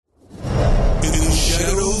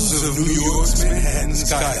shores of New York's Manhattan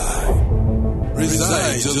skyline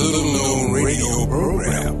resides a little-known radio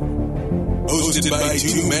program hosted by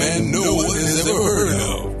two men no one has ever heard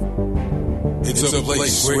of. It's a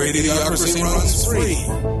place where idiocracy runs free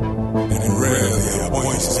and rarely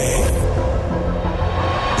appoints man.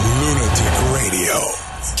 Lunatic Radio.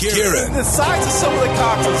 Kieran. The size of some of the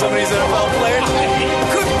cocks of some of these NFL players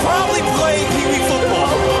could probably play Pee Wee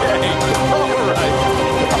football. Okay. All right.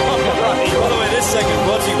 By the way, this segment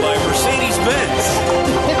brought to you by Mercedes-Benz.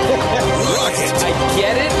 Rocket. I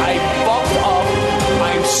get it. I fucked up.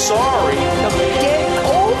 I'm sorry. Now get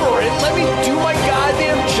over it. Let me do my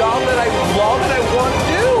goddamn job that I love and I want to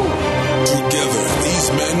do. Together, these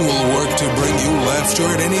men will work to bring you laughter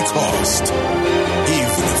at any cost,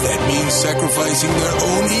 even if that means sacrificing their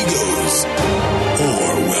own egos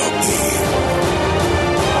or well-being.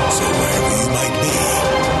 So wherever you might be,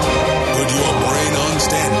 put your brain on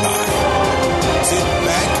standby. Sit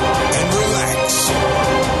back and relax.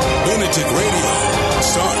 Lunatic Radio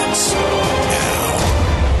starts now.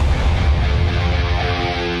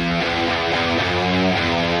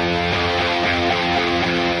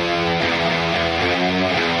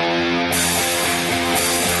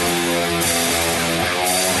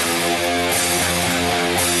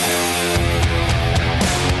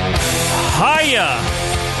 Hiya!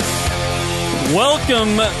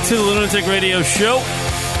 Welcome to the Lunatic Radio Show,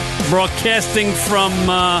 broadcasting from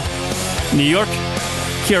New York,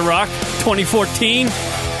 K-Rock 2014. A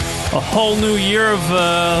whole new year of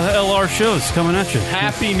LR shows coming at you.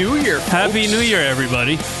 Happy New Year, folks. Happy New Year,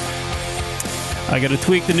 everybody. I got to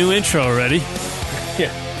tweak the new intro already. Yeah.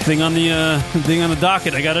 Thing on the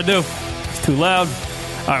docket I got to do. It's too loud.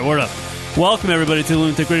 All right, word up. Welcome, everybody, to the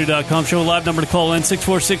lunaticradio.com show. Live number to call in,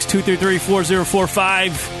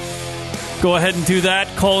 646-233-4045. Go ahead and do that.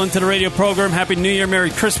 Call into the radio program. Happy New Year. Merry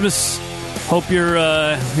Christmas. Hope your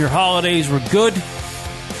holidays were good.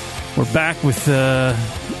 We're back with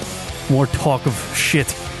more talk of shit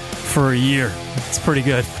for a year. It's pretty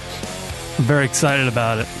good. I'm very excited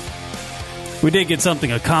about it. We did get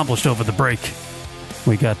something accomplished over the break.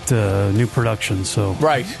 We got new production, so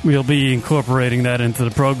Right. We'll be incorporating that into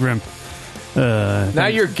the program. Now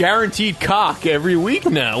you're guaranteed cock every week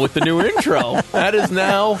now with the new intro. That is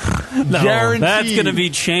now guaranteed. That's going to be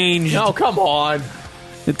changed. No, come on.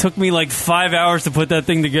 It took me like 5 hours to put that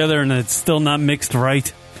thing together, and it's still not mixed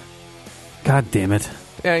right. God damn it.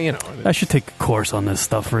 Yeah, you know. I should take a course on this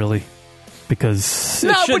stuff, really. Because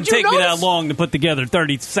No, it shouldn't but you take me that notice- long to put together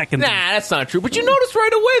 30 seconds. Nah, that's not true. But you noticed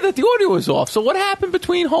right away that the audio was off. So what happened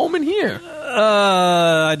between home and here?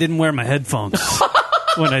 I didn't wear my headphones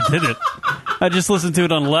when I did it. I just listened to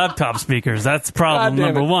it on laptop speakers. That's problem God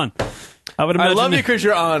damn number it. one. I would I imagine love you because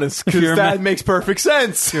you're honest. Because You're that ma- makes perfect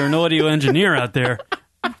sense. if you're an audio engineer out there,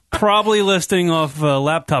 probably listing off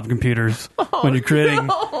laptop computers when you're creating.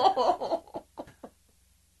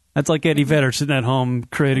 That's like Eddie Vedder sitting at home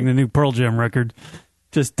creating the new Pearl Jam record,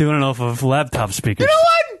 just doing it off of laptop speakers. You know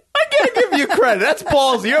what? I gotta give you credit. That's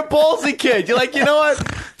ballsy. You're a ballsy kid. You're like, you know what?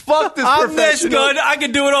 Fuck this I'm this professional. good. I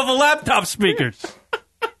can do it off of laptop speakers.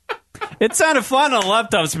 It sounded fun on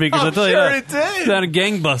laptop speakers. I'm I'll tell you sure that. it did. It sounded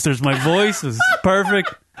gangbusters. My voice was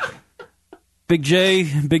perfect. Big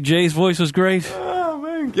J's voice was great. Oh,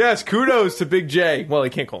 man. Yes, kudos to Big J. Well, he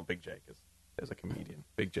can't call him Big J because there's a comedian,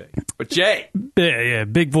 Big J. But J. Yeah,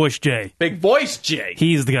 Big Voice Jay. Big voice J.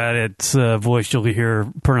 He's the guy that's voice you'll hear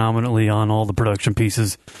predominantly on all the production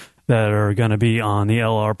pieces that are going to be on the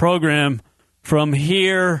LR program from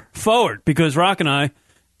here forward. Because Rock and I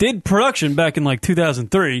did production back in like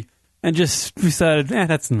 2003 and just decided,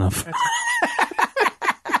 that's enough.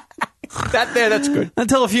 That's good.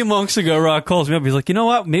 Until a few months ago, Rock calls me up. He's like, you know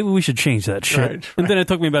what? Maybe we should change that shit. Right. And then it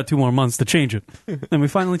took me about 2 more months to change it. And we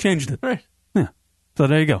finally changed it. Right. Yeah. So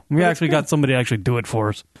there you go. We actually got somebody to actually do it for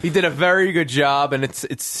us. He did a very good job, and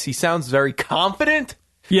he sounds very confident.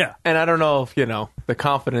 Yeah. And I don't know if, the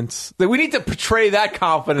confidence that we need to portray that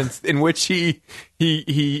confidence in which the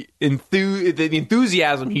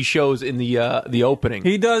enthusiasm he shows in the opening.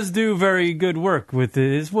 He does do very good work with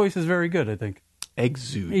it. His voice is very good, I think.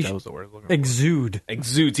 Exude. That was the word I was looking for. Exude.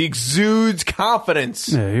 Exudes. He exudes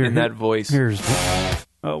confidence in that voice.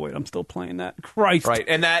 Oh, wait, I'm still playing that. Christ. Right.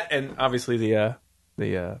 And obviously the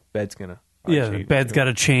bed's gonna. The bed's got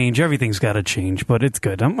to change. Everything's got to change, but it's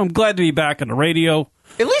good. I'm glad to be back on the radio.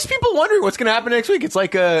 At least people wondering what's going to happen next week. It's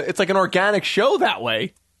like an organic show that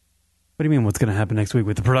way. What do you mean? What's going to happen next week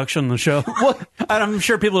with the production on the show? I'm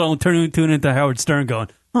sure people don't tune into Howard Stern going,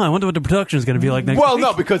 I wonder what the production is going to be like next week. Well,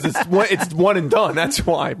 no, because it's one and done. That's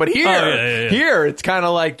why. But here, it's kind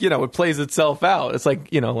of like it plays itself out. It's like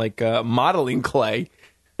like modeling clay.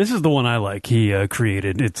 This is the one I like. He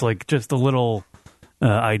created. It's like just a little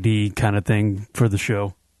ID kind of thing for the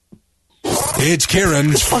show. It's Karen.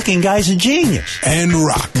 This fucking guy's a genius. And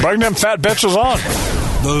Rock. Bring them fat bitches on.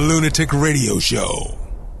 The Lunatic Radio Show.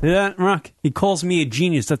 See that, Rock? He calls me a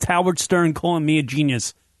genius. That's Howard Stern calling me a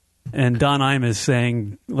genius. And Don Imus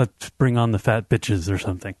saying, let's bring on the fat bitches or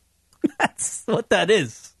something. That's what that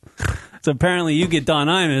is. So apparently you get Don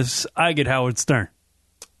Imus, I get Howard Stern.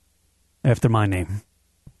 After my name.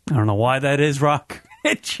 I don't know why that is, Rock.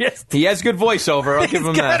 It just... He has good voiceover. I'll give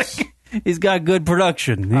him that. He's got good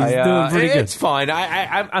production. He's doing pretty good. It's fine.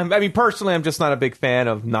 I mean, personally, I'm just not a big fan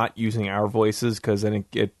of not using our voices because then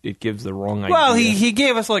it gives the wrong idea. Well, he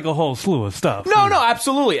gave us like a whole slew of stuff. No,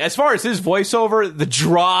 absolutely. As far as his voiceover, the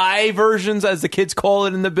dry versions, as the kids call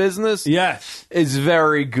it in the business, yes, is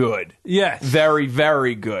very good. Yes. Very,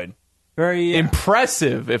 very good. Very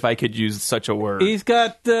impressive, if I could use such a word. He's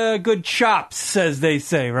got good chops, as they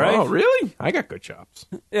say, right? Oh, really? I got good chops.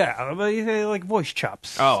 Yeah, but he's like voice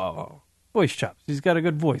chops. Oh. Voice chops. He's got a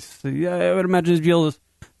good voice. So, yeah, I would imagine he'd be able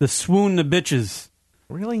to swoon the bitches.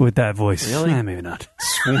 Really? With that voice. Really? Maybe not.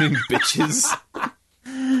 Swooning bitches.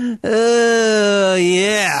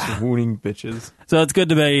 Yeah. Swooning bitches. So it's good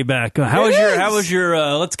to be back. How was your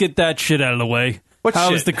let's get that shit out of the way.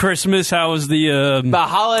 How was the Christmas? How was the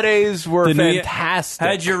holidays were fantastic.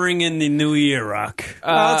 How'd you ring in the New Year, Rock?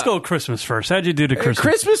 Let's go with Christmas first. How'd you do the Christmas?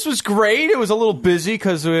 Christmas was great. It was a little busy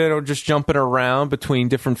because we were just jumping around between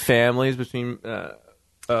different families, between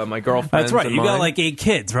my girlfriend. That's right. And You mine. got like 8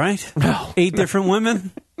 kids, right? No. 8 different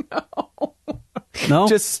women? No?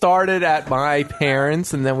 Just started at my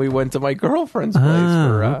parents, and then we went to my girlfriend's place.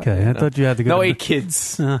 Okay. I thought you had to go. No, 8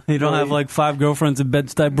 kids. You don't have like 5 girlfriends in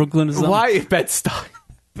Bed-Stuy, Brooklyn or something? Why Bed-Stuy?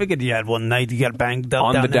 Figured you had one night you got banged up.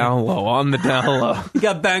 On the down low. You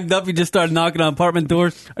got banged up, you just started knocking on apartment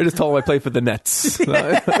doors? I just told him I played for the Nets. It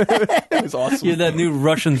was awesome. You're that new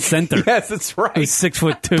Russian center. Yes, that's right. He's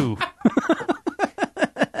 6'2".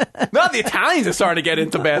 No, the Italians are starting to get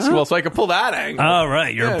into basketball, so I can pull that angle. All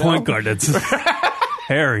right, you're a point guard. That's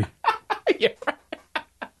hairy. Yeah.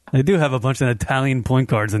 They do have a bunch of Italian point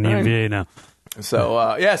guards in the NBA now.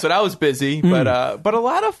 So so that was busy, but a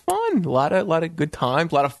lot of fun, a lot of good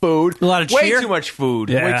times, a lot of food, a lot of way cheer? too much food,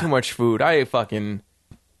 Yeah. way too much food. I fucking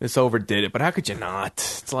this overdid it, but how could you not?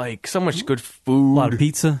 It's like so much good food. A lot of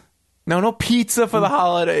pizza. No pizza for the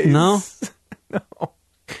holidays. No. No.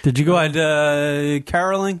 Did you go out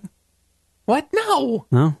caroling? What? No.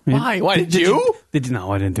 No. Why? Why did you? Did you?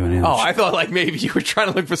 No, I didn't do any of that. Oh, I thought like maybe you were trying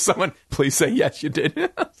to look for someone. Please say yes, you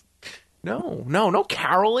did. No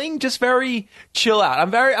caroling. Just very chill out.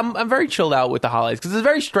 I'm very chilled out with the holidays because it's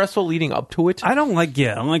very stressful leading up to it. I don't like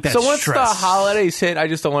that. So once stress. the holidays hit, I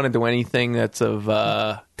just don't want to do anything that's of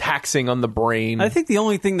taxing on the brain. I think the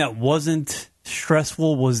only thing that wasn't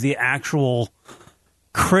stressful was the actual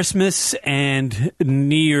Christmas and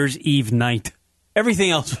New Year's Eve night.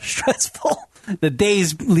 Everything else was stressful. The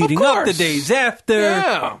days leading up, the days after.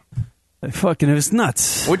 Yeah. Fucking, it was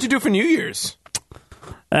nuts. What'd you do for New Year's?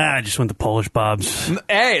 I just went to Polish Bob's.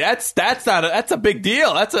 Hey, that's a big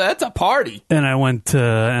deal. That's a party. And I went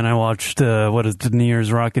and I watched what is the New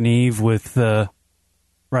Year's Rockin' Eve with Ryan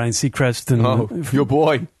Seacrest and your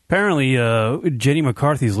boy. Apparently, Jenny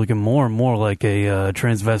McCarthy's looking more and more like a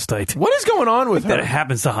transvestite. What is going on with her? That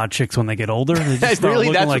happens to hot chicks when they get older. They just start Really?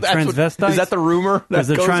 looking like transvestites. Is that the rumor? Because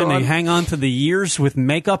they're trying to hang on to the years with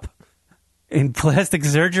makeup and plastic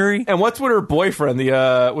surgery. And what's with her boyfriend?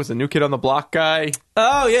 Was the New Kid on the Block guy?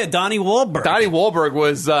 Oh yeah, Donnie Wahlberg. Donnie Wahlberg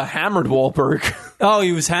was hammered Wahlberg. Oh,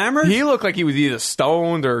 he was hammered? He looked like he was either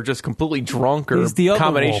stoned or just completely drunk or He's the other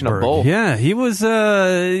combination Wahlberg. of both. Yeah, he was.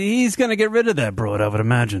 He's going to get rid of that broad, I would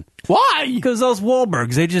imagine. Why? Because those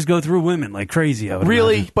Wahlbergs, they just go through women like crazy, I would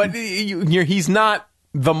Really? imagine. But he's not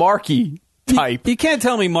the Marky type. You can't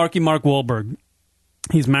tell me Mark Wahlberg.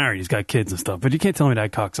 He's married, he's got kids and stuff, but you can't tell me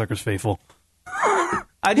that cocksucker's faithful.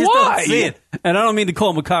 I just Why? don't see it. And I don't mean to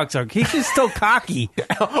call him a cocksucker. He's just so cocky.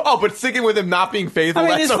 Oh, but sticking with him not being faithful, I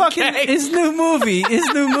mean, that's okay. his new movie.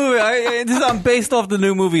 I'm based off the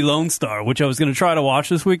new movie Lone Star, which I was going to try to watch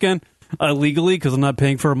this weekend illegally because I'm not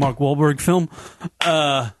paying for a Mark Wahlberg film.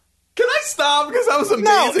 Can I stop? Because that was amazing.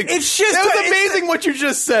 No, it's just... It was amazing what you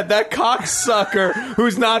just said. That cocksucker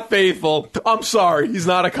who's not faithful. I'm sorry, he's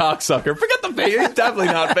not a cocksucker. Forget the faith. He's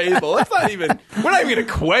definitely not faithful. It's not even... We're not even going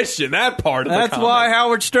to question that part of That's the why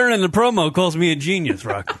Howard Stern in the promo calls me a genius,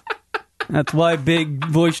 Rock. That's why Big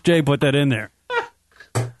Voice Jay put that in there.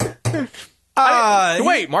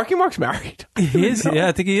 Wait, Marky Mark's married. He is? Yeah,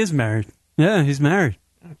 I think he is married. Yeah, he's married.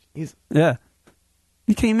 Jesus. Yeah.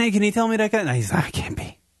 Can you tell me that guy? No, I can't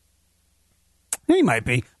be. He might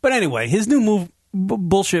be. But anyway, his new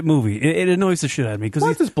bullshit movie. It annoys the shit out of me because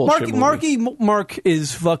What's this bullshit movie? Mark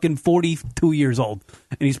is fucking 42 years old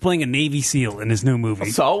and he's playing a Navy SEAL in his new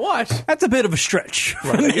movie. So what? That's a bit of a stretch.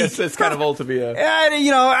 Right, I guess it's kind of old to be a.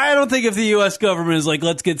 I don't think if the U.S. government is like,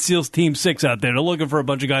 let's get SEALs Team 6 out there, they're looking for a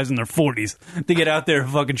bunch of guys in their 40s to get out there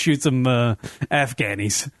and fucking shoot some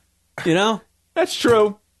Afghanis. You know? That's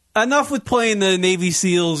true. Enough with playing the Navy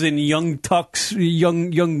SEALs in young tucks,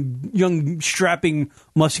 young strapping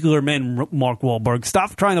muscular men, Mark Wahlberg.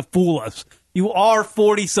 Stop trying to fool us. You are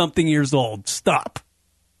 40-something years old. Stop.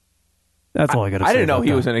 That's all I got to say. I didn't know about he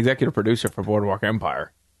that. was an executive producer for Boardwalk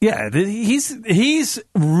Empire. Yeah, he's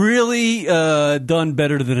really done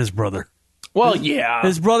better than his brother. Well, yeah.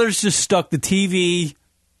 His brother's just stuck to TV.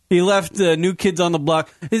 He left New Kids on the Block.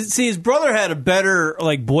 His brother had a better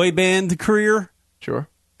like boy band career. Sure.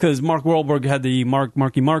 Because Mark Wahlberg had the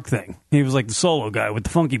Marky Mark thing. He was like the solo guy with the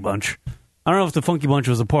Funky Bunch. I don't know if the Funky Bunch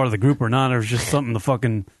was a part of the group or not, or it was just something to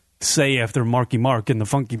fucking say after Marky Mark and the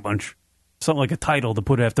Funky Bunch. Something like a title to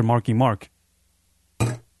put after Marky Mark.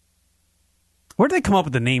 Where did they come up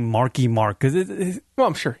with the name Marky Mark? Well,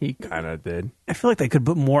 I'm sure he kind of did. I feel like they could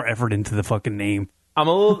put more effort into the fucking name. I'm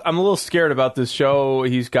a little scared about this show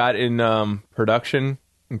he's got in production,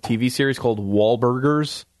 a TV series called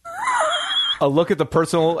Wahlburgers. A look at the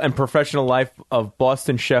personal and professional life of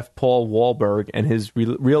Boston chef Paul Wahlberg and his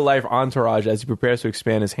real-life entourage as he prepares to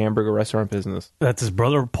expand his hamburger restaurant business. That's his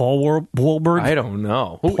brother, Paul Wahlberg? I don't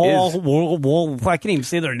know. Paul I can't even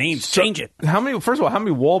say their names. Change it. First of all, how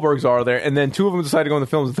many Wahlbergs are there? And then two of them decided to go in the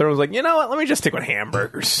films. The third one was like, you know what? Let me just stick with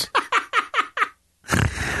hamburgers.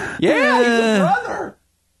 Yeah, he's a brother.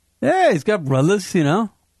 Yeah, he's got brothers, you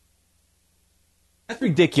know. That's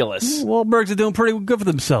ridiculous. Wahlbergs are doing pretty good for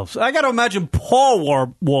themselves. I got to imagine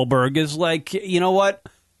Paul Wahlberg is like, you know what?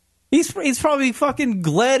 He's probably fucking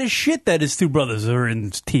glad as shit that his two brothers are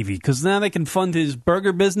in TV because now they can fund his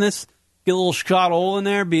burger business, get a little shot hole in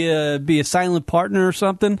there, be a silent partner or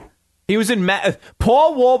something. He was in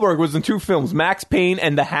Paul Wahlberg was in two films, Max Payne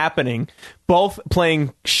and The Happening, both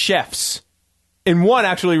playing chefs. In one,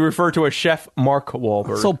 actually referred to as Chef Mark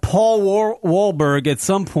Wahlberg. So Paul Wahlberg, at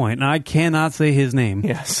some point, and I cannot say his name.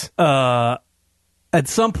 Yes. At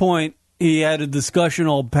some point, he had a discussion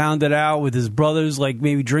all pounded out with his brothers, like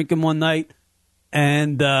maybe drinking one night.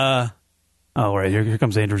 And, right, here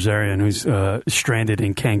comes Andrew Zarian, who's stranded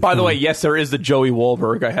in Cancun. By the way, yes, there is the Joey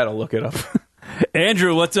Wahlberg. I had to look it up.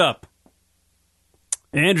 Andrew, what's up?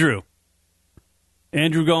 Andrew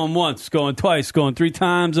going once, going twice, going three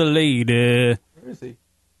times a lady. Where is he?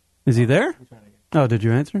 Is he there? Oh, did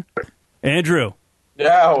you answer? Andrew.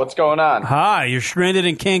 Yeah, what's going on? Hi, you're stranded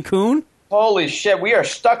in Cancun? Holy shit, we are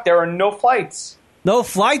stuck. There are no flights. No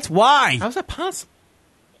flights? Why? How's that possible?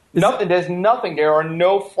 Nothing. There's nothing. There are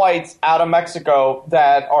no flights out of Mexico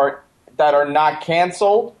that are not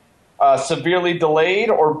canceled, severely delayed,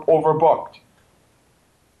 or overbooked.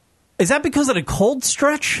 Is that because of the cold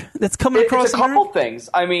stretch that's coming across? It's a couple things.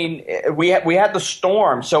 I mean, we had the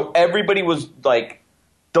storm, so everybody was like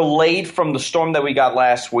delayed from the storm that we got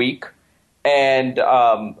last week, and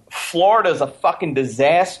Florida's a fucking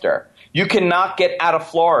disaster. You cannot get out of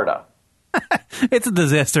Florida. It's a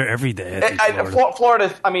disaster every day.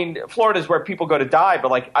 Florida's where people go to die, but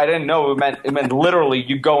like I didn't know it meant literally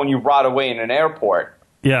you go and you rot away in an airport.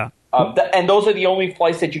 Yeah. And those are the only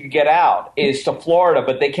flights that you could get out is to Florida,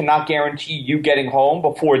 but they cannot guarantee you getting home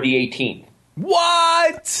before the 18th.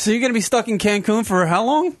 What? So you're going to be stuck in Cancun for how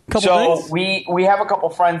long? So we have a couple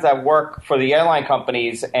friends that work for the airline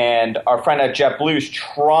companies, and our friend at JetBlue is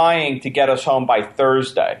trying to get us home by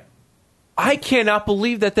Thursday. I cannot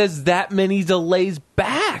believe that there's that many delays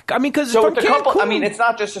back. I mean, because it's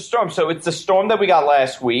not just a storm. So it's the storm that we got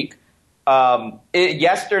last week.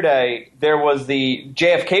 Yesterday, there was the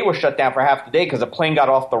JFK was shut down for half the day because a plane got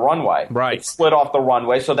off the runway. Right. It slid off the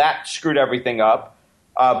runway, so that screwed everything up.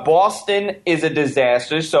 Boston is a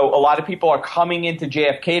disaster, so a lot of people are coming into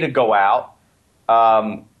JFK to go out.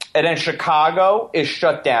 And then Chicago is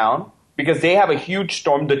shut down because they have a huge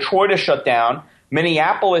storm. Detroit is shut down.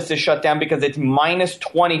 Minneapolis is shut down because it's minus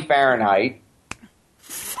 20 Fahrenheit.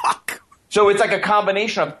 Fuck. So it's like a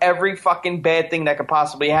combination of every fucking bad thing that could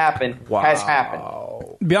possibly happen has happened.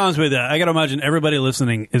 Be honest with you, I got to imagine everybody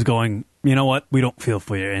listening is going, you know what? We don't feel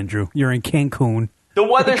for you, Andrew. You're in Cancun. The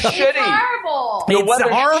weather's shitty. It's horrible. The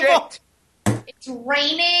weather's horrible. shit. It's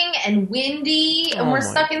raining and windy, and we're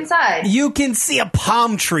stuck inside. You can see a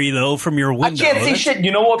palm tree, though, from your window. I can't see shit.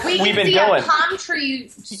 You know what We we've can been see doing? a palm tree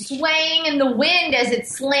swaying in the wind as it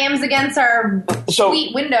slams against our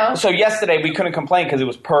sweet window. So yesterday we couldn't complain because it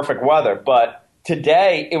was perfect weather, but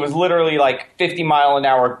today it was literally like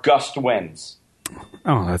 50-mile-an-hour gust winds.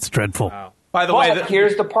 Oh, that's dreadful. Wow. By the way,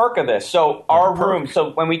 here's the perk of this. So our room. So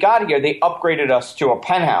when we got here, they upgraded us to a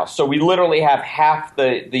penthouse. So we literally have half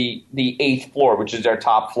the 8th floor, which is their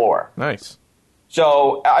top floor. Nice.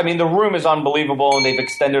 So I mean, the room is unbelievable, and they've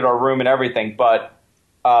extended our room and everything. But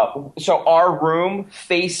so our room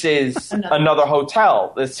faces another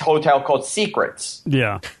hotel. This hotel called Secrets.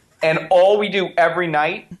 Yeah. And all we do every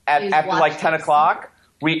night after like 10 o'clock.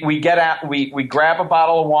 We get out, we grab a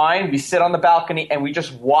bottle of wine, we sit on the balcony, and we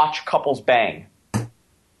just watch couples bang.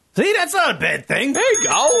 See, that's not a bad thing. There you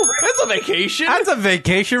go. That's a vacation. That's a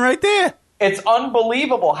vacation right there. It's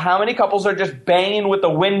unbelievable how many couples are just banging with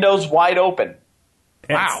the windows wide open.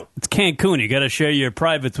 Wow. It's Cancun. You got to share your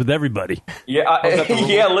privates with everybody. Yeah,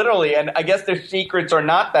 yeah, literally. And I guess their secrets are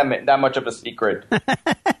not that much of a secret.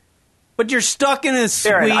 But you're stuck in a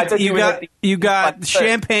suite. Aaron, you got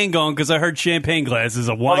champagne going because I heard champagne glasses,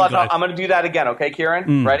 a wine glass. I'm going to do that again, okay,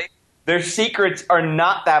 Kieran? Ready? Their secrets are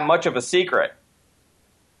not that much of a secret.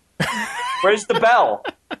 Where's the bell?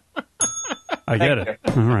 I get it.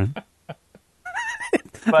 All right.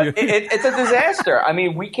 But it's a disaster. I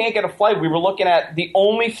mean, we can't get a flight. We were looking at the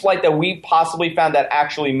only flight that we possibly found that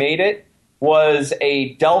actually made it was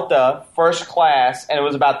a Delta first class, and it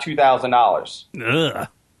was about $2,000. Ugh.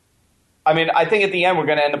 I mean, I think at the end we're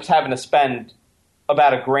going to end up having to spend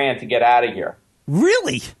about $1,000 to get out of here.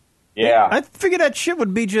 Really? Yeah. I figured that shit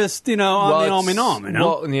would be just, you know,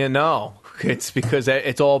 Well, you know, it's because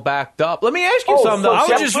it's all backed up. Let me ask you something. I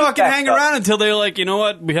would just fucking hang around until they're like, you know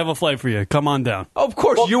what? We have a flight for you. Come on down. Of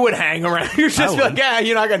course you would hang around. You're just like, yeah,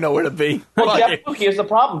 you know, I got nowhere to be. Well, JetBlue, here's the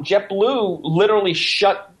problem. JetBlue literally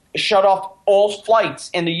shut off all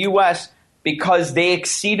flights in the U.S. because they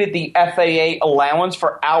exceeded the FAA allowance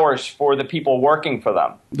for hours for the people working for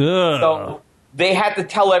them. So they had to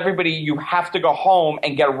tell everybody, you have to go home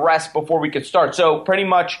and get rest before we could start. So pretty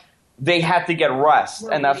much they had to get rest,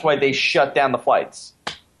 and that's why they shut down the flights.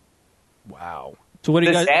 Wow. So what do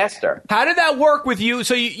you guys? Disaster. How did that work with you?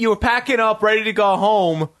 So you were packing up, ready to go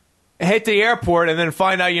home, head to the airport, and then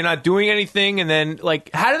find out you're not doing anything, and then, like,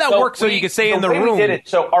 how did that work so you could stay in the room? We did it.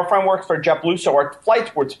 So our friend works for JetBlue, so our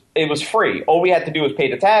flights it was free. All we had to do was pay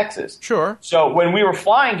the taxes. Sure. So when we were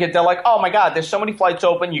flying it, they're like, oh my God, there's so many flights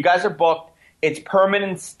open. You guys are booked. It's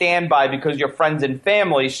permanent standby because you're friends and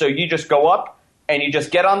family. So you just go up and you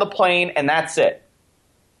just get on the plane, and that's it.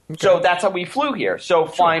 Okay. So that's how we flew here. So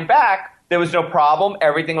flying back, there was no problem.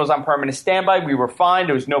 Everything was on permanent standby. We were fine.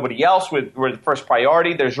 There was nobody else. We were the first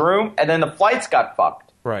priority. There's room. And then the flights got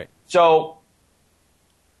fucked. Right. So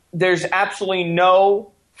there's absolutely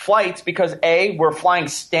no flights because, A, we're flying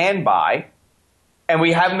standby, and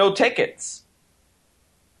we have no tickets.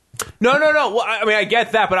 No. Well, I mean, I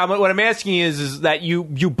get that, but what I'm asking is that you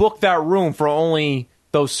booked that room for only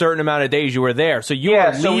those certain amount of days you were there. So you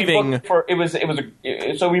were leaving.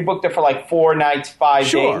 So we booked it for like 4 nights,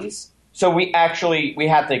 5 days. So we had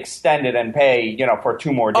to extend it and pay, for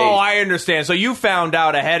 2 more days. Oh, I understand. So you found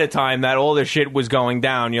out ahead of time that all this shit was going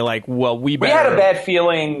down. You're like, well, we had a bad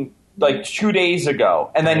feeling like 2 days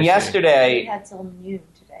ago. And then yesterday. We had till noon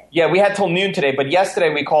today. Yeah, we had till noon today. But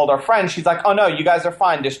yesterday we called our friend. She's like, oh, no, you guys are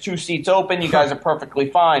fine. There's 2 seats open. You guys are perfectly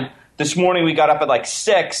fine. This morning we got up at like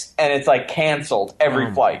 6 and it's like canceled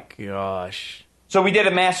every flight. Gosh. So we did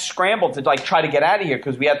a mass scramble to like try to get out of here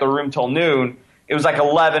because we had the room till noon. It was like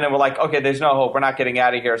 11, and we're like, okay, there's no hope. We're not getting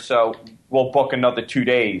out of here, so we'll book another 2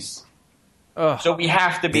 days. So we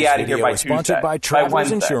have to be out of here by Tuesday. Sponsored by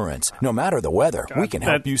Travelers Insurance. No matter the weather, we can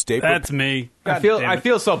help you stay prepared. That's me. I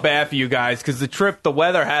feel so bad for you guys because the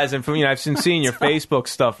weather hasn't. I've seen your Facebook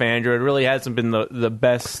stuff, Andrew. It really hasn't been the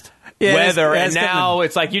best weather, and now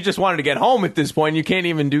it's like you just wanted to get home at this point. You can't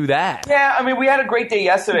even do that. Yeah, I mean, we had a great day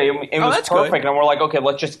yesterday. It was perfect, good. And we're like, okay,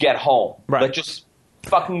 let's just get home. Right. Let's just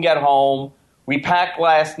fucking get home. We packed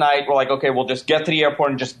last night. We're like, okay, we'll just get to the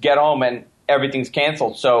airport and just get home, and everything's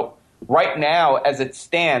canceled. So right now, as it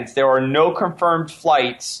stands, there are no confirmed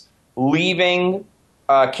flights leaving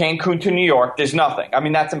Cancun to New York. There's nothing. I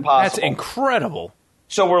mean, that's impossible. That's incredible.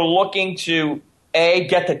 So we're looking to, A,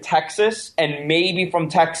 get to Texas, and maybe from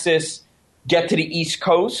Texas get to the East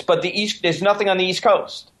Coast. But there's nothing on the East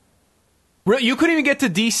Coast. Really? You couldn't even get to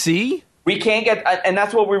D.C.? We can't get, and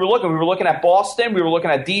that's what we were looking. We were looking at Boston. We were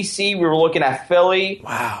looking at D.C. We were looking at Philly.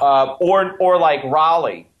 Wow. Or like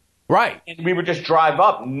Raleigh. Right. And we would just drive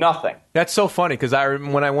up. Nothing. That's so funny because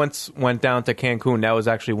when I once went down to Cancun, that was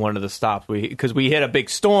actually one of the stops. Because we hit a big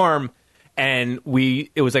storm, and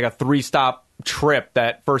it was like a 3-stop trip.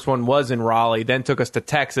 That first one was in Raleigh, then took us to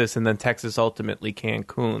Texas, and then Texas ultimately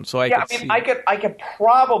Cancun. So I could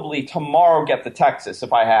probably tomorrow get to Texas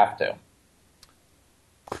if I have to.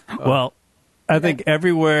 Well, I think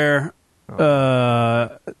everywhere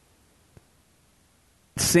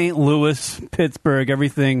St. Louis, Pittsburgh,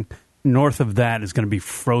 everything north of that is going to be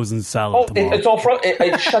frozen solid tomorrow. It's all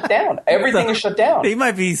it's shut down. Everything is shut down. They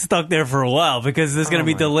might be stuck there for a while because there's going to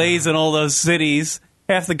be delays in all those cities.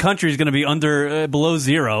 Half the country is going to be below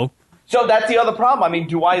zero. So that's the other problem. I mean,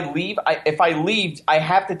 do I leave? If I leave, I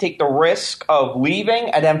have to take the risk of leaving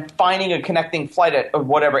and then finding a connecting flight at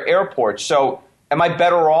whatever airport. So am I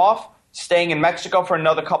better off staying in Mexico for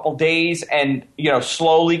another couple days and,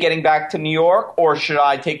 slowly getting back to New York? Or should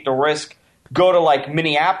I take the risk, go to like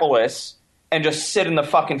Minneapolis and just sit in the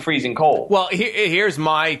fucking freezing cold? Well, here's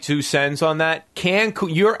my 2 cents on that.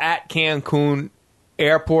 Cancun, you're at Cancun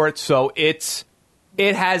Airport, so it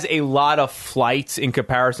has a lot of flights in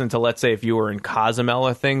comparison to, let's say, if you were in Cozumel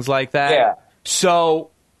or things like that. Yeah. So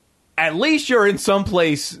at least you're in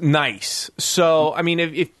someplace nice. So, I mean,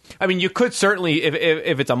 you could certainly,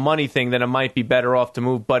 if it's a money thing, then it might be better off to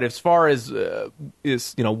move. But as far as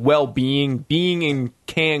well-being, being in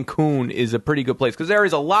Cancun is a pretty good place because there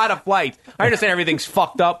is a lot of flights. I understand everything's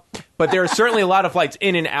fucked up, but there are certainly a lot of flights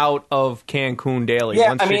in and out of Cancun daily. Yeah,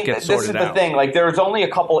 once shit gets this is the thing. Like, there's only a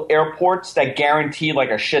couple airports that guarantee like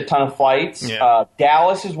a shit ton of flights. Yeah.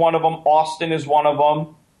 Dallas is one of them. Austin is one of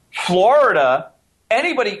them. Florida.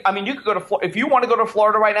 Anybody, I mean, you could go to Florida. If you want to go to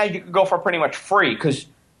Florida right now, you could go for pretty much free because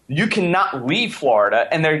you cannot leave Florida,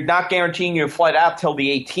 and they're not guaranteeing you a flight out till the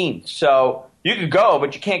 18th. So you could go,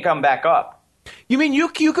 but you can't come back up. You mean you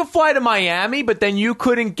could fly to Miami, but then you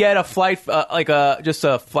couldn't get a flight, just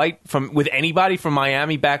a flight with anybody from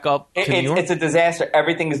Miami back up to New York? It's a disaster.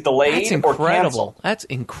 Everything is delayed or canceled. That's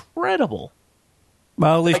incredible.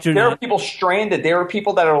 Well, at least there are people stranded. There are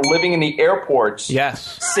people that are living in the airports.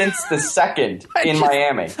 Yes. Since the 2nd in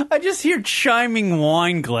Miami. I just hear chiming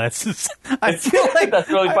wine glasses. I feel like that's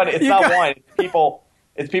really funny. It's not wine.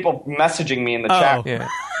 It's people messaging me in the chat. Yeah.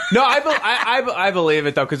 No, I believe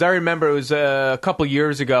it though because I remember it was a couple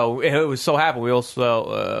years ago. It was so happened. We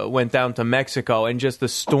also went down to Mexico and just the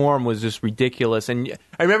storm was just ridiculous. And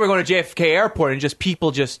I remember going to JFK Airport and just people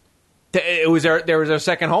just. There was their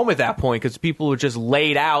second home at that point because people were just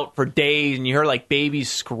laid out for days, and you heard like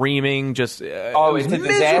babies screaming. Just it's a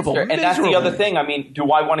disaster, and that's the other thing. I mean,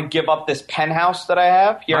 do I want to give up this penthouse that I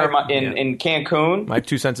have here in Cancun? My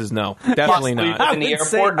 2 cents is no, definitely not. In the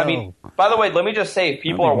airport. No. I mean, by the way, let me just say, if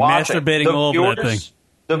people are watching,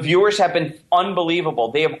 the viewers have been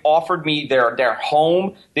unbelievable. They have offered me their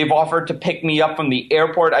home. They've offered to pick me up from the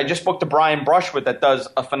airport. I just booked a Brian Brushwood that does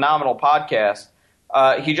a phenomenal podcast.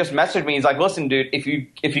 He just messaged me. He's like, "Listen, dude, if you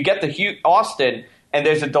get to Austin and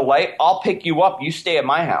there's a delay, I'll pick you up. You stay at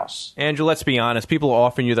my house." Andrew, let's be honest. People are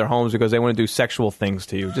offering you their homes because they want to do sexual things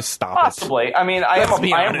to you. Just stop Possibly. I mean, I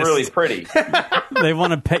am really pretty. They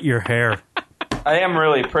want to pet your hair. I am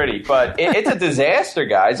really pretty, but it's a disaster,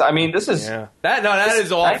 guys. I mean, this is that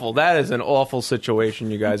is awful. That is an awful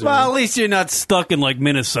situation, you guys. Well, at least you're not stuck in like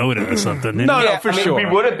Minnesota or something. No, for sure. We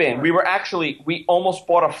would have been. We almost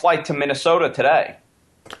bought a flight to Minnesota today.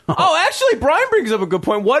 Oh, actually, Brian brings up a good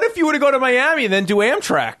point. What if you were to go to Miami and then do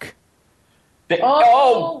Amtrak? Wait.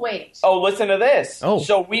 Oh, listen to this. Oh.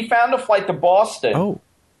 So we found a flight to Boston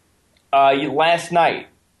last night,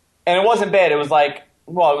 and it wasn't bad. It was like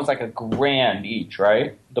 $1,000 each,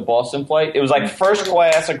 right? The Boston flight. It was like first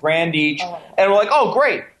class, $1,000 each, and we're like, oh,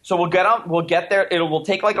 great. So we'll get there. We'll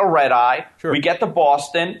take like a red eye. Sure. We get to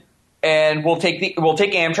Boston. And we'll take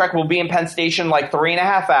Amtrak. We'll be in Penn Station like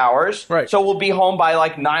 3.5 hours. Right. So we'll be home by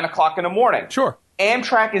like 9 o'clock in the morning. Sure.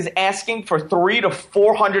 Amtrak is asking for $300 to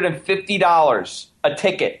 $450 a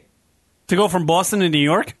ticket to go from Boston to New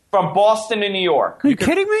York. From Boston to New York. Are you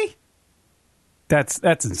kidding me? That's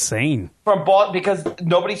insane. Because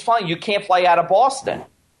nobody's flying. You can't fly out of Boston.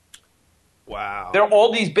 Wow. There are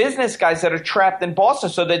all these business guys that are trapped in Boston,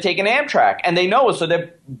 so they're taking Amtrak, and they know it, so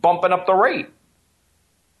they're bumping up the rate.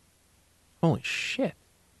 Holy shit.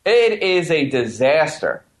 It is a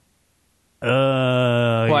disaster.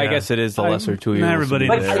 I guess it is the lesser two evils. Everybody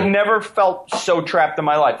I never felt so trapped in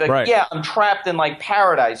my life. Like, right. Yeah, I'm trapped in like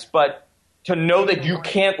paradise, but to know that you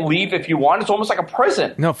can't leave if you want, it's almost like a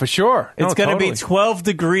prison. No, for sure. It's going to be 12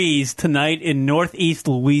 degrees tonight in northeast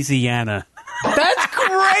Louisiana. That's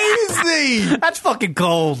crazy. That's fucking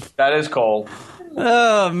cold. That is cold.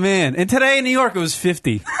 Oh, man. And today in New York, it was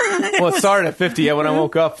 50. Well, it started at 50 when I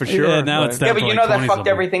woke up, for sure. Yeah, now it's down but you know that fucked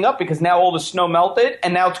everything up because now all the snow melted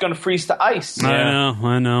and now it's going to freeze to ice.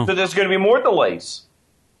 I know. So there's going to be more delays.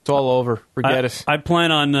 It's all over. Forget it. I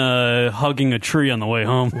plan on hugging a tree on the way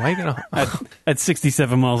home. Why are you gonna at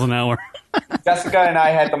 67 miles an hour. Jessica and I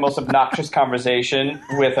had the most obnoxious conversation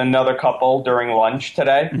with another couple during lunch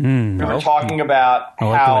today. We were talking about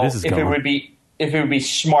how if if it would be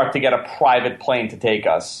smart to get a private plane to take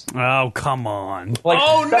us. Oh, come on. Like,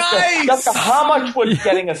 nice! Jessica, how much would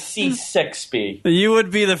getting a C6 be? You would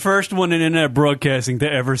be the first one in internet broadcasting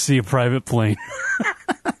to ever see a private plane.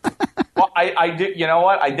 Well, I did. You know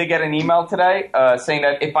what? I did get an email today saying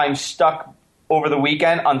that if I'm stuck over the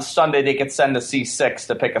weekend, on Sunday they could send a C6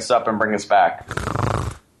 to pick us up and bring us back.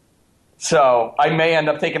 So I may end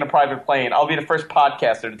up taking a private plane. I'll be the first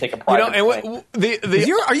podcaster to take a private plane.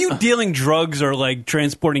 Are you dealing drugs or like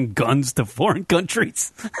transporting guns to foreign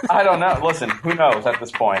countries? I don't know. Listen, who knows at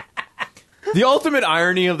this point? The ultimate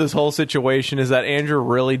irony of this whole situation is that Andrew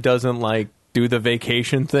really doesn't like do the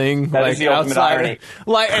vacation thing. That is the ultimate irony.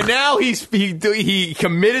 And now he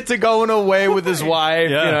committed to going away with his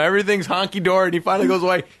wife. Yeah. You know, everything's honky dory, and he finally goes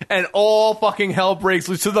away, and all fucking hell breaks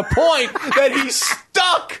loose to the point that he's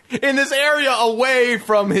stuck in this area away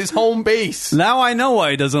from his home base. Now I know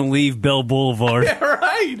why he doesn't leave Bell Boulevard. Yeah,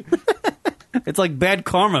 right. It's like bad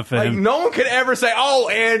karma for Like, him. no one could ever say, "Oh,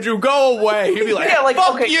 Andrew, go away." He'd be like, Yeah, like,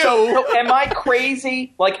 "Fuck okay, you." So am I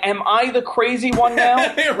crazy? Like, am I the crazy one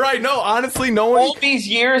now? Right? No, honestly, no one. All these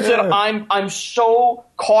years that I'm so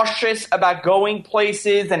cautious about going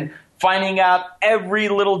places and finding out every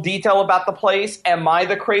little detail about the place. Am I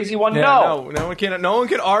the crazy one? Yeah, no. no one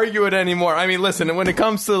can argue it anymore. I mean, listen, when it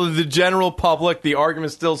comes to the general public, the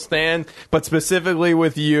argument still stands. But specifically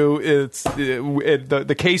with you,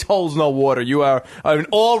 the case holds no water. You are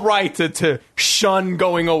all right to shun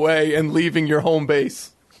going away and leaving your home base.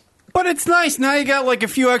 But it's nice. Now you got like a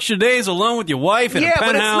few extra days alone with your wife in a penthouse.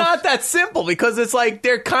 But it's not that simple because it's like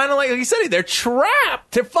they're kind of like you said, they're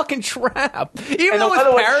trapped. They're fucking trapped. Even though it's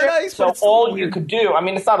paradise. So all you could do, I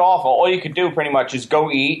mean, it's not awful. All you could do pretty much is go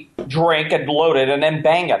eat, drink, and load it, and then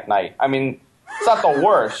bang at night. I mean, it's not the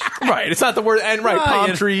worst. Right. It's not the worst. And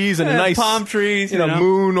palm trees and a nice palm trees, you know,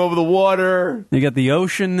 moon over the water. You got the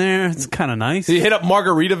ocean there. It's kind of nice. You hit up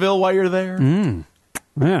Margaritaville while you're there.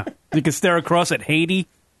 Yeah. You can stare across at Haiti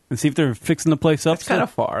and see if they're fixing the place up. It's kind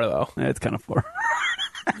of far, though. Yeah, it's kind of far.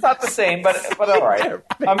 It's not the same, but all right.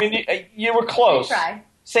 I mean, you were close. Try.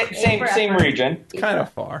 Same region. Kind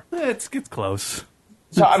of far. It's close.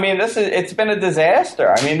 So, I mean, it's been a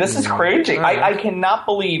disaster. I mean, this is crazy. I cannot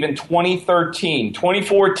believe in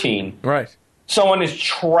 2014, right, someone is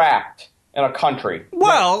trapped in a country.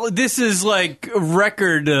 Well, this is like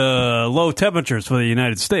record low temperatures for the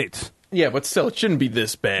United States. Yeah, but still, it shouldn't be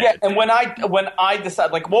this bad. Yeah, and when I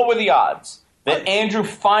decided, like, what were the odds that Andrew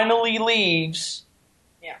finally leaves?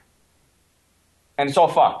 Yeah. And it's all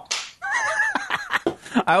fucked.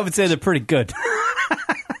 I would say they're pretty good.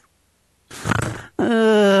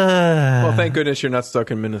 Well, thank goodness you're not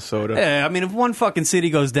stuck in Minnesota. Yeah, I mean, if one fucking city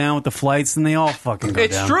goes down with the flights, then they all fucking go down.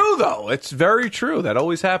 It's true, though. It's very true. That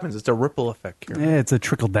always happens. It's a ripple effect here. Yeah, it's a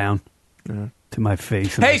trickle down to my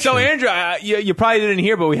face. Hey, so Andrew, you probably didn't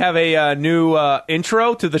hear, but we have a new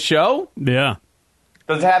intro to the show. Yeah.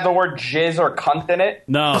 Does it have the word jizz or cunt in it?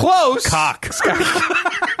 No. Close. Cock.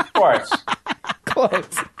 Of course. Close.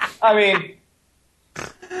 I mean...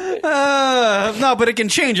 no, but it can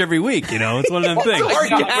change every week, you know. It's one of them things. I'm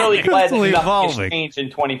not really glad that nothing evolving. has changed in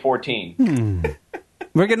 2014.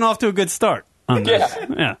 We're getting off to a good start on this. Yeah.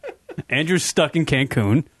 Yeah. Andrew's stuck in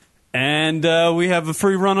Cancun, and we have a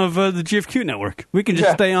free run of the GFQ network. We can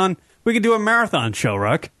just stay on. We can do a marathon show,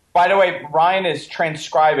 Ruck. By the way, Ryan is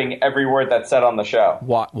transcribing every word that's said on the show.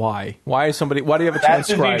 Why? Why do you have a That's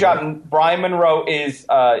his transcriber? new job. Brian Monroe is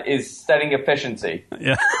setting efficiency.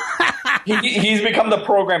 Yeah. He's become the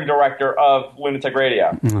program director of Lunatic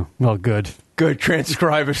Radio. Oh, well, good. Good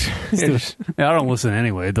transcribers. Yeah, I don't listen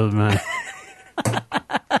anyway. It doesn't matter.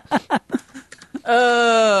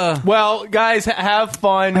 Well, guys, have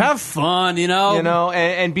fun. Have fun, you know.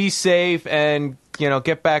 And be safe, and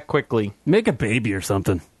get back quickly. Make a baby or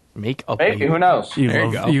something. Make a Maybe, baby. who knows?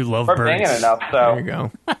 You love We're birds. banging enough, so. There you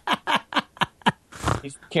go.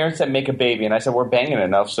 Karen said make a baby, and I said we're banging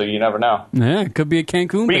enough, so you never know. Yeah, it could be a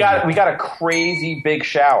Cancun We baby. got a crazy big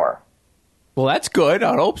shower. Well, that's good.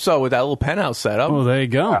 I hope so with that little penthouse setup. Oh, there you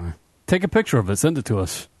go. Take a picture of it. Send it to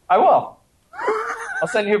us. I will. I'll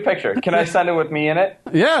send you a picture. Can I send it with me in it?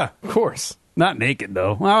 Yeah. Of course. Not naked,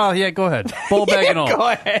 though. Oh, yeah, go ahead. Ball bag and all. Go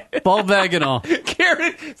ahead. Ball bag and all.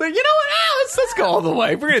 Karen, it's like, you know what? Let's go all the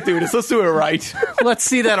way. We're going to do this. Let's do it right. Let's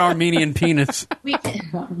see that Armenian penis. We can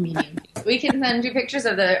send you pictures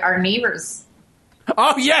of our neighbors.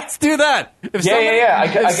 Oh, yes, do that. If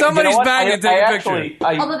If somebody's banging, take a picture.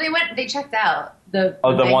 Although they checked out. The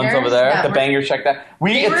ones over there? Yeah, the bangers checked out.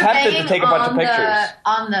 We they were attempted to banging take a bunch of pictures.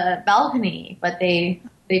 on the balcony, but they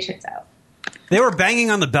checked out. They were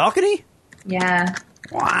banging on the balcony? Yeah.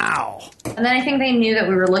 Wow. And then I think they knew that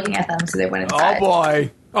we were looking at them, so they went inside. Oh, boy.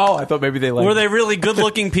 Oh, I thought maybe they Were they really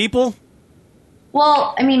good-looking people?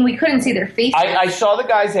 Well, I mean, we couldn't see their faces. I saw the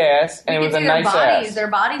guy's ass, and it was a nice ass. Their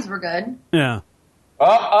bodies were good. Yeah.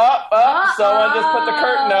 Up. Someone just put the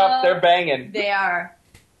curtain up. They're banging. They are.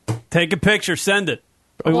 Take a picture. Send it.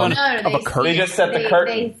 They just set the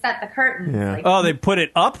curtain. They set the curtain. Yeah. Like, They put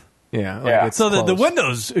it up? Yeah. So the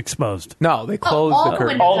window's exposed. No, they closed all the the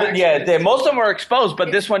curtain. windows Most of them were exposed,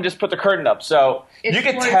 but this one just put the curtain up. So It's you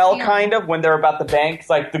could more tell appealing. kind of when they're about to bang. 'Cause,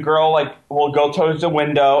 like, the girl will go towards the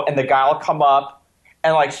window, and the guy will come up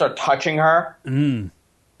and start touching her. Mm.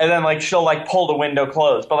 And then she'll pull the window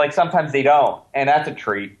closed. But sometimes they don't, and that's a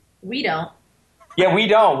treat. we don't. Yeah, we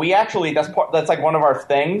don't. We actually that's one of our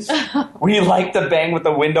things. We like to bang with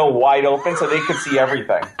the window wide open so they can see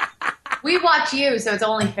everything. We watch you, so it's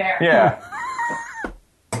only fair. Yeah.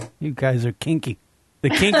 You guys are kinky. The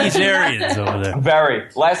kinky Zarians over there. Very.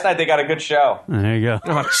 Last night they got a good show. There you go.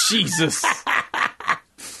 Oh, Jesus.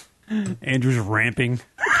 Andrew's ramping.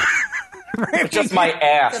 It's just my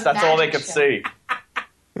ass. It's a That's all they magic could show. see.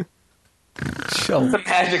 It's a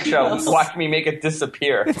magic show. Watch me make it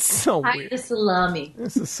disappear. It's so Hide weird. the salami.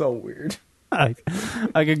 This is so weird. I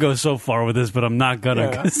could go so far with this, but I'm not gonna.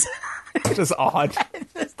 Yeah. 'Cause- It's just odd.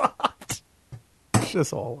 It's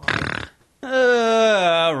just all odd. all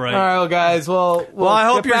right. All right, well, guys. Well, I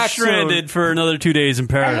hope get you're back stranded for another 2 days in I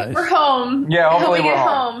hope paradise. we're home. Yeah, I hope hopefully we get we're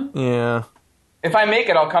home. soon. Yeah. If I make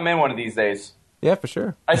it, I'll come in one of these days. Yeah, for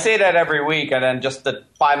sure. I say that every week, and then just the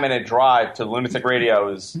 5-minute drive to Lunatic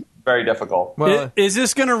Radio is very difficult. Well, Is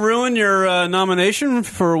this going to ruin your nomination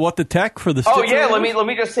for What the Tech for the Oh Stitcher yeah, Awards? let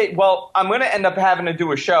me just say. Well, I'm going to end up having to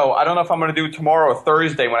do a show. I don't know if I'm going to do it tomorrow or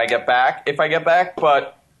Thursday when I get back. If I get back,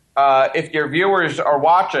 but if your viewers are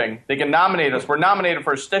watching, they can nominate us. We're nominated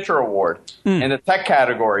for a Stitcher Award in the tech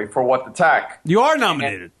category for What the Tech. You are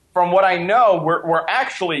nominated. And from what I know, we're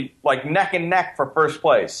actually neck and neck for first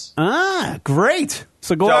place. Ah, great.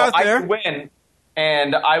 So go So out I there. could win,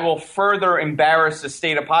 and I will further embarrass the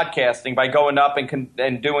state of podcasting by going up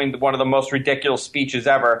and doing one of the most ridiculous speeches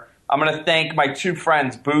ever. I'm going to thank my two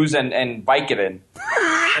friends, Booze and Vicodin,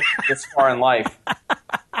 this far in life.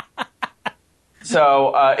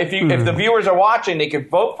 So if the viewers are watching, they could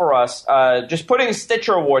vote for us. Just put in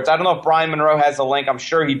Stitcher Awards. I don't know if Brian Monroe has a link. I'm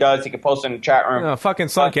sure he does. He can post it in the chat room. no, fucking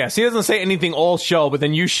Suncast. He doesn't say anything all show, but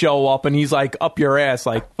then you show up and he's up your ass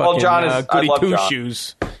like fucking Well, John is- I goody love two John.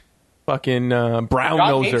 shoes. Fucking brown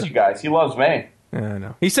John hates noser. you guys. He loves me. Yeah, I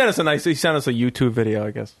know. He sent us a YouTube video,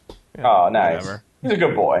 I guess. Yeah, Oh, nice. whatever. He's a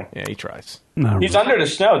good boy. Yeah, he tries. No, He's under the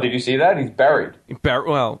snow. Did you see that? He's buried.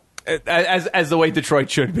 Well, as the way Detroit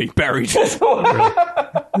should be, buried.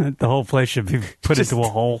 the whole place should be put into a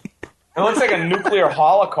hole. It looks like a nuclear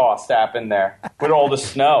holocaust happened there with all the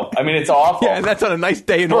snow. I mean, it's awful. Yeah, and that's on a nice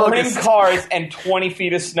day in Burning August. cars and 20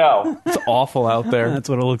 feet of snow. It's awful out there. That's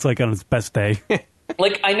what it looks like on its best day.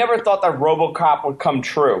 I never thought that RoboCop would come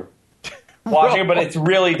true. Watching it, but it's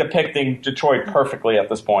really depicting Detroit perfectly at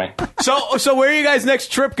this point. So where are you guys'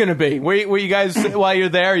 next trip going to be? Where you guys, while you're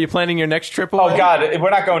there, are you planning your next trip away? Oh, God, we're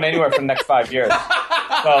not going anywhere for the next 5 years.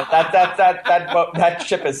 So that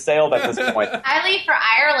ship has sailed at this point. I leave for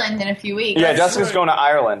Ireland in a few weeks. Yeah, Jessica's going to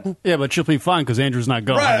Ireland. Yeah, but she'll be fine because Andrew's not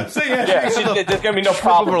going. Right, so yeah, Yeah, there's going to be no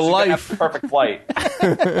problem. of her She's gonna have the perfect flight.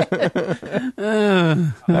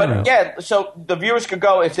 But yeah, so the viewers could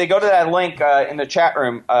go, if they go to that link in the chat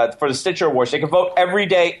room for the Stitcher Awards, they can vote every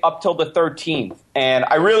day up till the 13th. And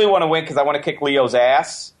I really want to win because I want to kick Leo's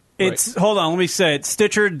ass. It's hold on, let me say it.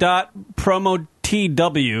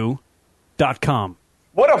 Stitcher.promotw.com.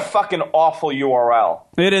 What a fucking awful URL.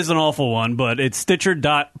 It is an awful one, but it's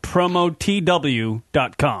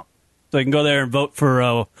Stitcher.promotw.com. So you can go there and vote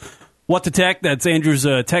for What the Tech. That's Andrew's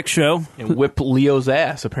tech show. And whip Leo's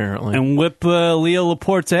ass, apparently. And whip Leo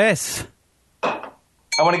Laporte's ass. I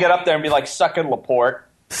want to get up there and be like, suck it, Laporte.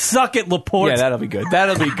 Suck it, Laporte. Yeah, that'll be good.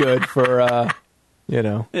 That'll be good for,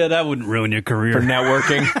 Yeah, that wouldn't ruin your career. for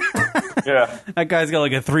networking. Yeah. That guy's got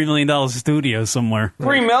like a $3 million studio somewhere.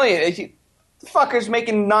 $3 million. The fucker's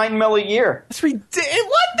making $9 million a year. That's ridiculous.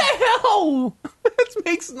 What the hell? That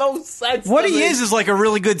makes no sense. What he is like a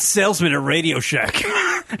really good salesman at Radio Shack.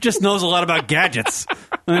 Just knows a lot about gadgets.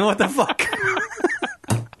 I mean, what the fuck?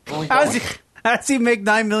 How does he make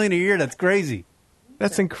 $9 million a year? That's crazy.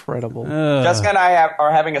 That's incredible. Jessica and I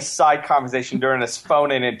are having a side conversation during this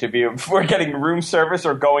phone-in interview. If we're getting room service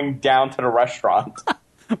or going down to the restaurant.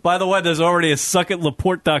 By the way, there's already a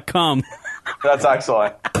suckitlaporte.com. That's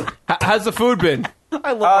excellent. How's the food been?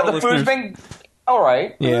 I love The food's been all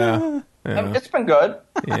right. Yeah. It's been good.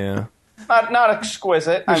 Yeah. Not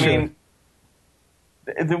exquisite. I mean,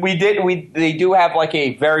 they do have like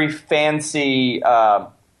a very fancy,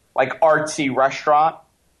 like artsy restaurant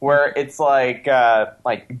where it's like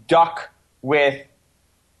duck with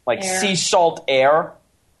like Air. sea salt air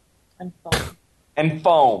and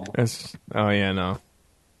foam. Oh yeah, no.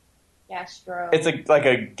 Gastro. It's like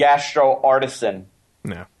a gastro artisan.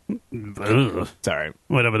 No. Ugh. It's all right.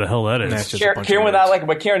 Whatever the hell that is. That's just a bunch Karen of would not words. like it,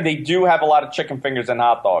 but Karen, they do have a lot of chicken fingers and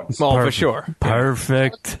hot dogs. Well, for sure.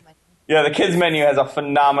 Perfect. Yeah, the kids menu has a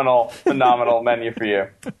phenomenal menu for you.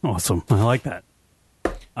 Awesome. I like that.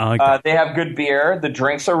 I like that. They have good beer. The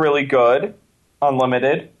drinks are really good.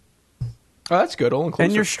 Unlimited. Oh, that's good. All inclusive.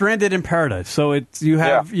 And you're stranded in paradise, so it's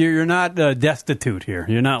you're not destitute here.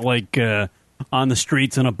 You're not like on the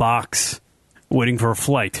streets in a box waiting for a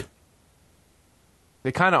flight.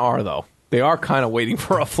 They kind of are, though. They are kind of waiting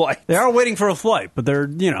for a flight. They are waiting for a flight, but they're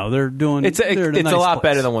doing. It's they're in a nice lot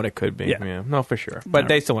place. better than what it could be. Yeah. No, for sure. But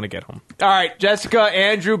they still want to get home. All right, Jessica,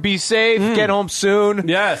 Andrew, be safe. Get home soon.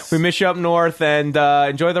 Yes. We miss you up north, and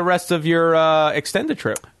enjoy the rest of your extended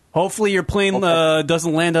trip. Hopefully, your plane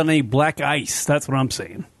doesn't land on any black ice. That's what I'm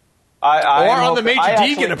saying. I Or am on the hoping- Major I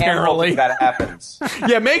actually Deegan, am apparently. hoping that happens.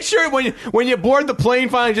 Yeah, make sure when you board the plane,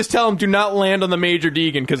 finally, just tell them do not land on the Major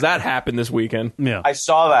Deegan, because that happened this weekend. Yeah. I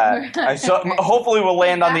saw that. Hopefully, we'll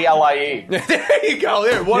land on the LIE. There you go.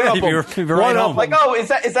 There, one Yeah, up if 'em. you're right One up home. 'em. Like, oh, is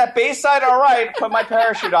that Bayside? All right, put my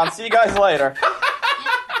parachute on. See you guys later.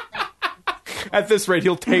 At this rate,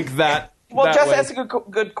 he'll take that. Well, that Jess, way. that's a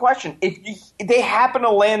good question. If they happen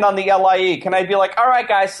to land on the LIE, can I be like, all right,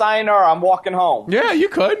 guys, sayonara, I'm walking home? Yeah, you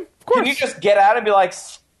could. Of course. Can you just get out and be like,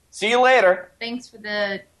 see you later? Thanks for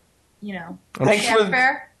the, Thanks for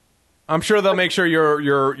airfare. I'm sure they'll make sure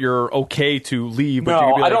you're okay to leave. But you No, can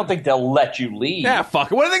be I like, don't think they'll let you leave. Yeah,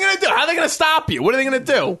 fuck it. What are they going to do? How are they going to stop you? What are they going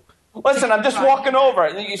to do? Listen, I'm just walking over.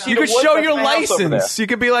 You see You the could woods? show That's your my house over license. You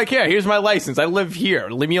could be like, yeah, here's my license. I live here.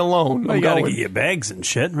 Leave me alone. Well, I'm you got to going. get your bags and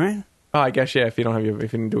shit, right? Oh, I guess, yeah, if you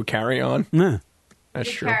didn't do a carry-on. Yeah. That's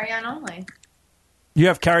Good true. carry on only. You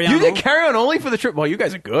have carry on. You did carry-on only for the trip? Well, you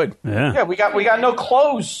guys are good. Yeah. Yeah, we got no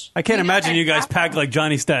clothes. I can't imagine you guys pack like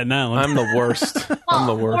Johnny Staten Island. I'm the worst. I'm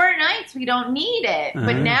the worst. 4 nights, we don't need it.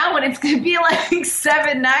 But now when it's going to be like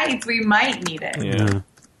 7 nights, we might need it. Yeah.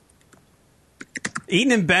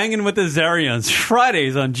 Eating and banging with the Zarians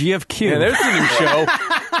Fridays on GFQ. Yeah, there's the new show.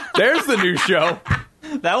 There's the new show.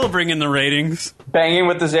 That will bring in the ratings. Banging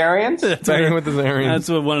with the Zarians? Banging with the Zarians. That's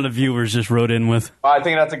what one of the viewers just wrote in with. I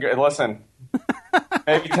think that's a good... Listen,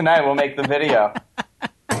 maybe tonight we'll make the video.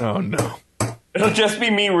 Oh, no. It'll just be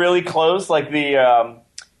me really close, like the...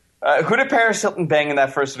 who did Paris Hilton bang in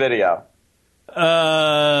that first video?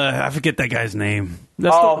 I forget that guy's name.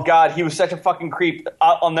 God, he was such a fucking creep.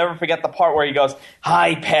 I'll never forget the part where he goes,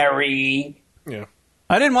 "Hi, Perry." Yeah.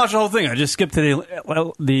 I didn't watch the whole thing. I just skipped to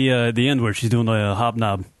the end where she's doing the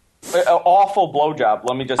hobnob. Awful blowjob.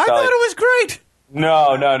 Let me just I tell thought you. it was great.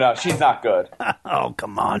 No. She's not good. Oh,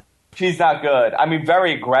 come on. She's not good. I mean,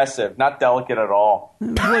 very aggressive, not delicate at all.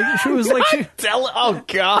 She was like Oh,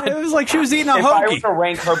 God. It was like she was eating a If I were hoagie. to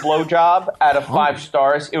rank her blowjob out of 5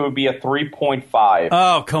 stars, it would be a 3.5.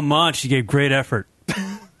 Oh, come on. She gave great effort.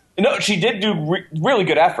 No, she did do really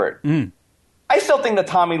good effort. I still think the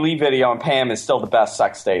Tommy Lee video and Pam is still the best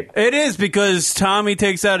sex tape. It is because Tommy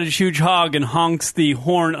takes out his huge hog and honks the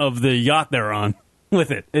horn of the yacht they're on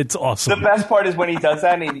with it. It's awesome. The best part is when he does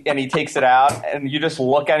that and he takes it out, and you just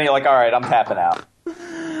look at it and you're like, all right, I'm tapping out.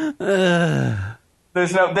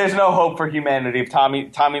 There's no hope for humanity if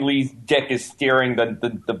Tommy Lee's dick is steering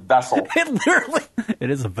the vessel. It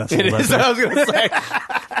is a vessel. It is what I was going to say.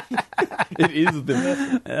 It is the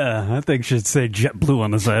vessel. I think it should say JetBlue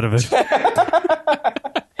on the side of it.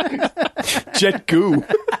 Jet goo.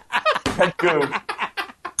 Jet goo.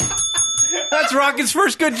 That's Rocket's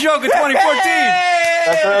first good joke of 2014.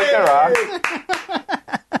 That's really good, Rock.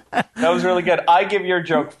 That was really good. I give your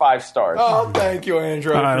joke 5 stars. Oh, thank you,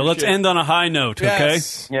 Andrew. All right, let's end on a high note, okay?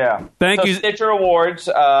 Yes. Yeah. Thank you. Stitcher Awards,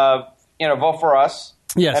 vote for us.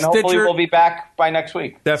 Yes, and hopefully Stitcher- we'll be back by next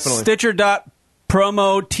week. Definitely.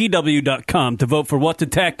 Stitcher.promotw.com to vote for What to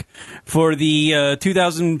Tech for the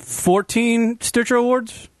 2014 Stitcher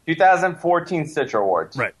Awards. 2014 Stitcher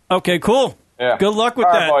Awards. Right. Okay, cool. Yeah. Good luck with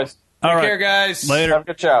All that. right, boys. All right. Take care, guys. Later. Have a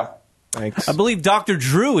good show. Thanks. I believe Dr.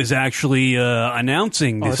 Drew is actually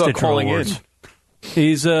announcing the I saw Stitcher calling Awards. in.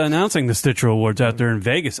 He's announcing the Stitcher Awards out there in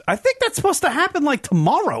Vegas. I think that's supposed to happen like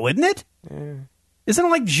tomorrow, isn't it? Yeah. Isn't it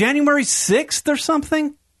like January 6th or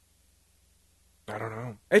something? I don't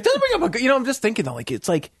know. It does bring up I'm just thinking though, like it's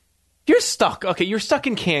like You're stuck. Okay, you're stuck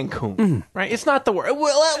in Cancun, right? It's not the worst.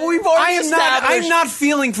 Well, we've already established. I'm not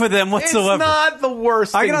feeling for them whatsoever. It's not the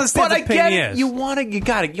worst. I can understand the pain in the ass. You want to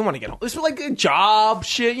get home. It's like a job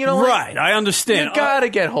shit, you know? Right, I understand. You gotta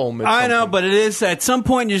get home. I know, but it is at some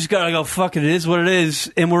point you just gotta go. Fuck it, it is what it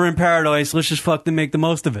is, and we're in paradise. Let's just fucking make the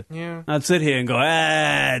most of it. Yeah. Not sit here and go,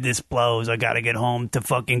 this blows. I gotta get home to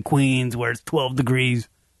fucking Queens where it's 12 degrees.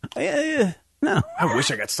 No, I wish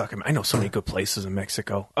I got stuck in. I know so many good places in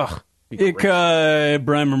Mexico. Ugh.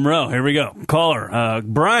 Brian Monroe. Here we go. Caller.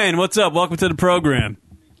 Brian, what's up? Welcome to the program.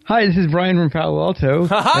 Hi, this is Brian from Palo Alto.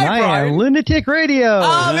 Hi, and I Brian. am Lunatic Radio.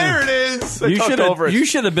 Oh, there it is. You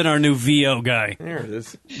should have been our new VO guy. There it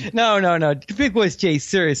is. No. Big Voice Jay,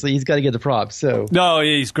 seriously, he's got to get the props. So. No,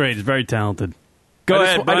 yeah, he's great. He's very talented. Go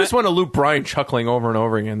ahead, Brian. I just want to loop Brian chuckling over and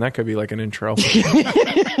over again. That could be like an intro.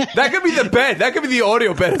 That could be the bed. That could be the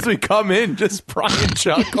audio bed as we come in. Just Brian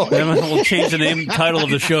chuckling. Then we'll change the title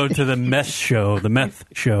of the show to the Meth Show. The Meth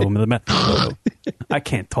Show. The Meth Show. I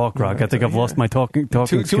can't talk, Rock. I think I've lost my talking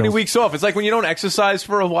Too many weeks off. It's like when you don't exercise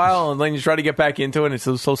for a while and then you try to get back into it and it's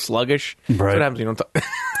so sluggish. Right. That's what happens when you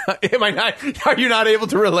don't talk. Are you not able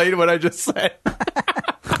to relate to what I just said?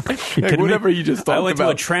 Like whatever you just talked about. I went to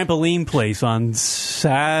a trampoline place on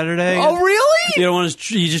Saturday. Oh, really? You don't want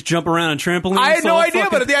to? You just jump around on trampolines? I had no idea,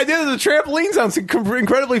 but the idea of the trampoline sounds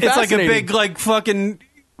incredibly fascinating. It's like a big, fucking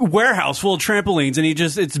warehouse full of trampolines, and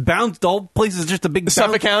it's bounced. The whole place is just a big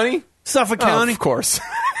Suffolk County? Suffolk County. Of course.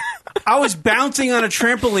 I was bouncing on a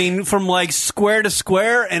trampoline from like square to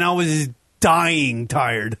square, and I was dying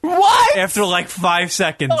tired. What? After like 5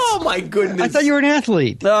 seconds. Oh my goodness! I thought you were an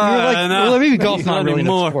athlete. You were like, no. well, maybe golf's not really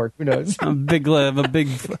anymore. a sport. Who knows? I'm a big.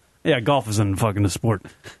 Yeah, golf isn't fucking a sport.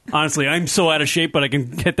 Honestly, I'm so out of shape, but I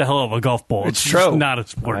can hit the hell of a golf ball. It's true. Just not a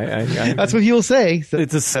sport. That's what you'll say. So.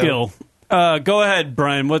 It's a skill. Go ahead,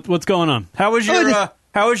 Brian. What's going on? How was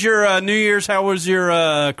your New Year's? How was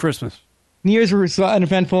your Christmas? New Year's was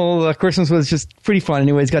uneventful. Christmas was just pretty fun.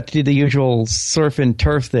 Anyways, got to do the usual surf and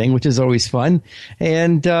turf thing, which is always fun.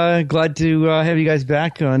 And glad to have you guys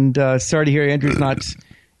back. And sorry to hear Andrew's not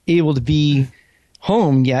able to be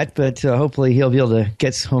home yet, but hopefully he'll be able to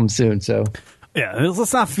get home soon. So. Yeah,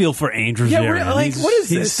 let's not feel for Andrew's area. Like, what is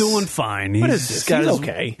He's this? doing fine. What is this? He's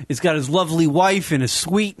okay. He's got his lovely wife in a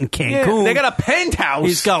suite in Cancun. Yeah, they got a penthouse.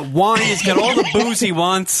 He's got wine. He's got all the booze he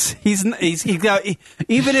wants. He's got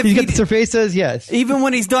even if he's got the surfaces. Yes. Even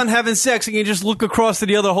when he's done having sex, he can just look across to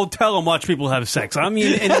the other hotel and watch people have sex. I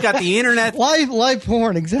mean, and he's got the internet, live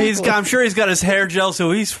porn. Exactly. I'm sure he's got his hair gel,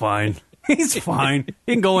 so he's fine. He's fine.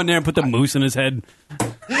 He can go in there and put the moose in his head.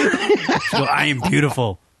 So, I am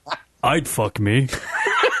beautiful. I'd fuck me.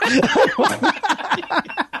 You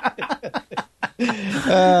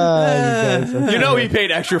know he paid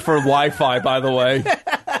extra for Wi-Fi, by the way.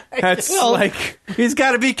 That's he's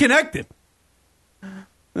got to be connected.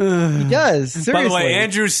 He does. Seriously. By the way,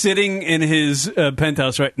 Andrew's sitting in his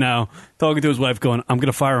penthouse right now, talking to his wife, going, "I'm going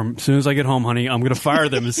to fire him as soon as I get home, honey. I'm going to fire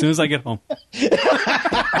them as soon as I get home."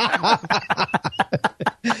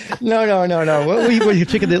 No. What you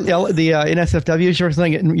pick the NSFW or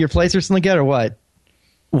something in your place or something like that, or what?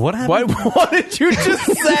 What happened? What did you just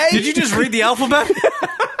say? Did you just read the alphabet?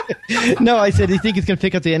 No, I said, do you think he's going to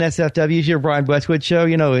pick up the NSFW, your Brian Westwood show?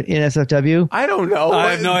 You know, NSFW? I don't know.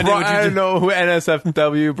 I have no idea what you I don't know who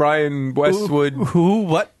NSFW, Brian Westwood. Who?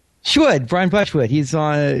 What? Schwood, Brian Brushwood. He's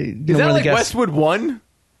on. Is that like Westwood 1?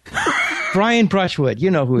 Brian Brushwood.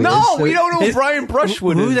 You know who he is. No, we don't know who Brian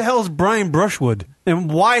Brushwood is. Who the hell is Brian Brushwood? And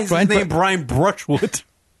why is his name Brian Brushwood?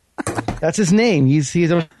 That's his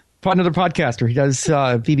another podcaster. He does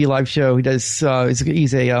BB Live Show. He does.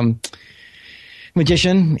 He's a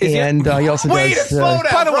magician, and he also does. Slow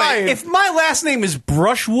down, by the Brian. way, if my last name is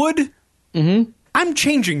Brushwood, I'm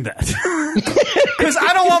changing that because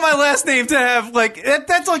I don't want my last name to have like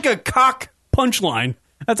that's like a cock punchline.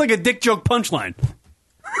 That's like a dick joke punchline.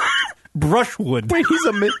 Brushwood. Wait,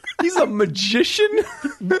 he's a magician,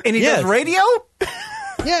 and he does radio.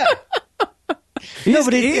 Yeah. He's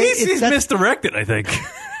misdirected, I think.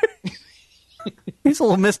 He's a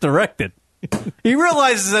little misdirected. He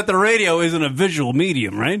realizes that the radio isn't a visual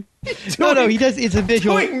medium, right? No, he does. It's a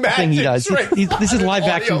visual thing he does. This is live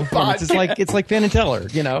action performance. It's like Penn and Teller,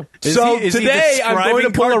 you know. So today I'm going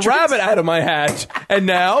to pull a rabbit out of my hat, and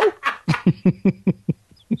now,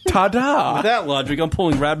 ta-da! With that logic, I'm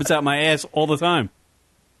pulling rabbits out my ass all the time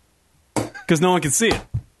because no one can see it.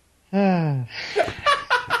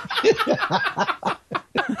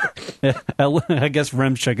 I guess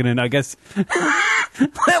Rem's checking in. I guess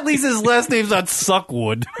at least his last name's not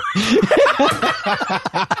Suckwood.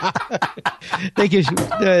 Thank you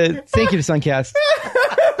to Suncast.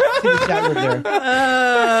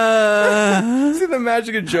 See the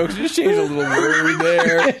magic of jokes. Just change a little word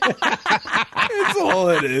there. That's all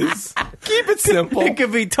it is. Keep it simple. It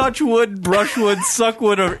could be touchwood, brushwood,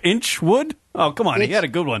 suckwood, or inchwood. Oh, come on. He had a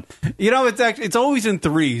good one. You know, it's always in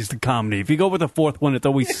threes, the comedy. If you go with the fourth one, it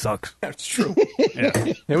always sucks. That's true.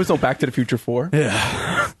 Yeah. There was no Back to the Future 4.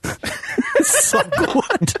 Yeah.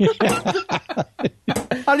 Suckwood.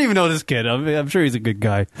 I don't even know this kid. I'm sure he's a good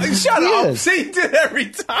guy. Shut up. See, he did every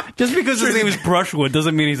time. Just because his name is Brushwood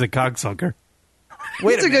doesn't mean he's a cocksucker.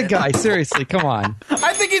 He's a good guy. Seriously, come on.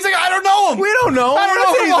 I think he's like, I don't know him. We don't know. I don't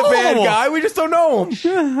know if he's a bad guy. We just don't know him.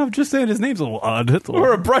 Yeah, I'm just saying his name's a little odd.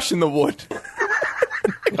 We're a brush in the wood.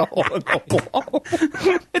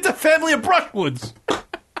 It's a family of brushwoods.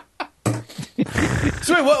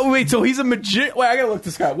 So wait, so he's a magician. Wait, I gotta look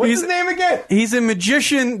this guy. What's his name again? He's a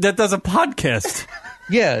magician that does a podcast.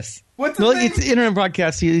 Yes. What's his name? It's an internet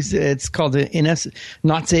broadcast. It's called the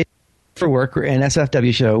Not Safe for Work or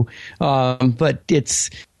NSFW show. But he's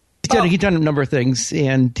done a number of things,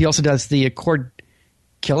 and he also does the Cord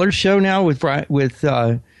Killer show now with God,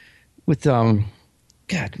 I'm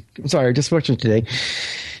sorry, I just watched it today.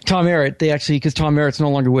 Tom Merritt. Because Tom Merritt's no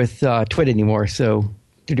longer with Twit anymore, so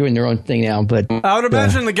they're doing their own thing now. But I would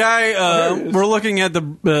imagine the guy we're looking at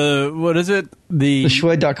what is it? The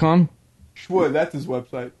Schwood.com. Schwood, that's his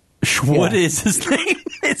website. Schwood is his name.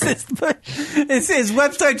 Is his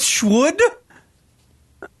website Schwood?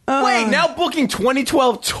 Wait, now booking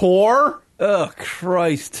 2012 tour? Oh,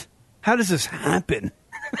 Christ. How does this happen?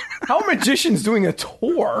 How are magicians doing a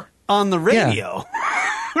tour? On the radio.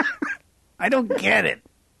 Yeah. I don't get it.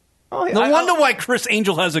 No wonder why Chris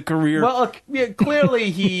Angel has a career. Well, clearly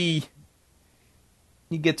he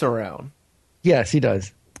gets around. Yes, he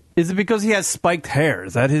does. Is it because he has spiked hair?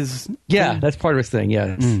 Is that his... Yeah, that's part of his thing,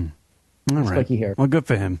 yes. All right. Spiky hair. Well, good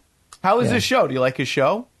for him. How is his show? Do you like his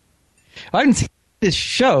show? I haven't seen this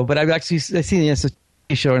show, but I've seen the SST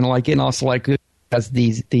show and I like it, and also like it as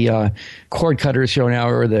the Cord Cutters show now,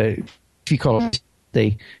 or if you call it,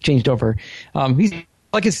 they changed over. He's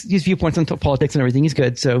like his viewpoints on politics and everything. He's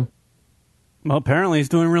good, so... Well, apparently he's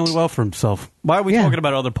doing really well for himself. Why are we talking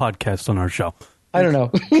about other podcasts on our show? I don't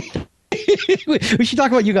know. We should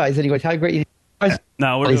talk about you guys anyway. How great you guys.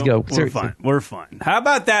 No, we're fine. We're fine. How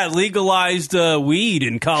about that legalized weed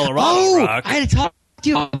in Colorado, Rock? I had to talk to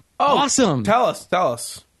you. Awesome. Tell us.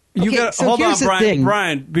 Hold on, Brian.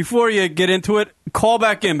 Brian, before you get into it, call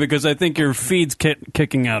back in because I think your feed's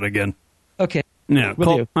kicking out again. Okay. Yeah.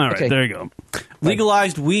 All right, okay. There you go.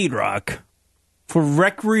 Legalized weed, Rock. For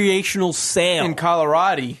recreational sale. In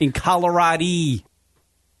Colorado.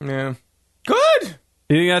 Yeah. Good.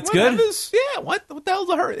 You think that's good? What the hell's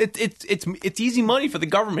a hurt? It's easy money for the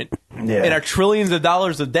government. Yeah. And our trillions of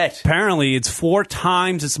dollars of debt. Apparently, it's 4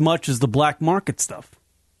 times as much as the black market stuff.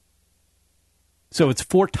 So it's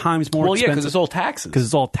 4 times more expensive. Well, yeah, because it's all taxes. Because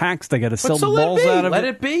it's all taxed. They got to sell the balls out of it. Let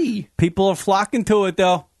it be. People are flocking to it,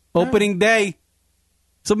 though. Opening day.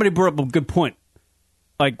 Somebody brought up a good point.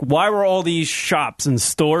 Like, why were all these shops and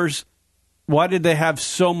stores, why did they have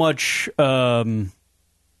so much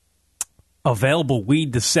available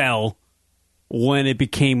weed to sell when it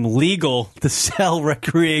became legal to sell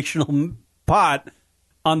recreational pot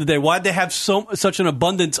on the day? Why'd they have such an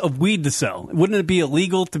abundance of weed to sell? Wouldn't it be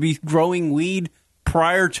illegal to be growing weed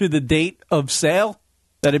prior to the date of sale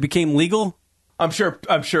that it became legal? I'm sure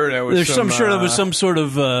there was some sort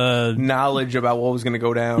of knowledge about what was going to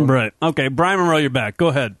go down. Right. Okay, Brian Monroe, you're back. Go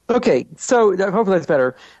ahead. Okay, so hopefully that's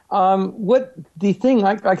better. What the thing,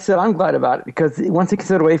 like I said, I'm glad about it because once it gets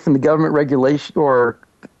away from the government regulation or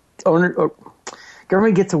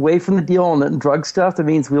government gets away from the deal on the drug stuff, that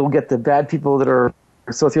means we'll get the bad people that are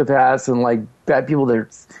sociopaths and like bad people that are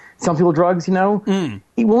some people drugs. It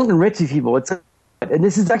won't enrich these people. And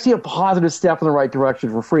this is actually a positive step in the right direction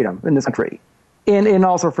for freedom in this country. And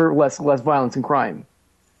also for less violence and crime.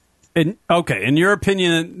 In your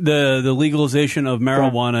opinion, the legalization of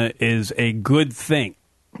marijuana is a good thing.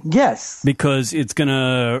 Yes. Because it's going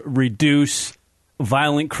to reduce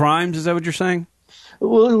violent crimes, is that what you're saying?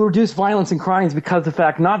 Well, it will reduce violence and crimes because of the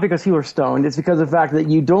fact, not because people are stoned, it's because of the fact that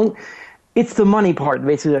you don't, it's the money part,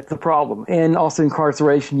 basically, that's the problem. And also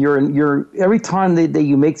incarceration, you're every time that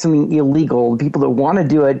you make something illegal, the people that want to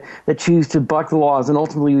do it, that choose to buck the laws, and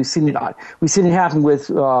ultimately we've seen it happen with,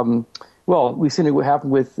 liquors,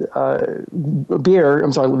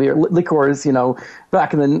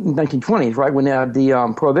 back in the 1920s, right, when they had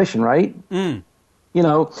the Prohibition, right? And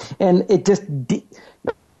it just...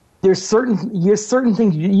 There's certain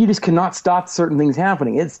things you just cannot stop certain things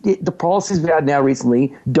happening. The policies we had now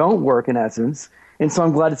recently don't work in essence, And so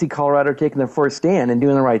I'm glad to see Colorado taking their first stand and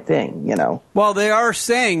doing the right thing, you know. Well, they are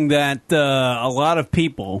saying that a lot of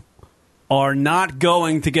people are not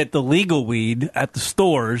going to get the legal weed at the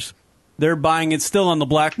stores. They're buying it still on the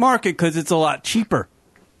black market because it's a lot cheaper.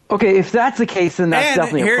 Okay, if that's the case, then that's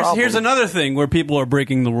definitely a problem. Here's another thing where people are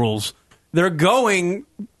breaking the rules. They're going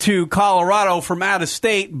to Colorado from out of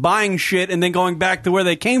state, buying shit, and then going back to where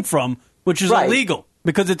they came from, which is illegal.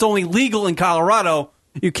 Because it's only legal in Colorado.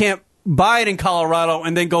 You can't buy it in Colorado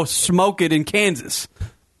and then go smoke it in Kansas.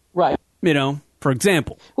 Right. You know, for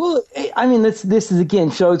example. Well, I mean, this is, again,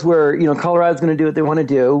 shows where, you know, Colorado's going to do what they want to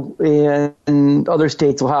do, and other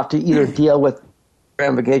states will have to either deal with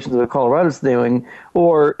ramifications of what Colorado's doing,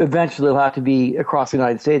 or eventually it'll have to be across the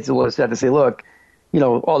United States. They'll just have to say, look, you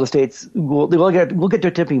know, all the states, we'll get to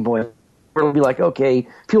a tipping point where it'll be like, okay,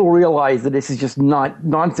 people realize that this is just not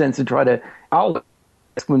nonsense to try to outlaw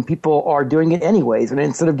when people are doing it anyways. And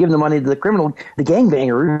instead of giving the money to the criminal, the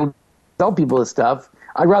gangbanger who sell people this stuff,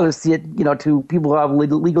 I'd rather see it, you know, to people who have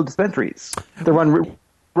legal dispensaries that run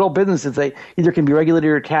real businesses. They either can be regulated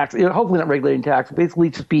or taxed, you know, hopefully not regulated and taxed, basically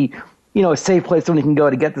just be, you know, a safe place somebody can go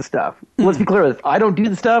to get the stuff. Let's be clear with this. I don't do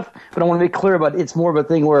the stuff, but I want to make clear about it. It's more of a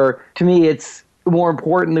thing where, to me, it's more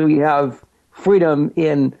important that we have freedom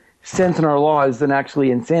in sense in our laws than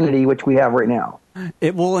actually insanity, which we have right now.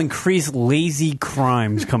 It will increase lazy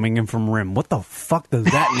crimes coming in from RIM. What the fuck does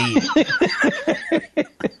that mean?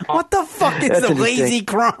 What the fuck is a lazy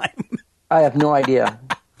crime? I have no idea.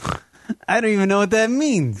 I don't even know what that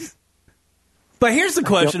means. But here's the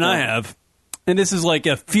question I have. And this is like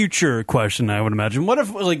a future question, I would imagine. What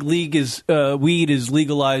if like weed is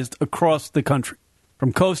legalized across the country,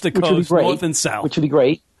 from coast to coast, north and south? Which would be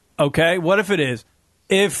great. Okay, what if it is?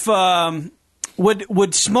 If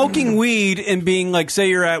would smoking weed and being like, say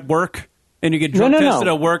you're at work and you get drug tested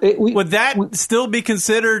at work, would that still be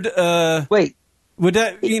considered? Would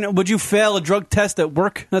that, you know, would you fail a drug test at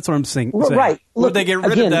work? That's what I'm saying. Right. Would they get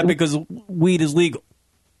rid of that because weed is legal?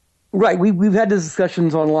 Right. We've had these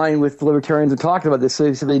discussions online with libertarians and talking about this.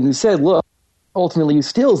 So they said, look, ultimately, you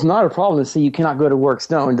still is not a problem to say you cannot go to work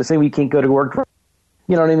stoned, to say we can't go to work drunk.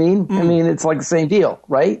 You know what I mean? I mean, it's like the same deal,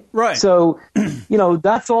 right? Right. So, you know,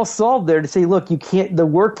 that's all solved there to say, look, you can't, the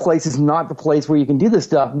workplace is not the place where you can do this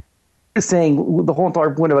stuff. Just saying the whole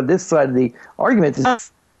entire point about this side of the argument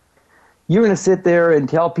is you're going to sit there and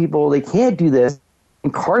tell people they can't do this,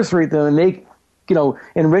 incarcerate them, and make, you know,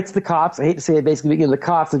 enrich the cops. I hate to say it, basically, you know, the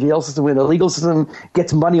cops, the jail system, the legal system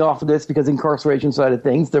gets money off of this because the incarceration side of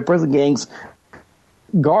things, the prison gangs,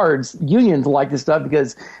 guards, unions like this stuff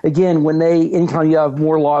because, again, anytime you have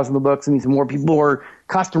more laws in the books, it means more people are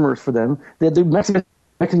customers for them. The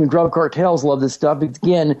Mexican drug cartels love this stuff. Because,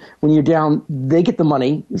 again, when you're down, they get the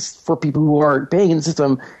money for people who aren't paying in the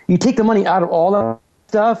system. You take the money out of all that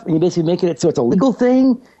stuff and you basically make it so it's a legal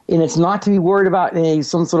thing and it's not to be worried about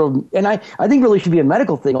some sort of, and I think really should be a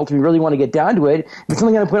medical thing. Ultimately, really want to get down to it. If it's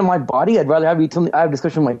something I'm going to put in my body, I'd rather have a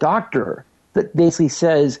discussion with my doctor that basically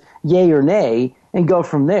says yay or nay and go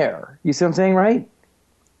from there. You see what I'm saying, right?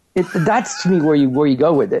 That's to me where you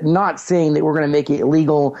go with it. Not saying that we're going to make it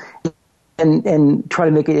illegal and try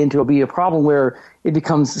to make it into a problem where it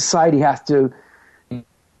becomes society has to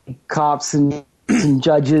cops and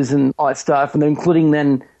judges and all that stuff, and then including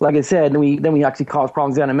then, like I said, then we actually cause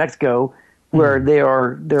problems down in Mexico where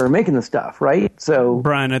they're making the stuff, right? So,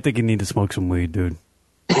 Brian, I think you need to smoke some weed, dude.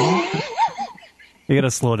 You got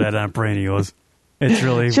to slow that down, brain of yours. It's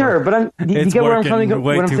really but you get where I'm coming.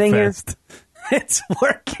 What I'm saying here, it's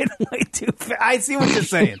working way too fast. I see what you're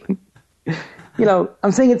saying. You know,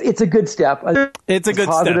 I'm saying it's a good step. It's a good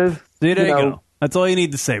positive step. See, there you go. That's all you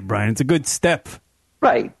need to say, Brian. It's a good step.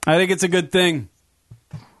 Right. I think it's a good thing.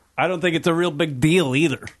 I don't think it's a real big deal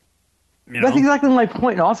either. That's exactly my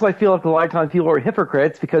point. And also, I feel like a lot of times people are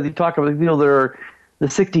hypocrites because you talk about people that are the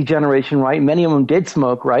 60 generation, right? Many of them did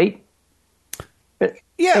smoke, right?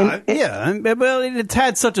 Yeah. Well, it's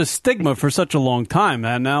had such a stigma for such a long time,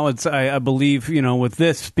 and now it's, I believe, you know, with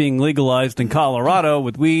this being legalized in Colorado,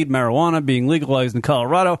 with weed, marijuana being legalized in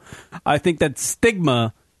Colorado, I think that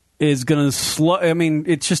stigma is going to slow. I mean,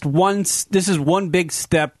 it's just this is one big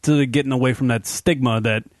step to getting away from that stigma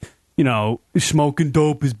that, you know, smoking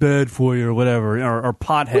dope is bad for you or whatever, or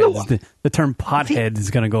potheads. The term pothead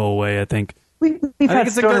is going to go away, I think. We've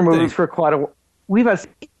had stoner movies for quite a while. We've had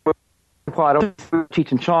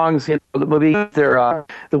Cheech and Chong's, you know, the movie, the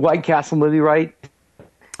White Castle movie, right?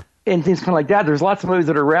 And things kind of like that. There's lots of movies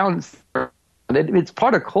that are around. It's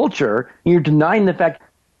part of culture. You're denying the fact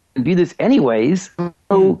you do this anyways.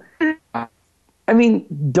 So, I mean,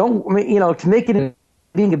 to make it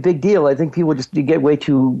being a big deal, I think people just get way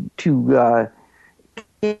too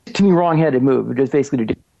to me, wrong-headed move. Just basically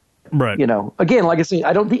to do. Right. Again, like I say,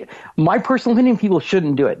 I don't think my personal opinion, people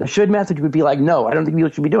shouldn't do it. The should message would be like, no, I don't think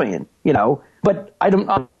people should be doing it. But I don't.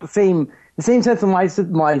 The same sense of my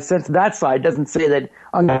sense of that side doesn't say that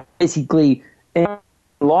I'm basically in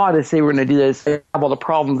law to say we're going to do this. Have all the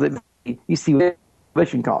problems that you see with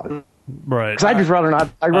mission cause. Right. Because I'd just rather not.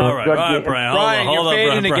 All right, Brian. Brian, you're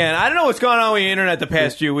fading again. I don't know what's going on with your internet the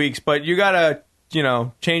past few weeks, but you gotta,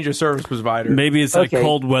 change your service provider. Maybe it's like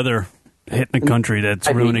cold weather hitting the country that's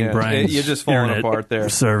ruining Brian's You're just falling apart there.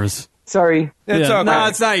 Service. Sorry. It's okay. No,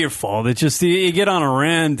 it's not your fault. It's just you get on a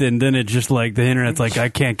rant and then it's just like the internet's like, I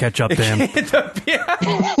can't catch up to him. Your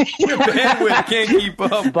bandwidth can't keep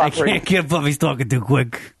up. I can't keep up. He's talking too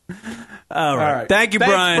quick. All right. Thank you,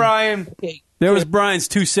 Thanks, Brian. Brian. Okay. There was Brian's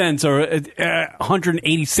 2 cents or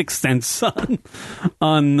 186 cents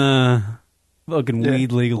on fucking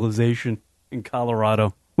weed legalization in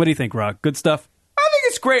Colorado. What do you think, Rock? Good stuff? I think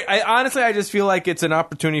it's great. Honestly, I just feel like it's an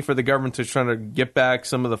opportunity for the government to try to get back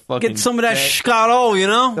some of the fucking Get some of that debt.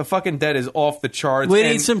 Scotto, The fucking debt is off the charts. We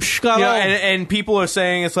need some Scotto. And people are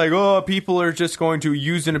saying it's like, oh, people are just going to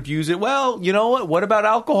use and abuse it. Well, you know what? What about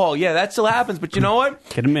alcohol? Yeah, that still happens. But you know what?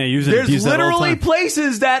 Kidding me? There's literally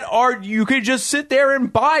places that you could just sit there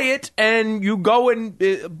and buy it, and you go in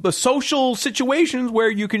social situations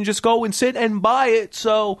where you can just go and sit and buy it.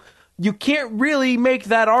 So you can't really make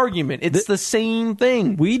that argument. It's the same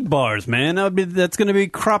thing. Weed bars, man. That's going to be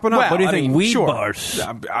cropping up. Well, what do you think? Weed sure. bars.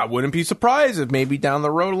 I wouldn't be surprised if maybe down the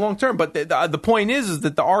road long term. But the point is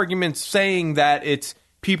that the argument saying that it's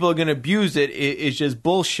people are going to abuse it is just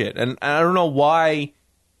bullshit. And I don't know why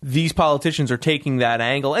these politicians are taking that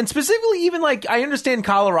angle. And specifically, even like I understand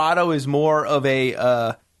Colorado is more of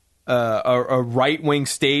a right wing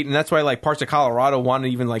state, and that's why like parts of Colorado want to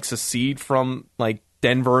even like secede from like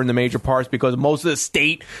Denver and the major parts because most of the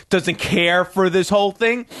state doesn't care for this whole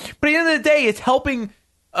thing. But at the end of the day, it's helping,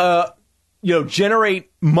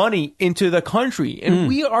 generate money into the country. And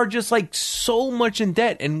we are just like so much in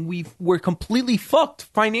debt and we're completely fucked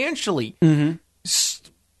financially. Great.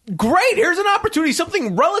 Here's an opportunity,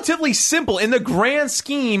 something relatively simple in the grand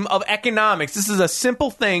scheme of economics. This is a simple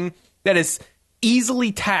thing that is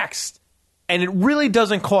easily taxed. And it really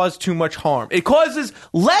doesn't cause too much harm. It causes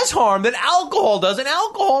less harm than alcohol does. And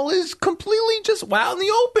alcohol is completely just out in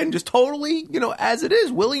the open, just totally, as it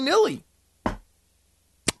is, willy-nilly.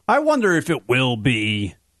 I wonder if it will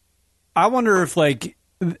be. I wonder if, like,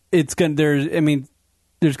 it's going to,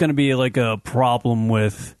 there's going to be, like, a problem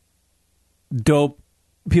with dope,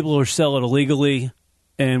 people who sell it illegally,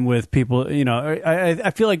 and with people,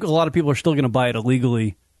 I feel like a lot of people are still going to buy it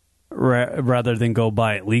illegally rather than go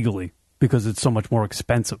buy it legally. Because it's so much more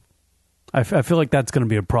expensive. I feel like that's going to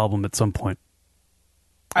be a problem at some point.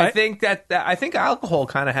 I think alcohol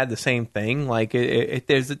kind of had the same thing. Like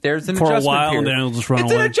there's an adjustment for a while, period. And then it'll just run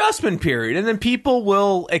it's away. An adjustment period, and then people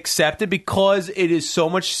will accept it because it is so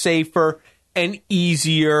much safer and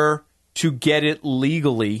easier to get it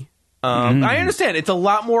legally. I understand it's a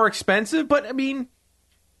lot more expensive, but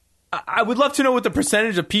I would love to know what the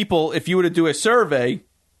percentage of people, if you were to do a survey.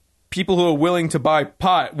 People who are willing to buy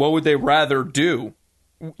pot, what would they rather do?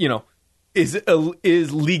 Is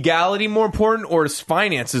legality more important or is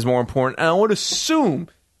finances more important? And I would assume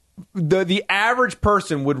the average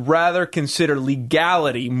person would rather consider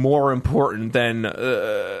legality more important than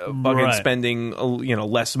spending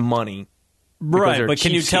less money. Right, but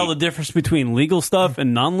can you tell the difference between legal stuff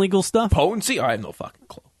and non-legal stuff? Potency? I have no fucking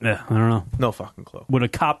clue. Yeah, I don't know. No fucking clue. Would a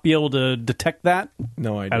cop be able to detect that?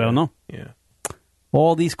 No idea. I don't know. Yeah.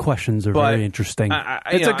 All these questions are very interesting.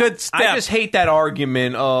 It's a good step. I just hate that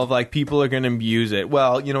argument of like people are going to abuse it.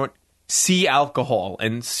 Well, you know what? See alcohol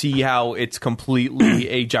and see how it's completely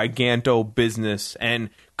a giganto business and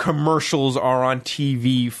commercials are on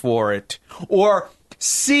TV for it. Or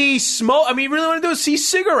see smoke. Really want to do is see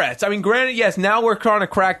cigarettes. Granted, yes, now we're trying to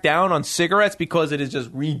crack down on cigarettes because it is just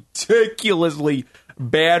ridiculously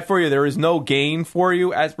bad for you. There is no gain for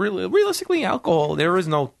you. As realistically, alcohol, there is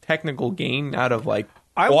no technical gain out of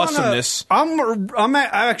awesomeness. I'm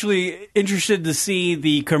actually interested to see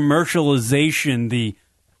the commercialization, the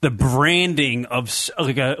branding of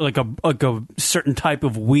like a certain type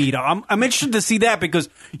of weed. I'm interested to see that because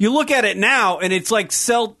you look at it now and it's like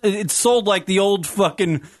it's sold like the old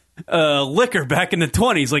fucking liquor back in the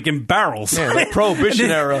 20s, like in barrels. Yeah, like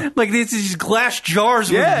Prohibition era. Like these glass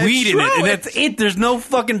jars with weed in it, and that's it. There's no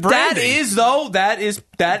fucking branding.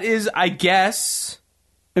 That is, I guess.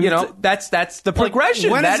 That's the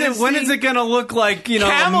progression. When is it going to look like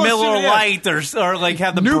Miller Lite or like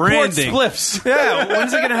have the Newport branding? Spliffs? Yeah,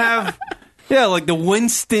 when's it going to have Yeah, like the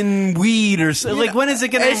Winston weed or something. Like, when is it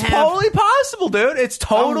going to It's totally possible, dude. It's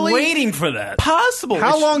totally I'm waiting for that. possible.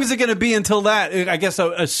 How long is it going to be until that? I guess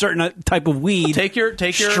a certain type of weed, take your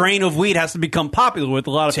strain of weed has to become popular with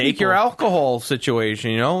a lot of people. Take your alcohol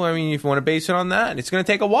situation, you know? I mean, if you want to base it on that, it's going to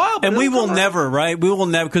take a while. But And we will never, right? We will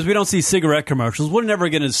never, because we don't see cigarette commercials. We're never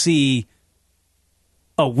going to see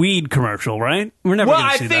a weed commercial, right? We're never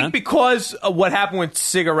going to see that. Well, I think because of what happened with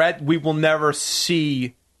cigarette, we will never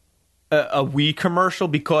see a weed commercial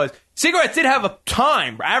because cigarettes did have a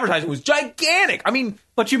time. Advertising was gigantic. I mean,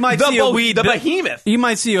 but you might see a weed the behemoth. You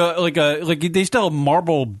might see like they still have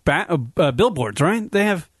marble billboards, right? They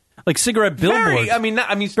have like cigarette billboards.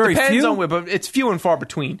 It Very depends few? on but it's few and far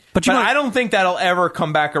between. But I don't think that'll ever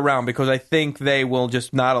come back around because I think they will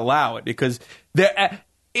just not allow it because they're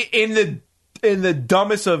in the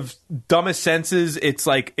dumbest senses, it's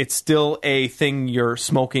like it's still a thing you're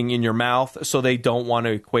smoking in your mouth, so they don't want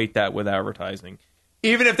to equate that with advertising.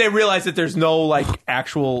 Even if they realize that there's no like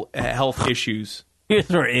actual health issues. Here's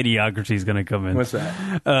where idiocracy is going to come in. What's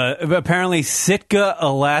that? Apparently, Sitka,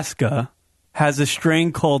 Alaska has a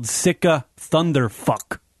strain called Sitka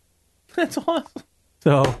Thunderfuck. That's awesome.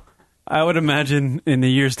 So I would imagine in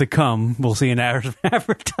the years to come, we'll see an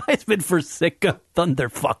advertisement for Sitka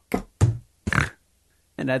Thunderfuck.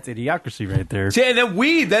 And that's idiocracy right there. See, and then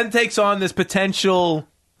weed then takes on this potential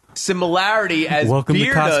similarity as Welcome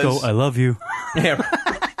beer to Costco. does. I love you. Yeah.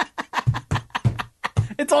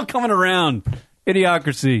 It's all coming around.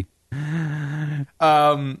 Idiocracy.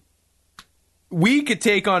 We could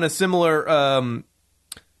take on a similar, I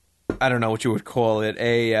don't know what you would call it,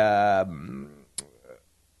 a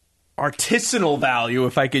artisanal value,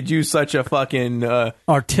 if I could use such a fucking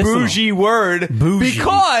bougie word. Bougie.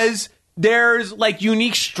 Because there's like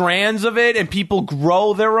unique strands of it and people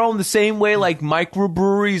grow their own the same way like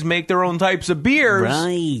microbreweries make their own types of beers.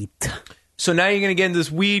 Right. So now you're going to get into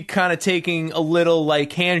this weed kind of taking a little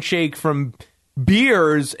like handshake from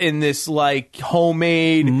beers in this like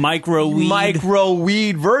homemade micro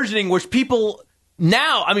weed versioning, which people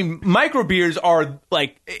now, I mean, micro beers are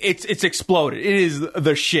like, it's exploded. It is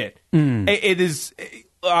the shit. It is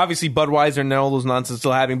obviously Budweiser and all those nonsense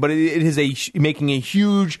still having, but it is making a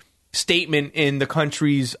huge statement in the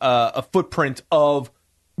country's a footprint of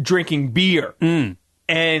drinking beer.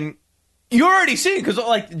 And you're already seeing, because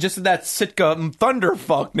like just that Sitka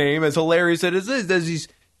Thunderfuck name, as hilarious as it is,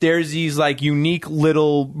 there's these like unique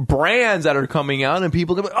little brands that are coming out, and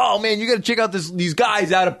people go, oh man, you got to check out these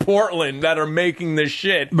guys out of Portland that are making this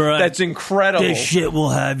shit. Bruh, that's incredible. This shit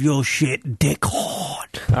will have your shit dick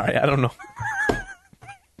hard. All right, I don't know.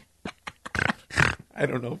 I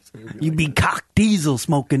don't know if it's gonna be You like be that. cock diesel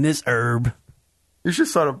smoking this herb. You should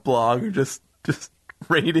start a blog or just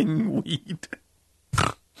rating weed.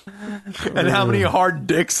 And how many hard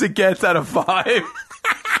dicks it gets out of 5.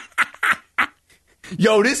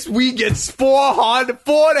 Yo, this weed gets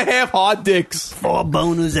 4.5 hard dicks. 4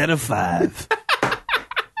 boners out of 5.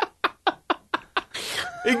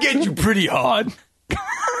 It gets you pretty hard.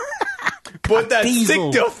 But that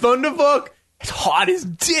Diesel. Sitka Thunderfuck, it's hot as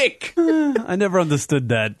dick. I never understood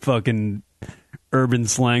that fucking urban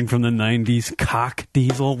slang from the 90s. Cock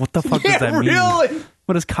diesel? What the fuck does that mean? Really?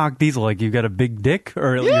 What is cock diesel? Like you got a big dick?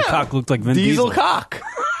 Or your cock looks like Vin Diesel? cock.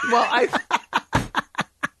 Well, I...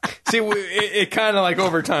 See, it kind of like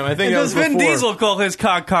over time. I think And that does was Vin before. Diesel call his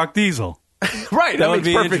cock diesel? Right, that makes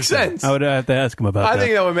be perfect interesting. sense. I would have to ask him about I that.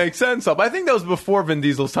 think that would make sense. I think that was before Vin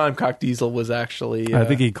Diesel's time. Cock Diesel was actually... I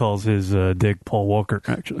think he calls his dick Paul Walker,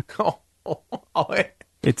 actually. Oh,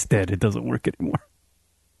 It's dead. It doesn't work anymore.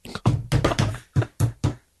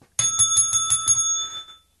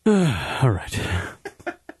 All right.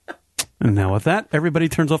 And now with that, everybody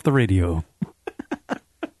turns off the radio.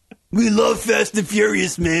 We love Fast and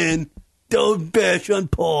Furious, man. Don't bash on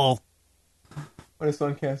Paul. What is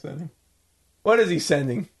Suncast sending? What is he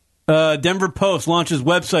sending? Denver Post launches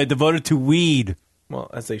website devoted to weed. Well,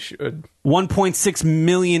 as they should. 1.6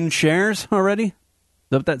 million shares already? Is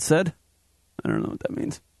that what that said? I don't know what that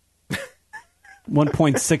means.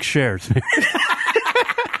 1.6 shares.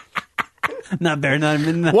 Not bad. Not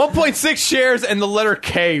even 1.6 shares and the letter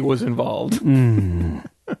K was involved. I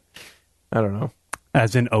don't know.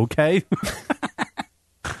 As in okay?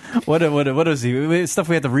 What is he? Stuff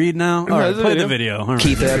we have to read now? All right, play the video. All right.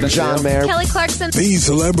 Keith Evans, John Mayer, Kelly Clarkson. These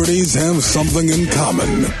celebrities have something in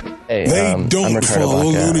common. They don't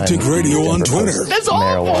follow Lunatic Radio on Twitter. That's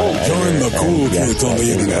awful. Join the cool kids on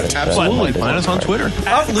the internet. Absolutely. Find us on Twitter.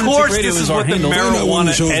 Of course, this is what the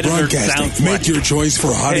marijuana editor sounds like. Make your choice for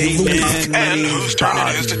Hottie of the Week. And whose turn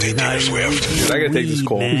it is to take Taylor Swift. Dude, I gotta take this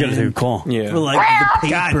call. You gotta take a call. Yeah. For like the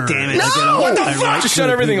paper. God damn it. No! What the fuck? Just shut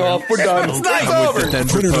everything off. We're done. It's over.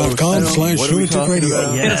 Twitter.com/Lunatic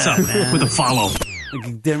Radio. Hit us up, man. With a follow.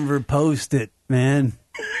 Denver Post it, man.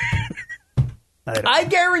 I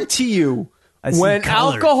guarantee you, I see when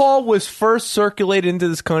colors. alcohol was first circulated into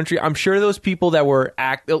this country, I'm sure those people that were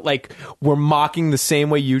were mocking the same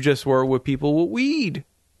way you just were with people with weed.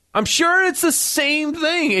 I'm sure it's the same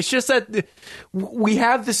thing. It's just that we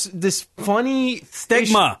have this funny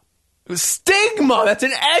stigma. Stigma. That's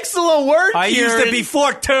an excellent word. I used it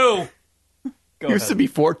before too. Used to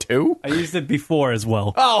before too? I used it before as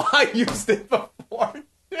well. Oh, I used it before too.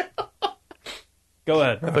 Go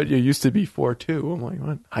ahead. I thought you used to be 4'2". I'm like,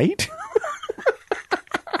 what? Height?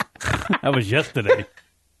 That was yesterday.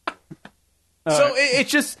 So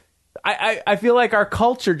it's just, I feel like our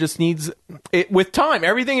culture just needs it with time.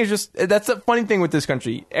 Everything is just, that's the funny thing with this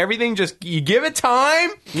country. Everything just, you give it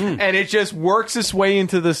time and it just works its way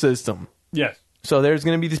into the system. Yes. So there's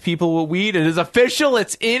going to be these people with weed. It is official.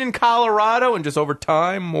 It's in Colorado. And just over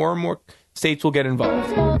time, more and more states will get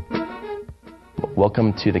involved.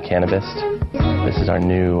 Welcome to the Cannabist. This is our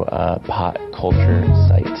new pot culture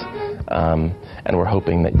site. And we're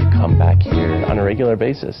hoping that you come back here on a regular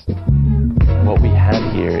basis. What we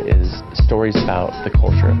have here is stories about the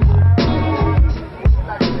culture of pot.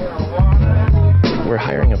 We're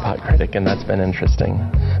hiring a pot critic, and that's been interesting.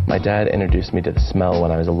 My dad introduced me to the smell when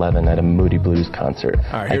I was 11 at a Moody Blues concert.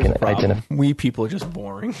 All right, here's the problem. We people are just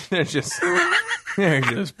boring. They're just boring.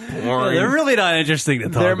 They're really not interesting to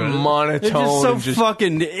talk They're about. monotone. They're just so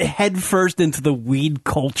fucking head first into the weed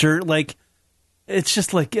culture. Like, it's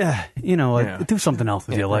just like, do something else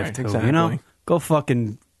with your life, right, too. exactly. You know? Go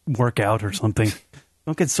fucking work out or something.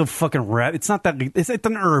 Don't get so fucking it's not that, it's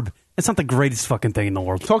an herb. It's not the greatest fucking thing in the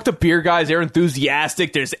world. Talk to beer guys. They're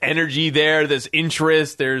enthusiastic. There's energy there. There's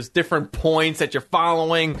interest. There's different points that you're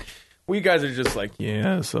following. We guys are just like,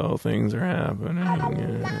 yeah, so things are happening.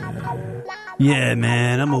 Yeah,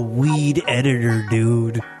 man. I'm a weed editor,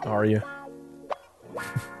 dude. Are you?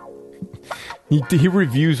 He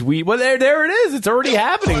reviews weed. Well, there it is. It's already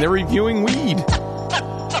happening. They're reviewing weed.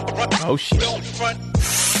 Oh, shit.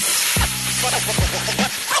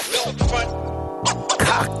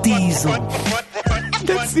 Cock diesel.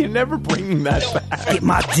 You're never bringing that back. Get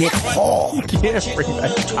my dick hard. You can't bring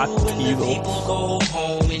back cock diesel. People go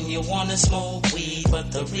home and you want to smoke weed,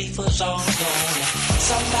 but the reefer's all gone.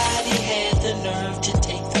 Somebody had the nerve to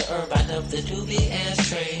take the herb out of the doobie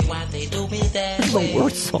ashtray. Why they do me that This is the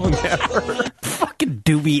worst song ever. Fucking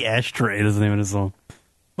Doobie Ashtray is the name of the song.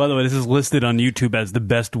 By the way, this is listed on YouTube as the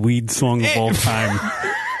best weed song of all time.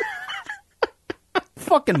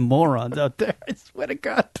 Fucking morons out there. I swear to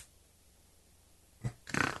God.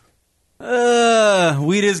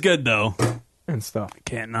 Weed is good, though. And stuff.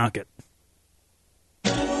 Can't knock it.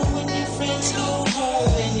 when your friends go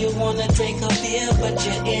home and you want to drink a beer, but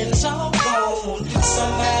your ends all gone.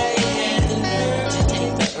 Somebody had the nerve to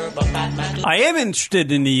take the herb about my I am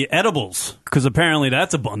interested in the edibles, because apparently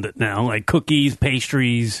that's abundant now. Like cookies,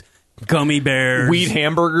 pastries, gummy bears. Weed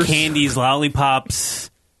hamburgers. Candies, lollipops.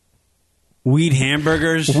 Weed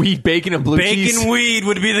hamburgers. Weed bacon and blue cheese. Bacon weed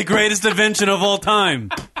would be the greatest invention of all time.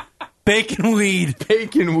 Bacon weed.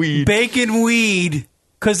 Bacon weed. Bacon weed.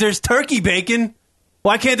 Because there's turkey bacon.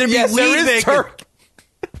 Why can't there be weed there is bacon?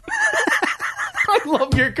 I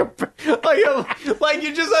love your like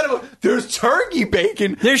you just had there's turkey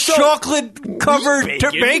bacon. There's chocolate covered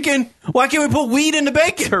bacon. Why can't we put weed in the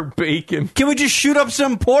bacon? Bacon. Can we just shoot up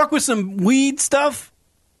some pork with some weed stuff?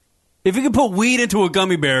 If you could put weed into a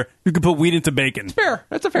gummy bear, you could put weed into bacon. Fair.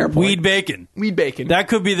 That's a fair point. Weed bacon. Weed bacon. That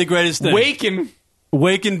could be the greatest thing.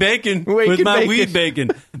 Waking bacon with my bacon. weed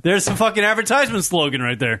bacon. There's some fucking advertisement slogan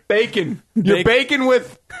right there. Bacon. You're bacon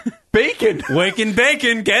with bacon. Waking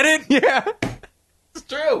bacon. Get it? Yeah. It's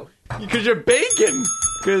true. Because you're bacon.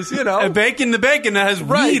 Because, you know. Bacon the bacon that has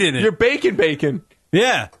weed in it. You're bacon.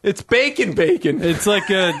 Yeah. It's bacon. It's like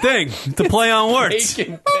a thing. It's a play on words.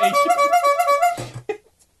 Bacon.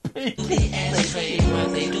 You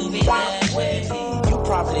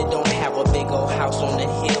probably don't have a big old house on the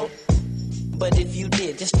hill. But if you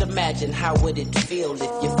did, just imagine how would it feel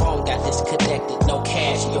if your phone got disconnected, no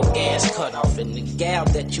cash, your gas cut off, and the gal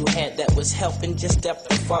that you had that was helping just stepped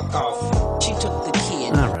the fuck off. She took the key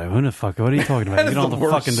and... All right, what the fuck? What are you talking about? That is You know the the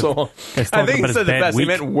worst fucking song. I I think he said the best. He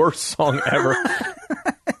meant worst song ever.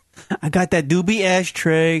 I got that doobie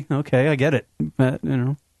ashtray. Okay, I get it. But, you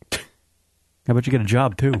know. How about you get a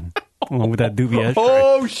job, too? Along with that doobie ashtray.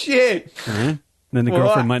 Oh, shit. Then the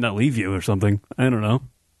girlfriend might not leave you or something. I don't know.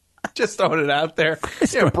 Just throwing it out there.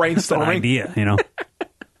 Yeah, brainstorming. An idea, you know.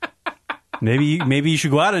 Maybe you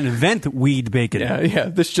should go out and invent weed bacon. Yeah.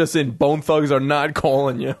 This just in. Bone Thugs are not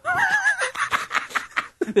calling you.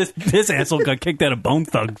 This asshole got kicked out of Bone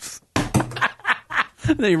Thugs.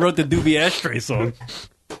 Then he wrote the doobie ashtray song.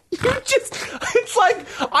 It's like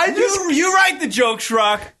you write the jokes,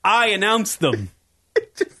 Rock. I announce them.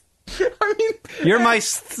 You're my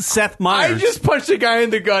Seth Meyers. I just punched a guy in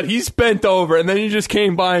the gut. He's bent over, and then you just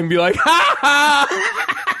came by and be like, ha ha.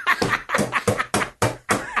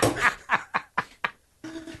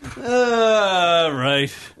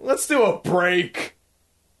 Right. Let's do a break.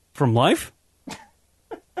 From life? All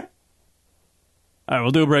right,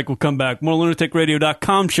 we'll do a break. We'll come back. More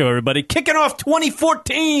lunaticradio.com show, everybody. Kicking off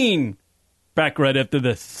 2014. Back right after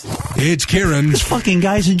this. It's Kieran. This fucking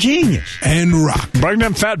guy's a genius. And Rock. Bring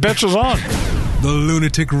them fat bitches on. The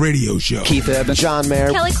Lunatic Radio Show. Keith Urban, John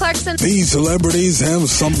Mayer, Kelly Clarkson. These celebrities have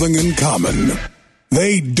something in common.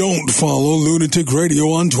 They don't follow Lunatic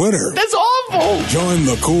Radio on Twitter. That's awful. Join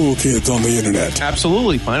the cool kids on the internet.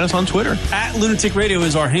 Absolutely. Find us on Twitter. At Lunatic Radio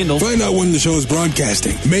is our handle. Find out when the show is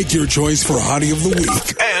broadcasting. Make your choice for Hottie of the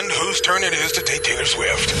Week. And whose turn it is to take Taylor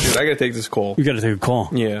Swift. Dude, I gotta take this call. You gotta take a call.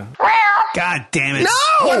 Yeah. God damn it. No!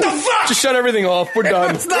 What the fuck? Just shut everything off. We're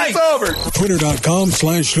done. It's nice. It's over.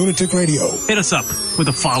 Twitter.com/Lunatic Radio. Hit us up with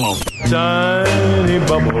a follow. Tiny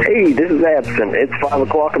bubble. Hey, this is Absent. It's 5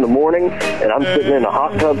 o'clock in the morning, and I'm sitting in a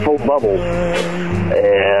hot tub full of bubbles.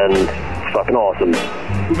 And it's fucking awesome.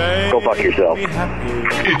 Go fuck yourself.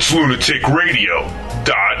 It's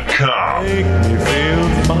lunaticradio.com. Make me feel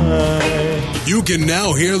fine. You can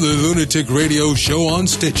now hear the Lunatic Radio Show on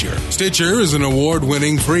Stitcher. Stitcher is an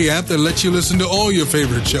award-winning free app that lets you listen to all your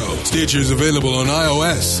favorite shows. Stitcher's available on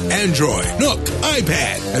iOS, Android, Nook,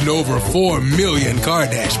 iPad, and over 4 million car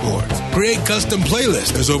dashboards. Create custom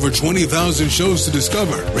playlists. There's over 20,000 shows to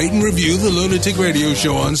discover. Rate and review the Lunatic Radio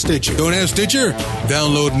Show on Stitcher. Don't have Stitcher?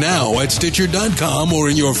 Download now at Stitcher.com or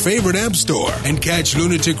in your favorite app store and catch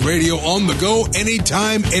Lunatic Radio on the go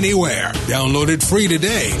anytime, anywhere. Download it free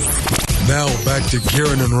today. Now back to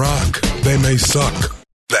Kieran and Rock. They may suck.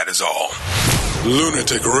 That is all.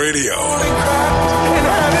 Lunatic Radio.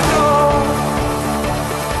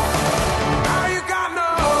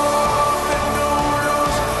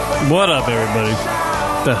 What up, everybody?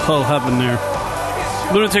 The hell happened there?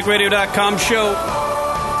 LunaticRadio.com show.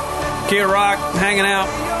 Kia Rock hanging out.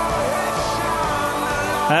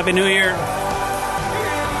 Happy New Year.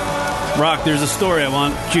 Rock, there's a story I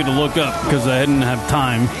want you to look up because I didn't have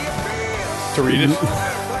time to read it.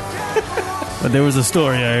 But there was a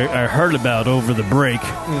story I heard about over the break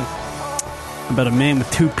about a man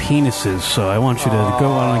with 2 penises. So I want you to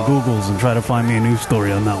go on Google's and try to find me a news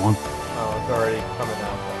story on that one. Oh, it's already coming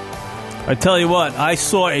out. I tell you what, I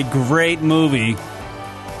saw a great movie.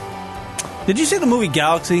 Did you see the movie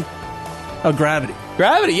Galaxy? Oh, Gravity.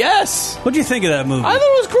 Gravity, yes. What'd you think of that movie? I thought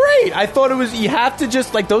it was great. I thought it was, you have to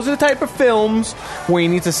just, like, those are the type of films where you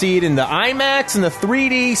need to see it in the IMAX and the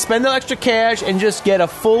 3D, spend the extra cash, and just get a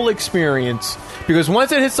full experience. Because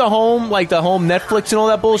once it hits the home, like the home Netflix and all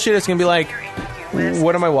that bullshit, it's going to be like,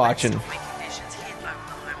 what am I watching?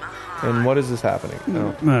 And what is this happening?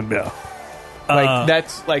 Oh. Yeah. Like,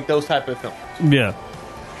 that's, like, those type of films. Yeah.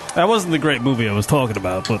 That wasn't the great movie I was talking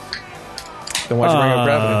about, but... Then why'd you bring up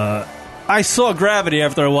Gravity? I saw Gravity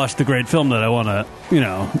after I watched the great film that I want to,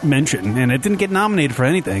 mention, and it didn't get nominated for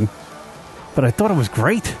anything, but I thought it was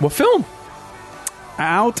great. What film?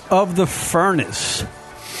 Out of the Furnace.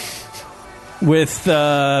 With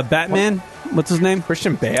Batman. What's his name?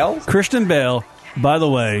 Christian Bale? Christian Bale. By the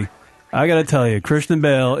way, I got to tell you, Christian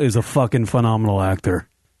Bale is a fucking phenomenal actor.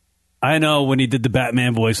 I know when he did the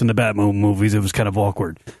Batman voice in the Batman movies, it was kind of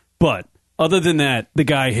awkward. But other than that, the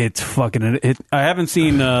guy hits fucking... I haven't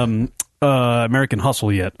seen American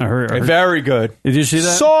Hustle yet. I heard. Very good. Did you see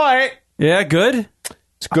that? Saw it. Yeah, good?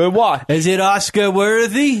 It's good watch. Is it Oscar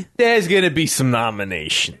worthy? There's going to be some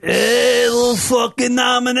nominations. A little fucking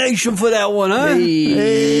nomination for that one, huh?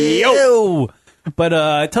 Hey, yo. But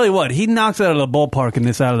I tell you what, he knocks it out of the ballpark in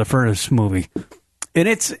this Out of the Furnace movie. And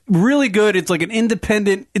it's really good. It's like an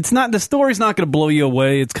independent... It's not... The story's not going to blow you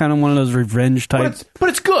away. It's kind of one of those revenge type but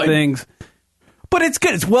it's good. Things. But it's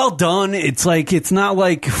good. It's well done. It's like... It's not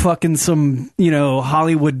like fucking some,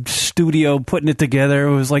 Hollywood studio putting it together.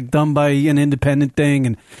 It was like done by an independent thing.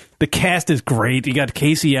 And the cast is great. You got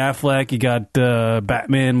Casey Affleck. You got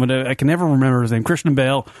Batman. Whatever. I can never remember his name. Christian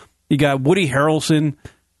Bale. You got Woody Harrelson.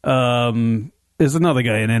 There's another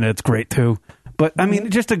guy in it that's great too. But, I mean,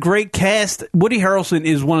 just a great cast. Woody Harrelson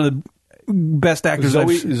is one of the... best actors.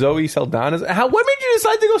 Zoe Saldana. What made you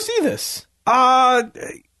decide to go see this?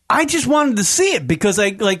 I just wanted to see it because I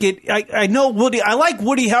like it. I know Woody. I like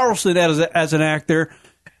Woody Harrelson as an actor,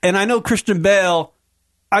 and I know Christian Bale.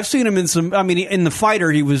 I've seen him in some. I mean, in The Fighter,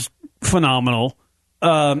 he was phenomenal.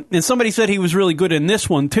 And somebody said he was really good in this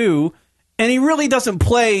one too. And he really doesn't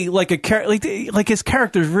play like a character. Like his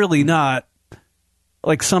character's really not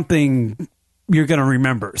like something you're going to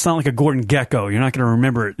remember. It's not like a Gordon Gekko. You're not going to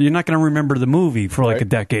remember it. You're not going to remember the movie for like a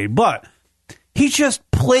decade. But he just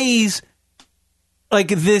plays like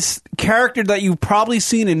this character that you've probably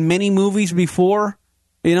seen in many movies before.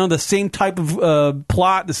 You know, the same type of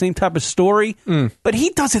plot, the same type of story. But he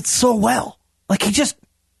does it so well. Like, he just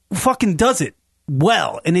fucking does it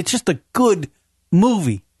well. And it's just a good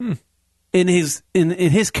movie. In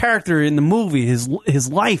his character in the movie, his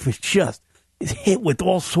life is just is hit with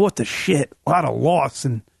all sorts of shit. A lot of loss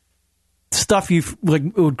and stuff you like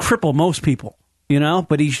would cripple most people, you know?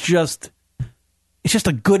 But he's just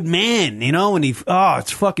a good man, you know? And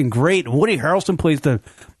it's fucking great. And Woody Harrelson plays the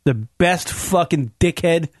best fucking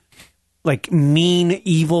dickhead, like mean,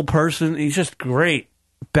 evil person. He's just great.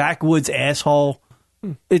 Backwoods asshole.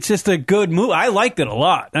 It's just a good movie. I liked it a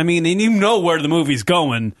lot. I mean, and you know where the movie's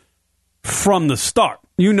going from the start.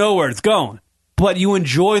 You know where it's going. But you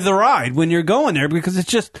enjoy the ride when you're going there because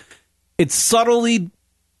it's subtly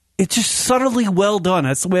well done.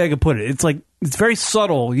 That's the way I could put it. It's very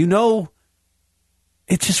subtle. You know,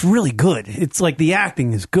 it's just really good. It's like the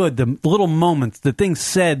acting is good. The little moments, the things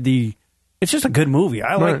said, it's just a good movie.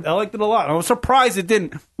 I liked it a lot. I was surprised it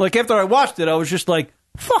didn't. Like, after I watched it, I was just like,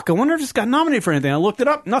 fuck, I wonder if this got nominated for anything. I looked it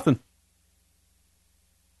up, nothing.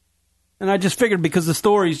 And I just figured because the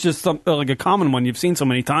story's just like a common one you've seen so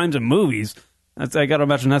many times in movies, I got to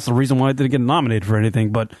imagine that's the reason why it didn't get nominated for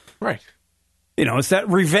anything. But, you know, it's that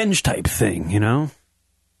revenge type thing, you know?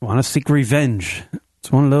 Want to seek revenge.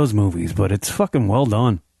 It's one of those movies, but it's fucking well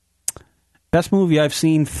done. Best movie I've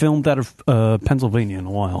seen filmed out of Pennsylvania in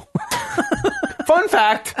a while. Fun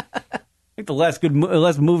fact. I think the last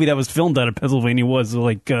movie that was filmed out of Pennsylvania was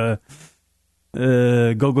like Go-Go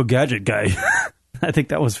Gadget Guy. I think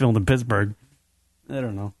that was filmed in Pittsburgh. I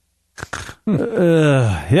don't know.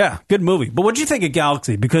 Yeah, good movie. But what'd you think of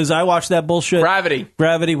Galaxy? Because I watched that bullshit.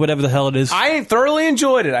 Gravity, whatever the hell it is. I thoroughly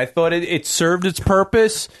enjoyed it. I thought it served its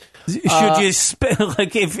purpose. Should you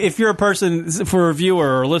like if you're a person, for a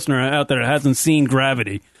viewer or a listener out there that hasn't seen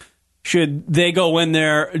Gravity, should they go in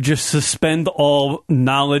there just suspend all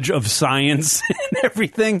knowledge of science and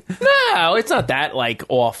everything? No, it's not that like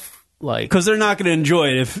off. Like, because they're not going to enjoy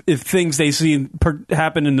it if things they see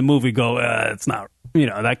happen in the movie go, it's not, you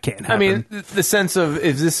know, that can't happen. I mean, the sense of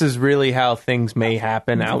if this is really how things may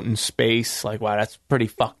happen out in space, like, wow, that's pretty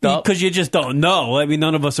fucked up. Because you just don't know. I mean,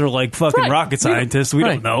 none of us are like fucking rocket scientists. We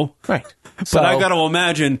don't know. Right. But I got to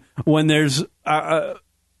imagine when there's, okay,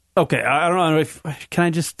 I don't know if, can I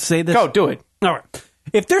just say this? Go, do it. All right.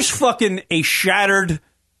 If there's fucking a shattered,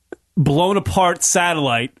 blown apart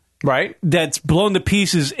satellite, right, that's blown to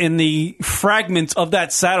pieces, and the fragments of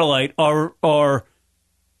that satellite are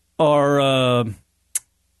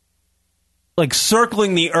like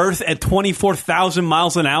circling the Earth at 24,000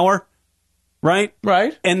 miles an hour, right?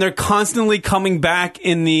 Right. And they're constantly coming back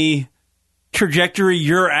in the trajectory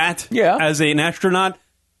you're at as an astronaut,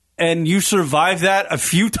 and you survive that a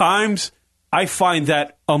few times, I find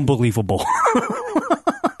that unbelievable.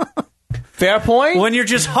 Fair point. When you're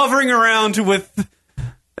just hovering around with...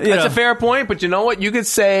 That's a fair point, but you know what? You could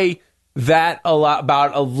say that a lot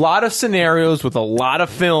about a lot of scenarios with a lot of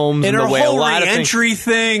films. And the her way whole a lot re-entry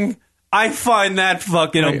thing, I find that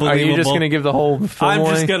fucking unbelievable. Are you just going to give the whole film I'm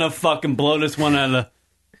away? just going to fucking blow this one out of the...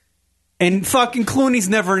 And fucking Clooney's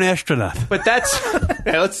never an astronaut. But that's...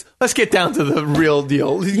 let's get down to the real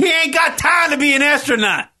deal. He ain't got time to be an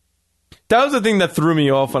astronaut. That was the thing that threw me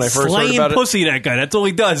off when I first heard about pussy, that guy. That's all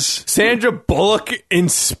he does. Sandra Bullock in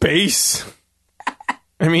space.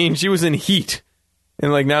 I mean, she was in Heat,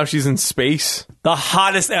 and like now she's in space. The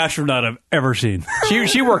hottest astronaut I've ever seen.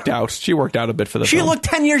 She worked out. She worked out a bit for the film. She looked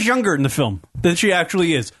 10 years younger in the film than she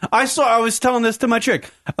actually is. I was telling this to my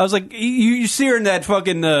chick. I was like, you see her in that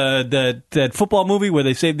fucking that football movie where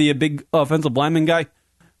they saved the big offensive lineman guy?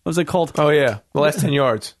 What was it called? Oh yeah, The Last 10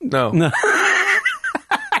 Yards. No.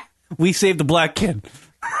 We saved the black kid.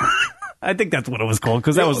 I think that's what it was called,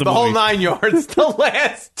 because that was the movie. Whole 9 yards. The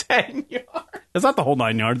last 10 yards. It's not the whole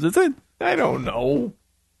 9 yards, is it? I don't know.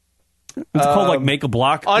 It's called like Make a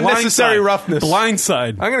Block. Unnecessary Roughness.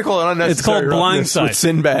 Blindside. I'm going to call it Unnecessary It's called Roughness Blindside. with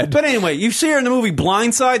Sinbad. But anyway, you see her in the movie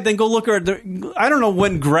Blindside, then go look at her. I don't know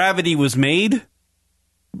when Gravity was made,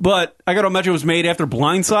 but I got to imagine it was made after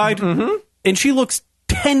Blindside. Mm-hmm. And she looks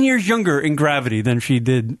 10 years younger in Gravity than she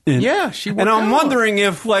did in... Yeah, she And I'm wondering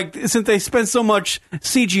if, like, since they spent so much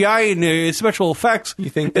CGI and special effects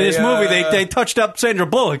in this movie, they touched up Sandra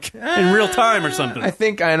Bullock in real time or something. I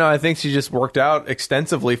think she just worked out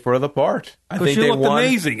extensively for the part. I think she they looked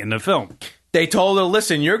amazing in the film. They told her,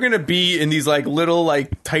 listen, you're going to be in these like little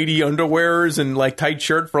like tighty underwears and like tight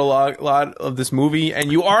shirt for a lot of this movie,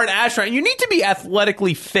 and you are an astronaut. You need to be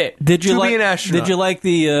athletically fit to be an astronaut. Did you like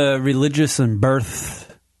the religious and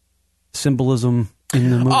birth symbolism in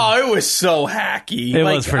the movie? Oh, it was so hacky. It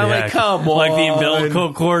was pretty hacky. Like, come on. Like the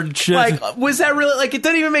umbilical cord shit. Like, was that really, like, it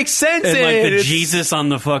doesn't even make sense. And like the Jesus on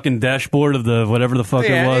the fucking dashboard of the whatever the fuck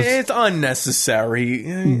it was. It's unnecessary.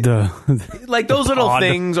 The like, those little pod.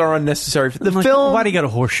 things are unnecessary. The like, film... Why do you got a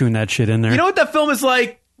horseshoe in that shit in there? You know what that film is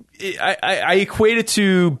like? I equate it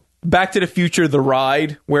to Back to the Future, The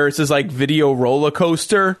Ride, where it's this, like, video roller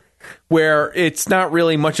coaster, where it's not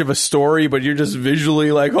really much of a story, but you're just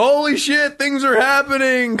visually like, holy shit, things are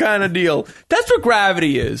happening kind of deal. That's what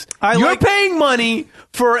Gravity is. You're paying money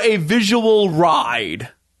for a visual ride.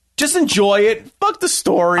 Just enjoy it. Fuck the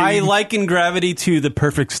story. I liken Gravity to The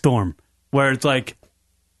Perfect Storm, where it's like,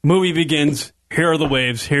 movie begins, here are the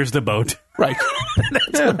waves, here's the boat. Right.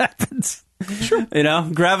 That's what happens. Sure. You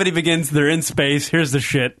know, Gravity begins, they're in space, here's the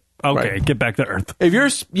shit. Okay, get back to Earth.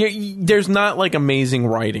 If there's not like amazing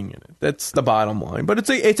writing in it. That's the bottom line. But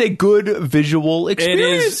it's a good visual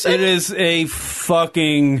experience. It is a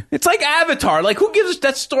fucking... It's like Avatar. Like, who gives...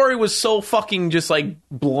 That story was so fucking just like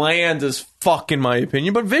bland as fuck in my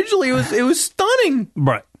opinion. But visually it was stunning.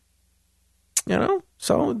 Right. You know?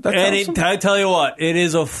 So that's and I tell you what, it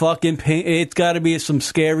is a fucking pain. It's got to be some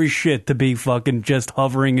scary shit to be fucking just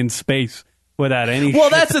hovering in space. Without any well,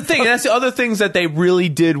 shit. that's the thing. That's the other things that they really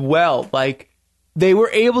did well. Like, they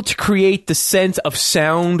were able to create the sense of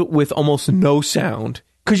sound with almost no sound.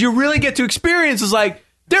 Because you really get to experience is like,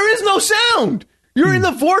 there is no sound. You're in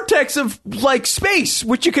the vortex of, like, space,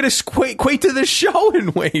 which you could equate to the show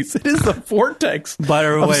in ways. It is the vortex. By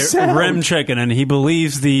the way, sound. Rem checking, and he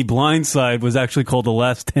believes The Blind Side was actually called The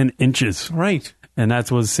Last 10 Inches. Right. And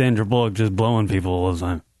that's what Sandra Bullock just blowing people all the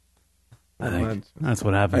time. I think that's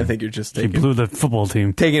what happened. I think you're just she blew the football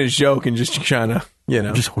team. Taking a joke and just trying to,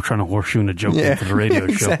 Just trying to horseshoe a joke into the radio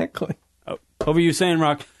show. Exactly. Oh, what were you saying,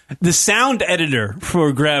 Rock? The sound editor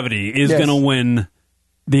for Gravity is going to win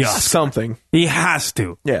the Oscar. Something. He has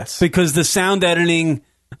to. Yes. Because the sound editing...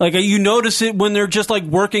 Like, you notice it when they're just, like,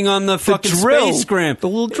 working on the fucking drill. space scram. The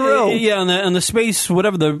little drill. Yeah, on the space,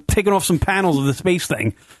 whatever, they're taking off some panels of the space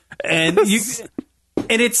thing. And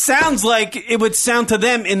and it sounds like it would sound to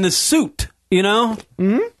them in the suit, you know?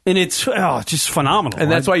 Mm-hmm. And it's just phenomenal. And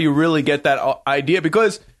that's why you really get that idea,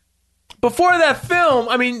 because before that film,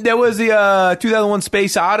 I mean, there was the 2001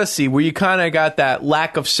 Space Odyssey, where you kind of got that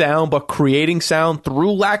lack of sound, but creating sound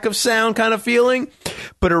through lack of sound kind of feeling.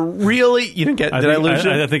 But it really, you didn't get, I lose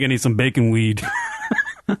you? I think I need some bacon weed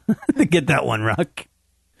to get that one, Rock.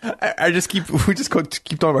 We just keep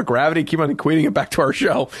talking about Gravity, keep on equating it back to our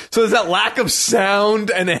show. So there's that lack of sound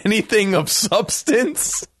and anything of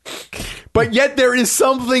substance, but yet there is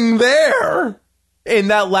something there in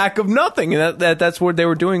that lack of nothing, and that's what they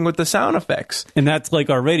were doing with the sound effects. And that's like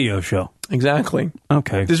our radio show. Exactly.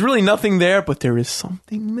 Okay. There's really nothing there, but there is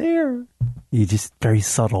something there. You just very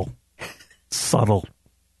subtle. Subtle.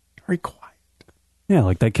 Very quiet. Yeah,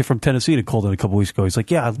 like that kid from Tennessee that called it a couple weeks ago. He's like,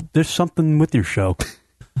 yeah, there's something with your show.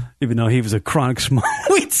 Even though he was a chronic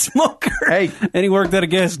weed smoker. Hey. And he worked at a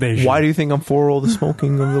gas station. Why do you think I'm for all the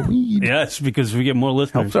smoking of the weed? Yes, because we get more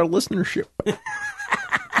listeners. Helps our listenership.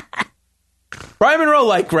 Brian Monroe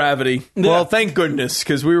liked Gravity. Yeah. Well, thank goodness,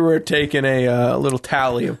 because we were taking a little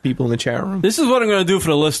tally of people in the chat room. This is what I'm going to do for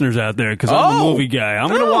the listeners out there, because I'm a movie guy. I'm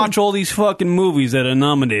going to watch all these fucking movies that are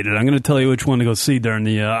nominated. I'm going to tell you which one to go see during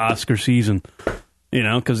the Oscar season. You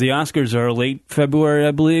know, because the Oscars are late February,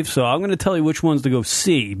 I believe. So I'm going to tell you which ones to go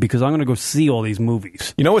see, because I'm going to go see all these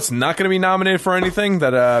movies. You know what's not going to be nominated for anything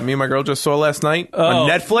that me and my girl just saw last night on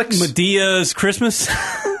Netflix? Medea's Christmas.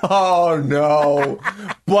 Oh, no.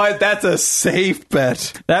 But that's a safe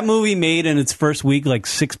bet. That movie made in its first week like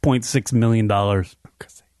 $6.6 million.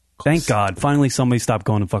 Thank God. Finally, somebody stopped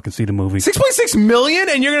going to fucking see the movie. $6.6 million?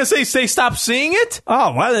 And you're going to say stop seeing it?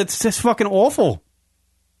 Oh, wow. That's just fucking awful.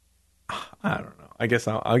 I don't know. I guess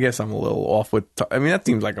I'm a little off with... I mean, that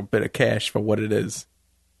seems like a bit of cash for what it is.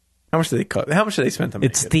 How much did they cut? How much did they spend to make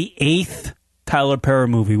it? It's the 8th Tyler Perry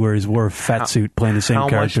movie where he's wore a fat suit playing the same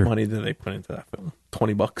character. How much money did they put into that film?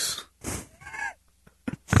 $20.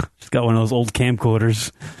 He's got one of those old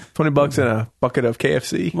camcorders. $20 in a bucket of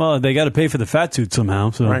KFC. Well, they got to pay for the fat suit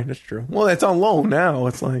somehow. So. Right, that's true. Well, it's on loan now.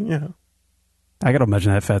 It's like, I gotta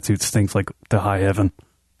imagine that fat suit stinks like to high heaven.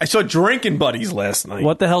 I saw Drinking Buddies last night.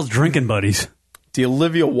 What the hell's Drinking Buddies? The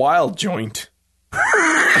Olivia Wilde joint.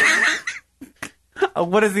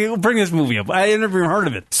 What is the? Bring this movie up. I never even heard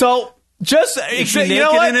of it. So, just Is she you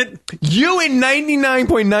know naked what? in it? You and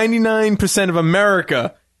 99.99% of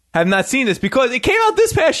America have not seen this because it came out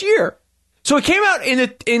this past year. So it came out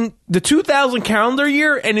in the 2000 calendar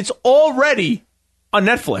year, and it's already on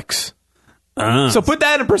Netflix. So put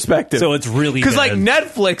that in perspective. So it's really because like bad.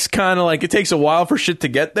 Netflix kind of like it takes a while for shit to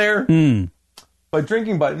get there. But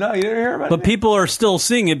Drinking Buddies, no, you didn't hear about it. But people are still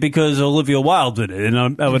seeing it because Olivia Wilde did it,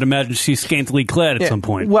 and I would imagine she's scantily clad at some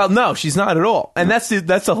point. Well, no, she's not at all. And that's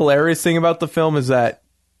the hilarious thing about the film is that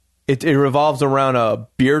it revolves around a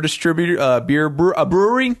beer distributor, a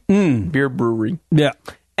brewery, beer brewery. Yeah,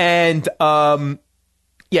 and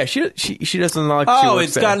yeah, she doesn't like. Oh,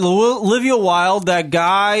 it's got Olivia Wilde, that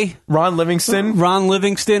guy, Ron Livingston.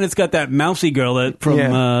 It's got that mousy girl that from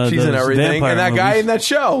she's in those everything, vampire and that guy movies. in that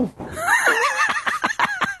show.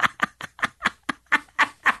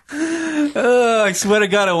 I swear to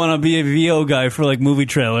God, I want to be a VO guy for like movie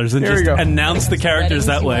trailers and Here we just go. announce the characters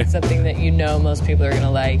that way. Something that you know most people are going to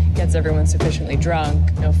like. Gets everyone sufficiently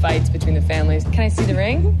drunk. No fights between the families. Can I see the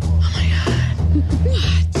ring? Oh my God.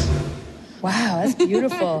 What? Wow, that's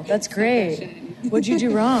beautiful. That's great. What'd you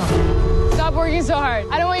do wrong? Stop working so hard.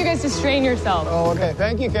 I don't want you guys to strain yourself. Oh, okay.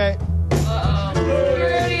 Thank you, Kate.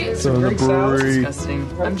 So the brewery.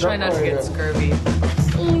 Disgusting. I'm trying not to get scurvy.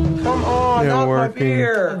 Come on, Yeah, not my working.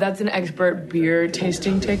 beer. That's an expert beer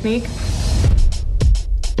tasting technique.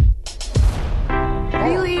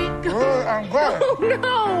 Really? Oh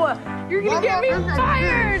no! You're gonna get me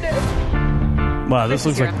fired! Wow, this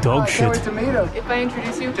looks like dog shit. If I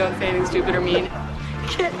introduce you, don't say anything stupid or mean.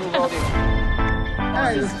 Get out.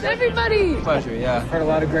 Everybody! Pleasure, yeah. Heard a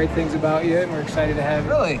lot of great things about you, and we're excited to have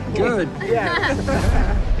you. Really? Good. Yeah.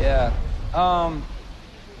 Yeah.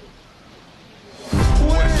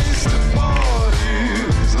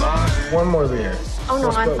 One more beer. Oh no,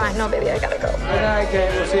 I'm fine. No, baby, I gotta go. Good night,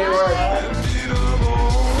 Kate. We'll see you at work.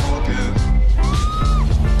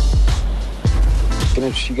 Can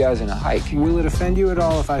interest you guys in a hike. Will it offend you at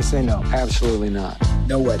all if I say no? Absolutely not.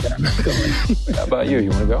 No way that I'm not going. How about you? You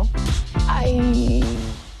want to go? I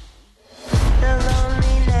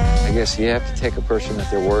guess you have to take a person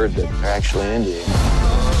at their word that they're actually into you.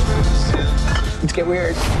 Let's get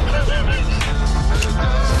weird.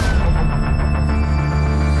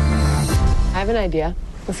 I have an idea.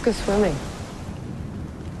 Let's go swimming.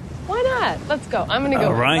 Why not? Let's go. I'm gonna go.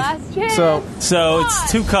 All right. Last chance. So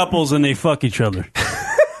it's two couples and they fuck each other.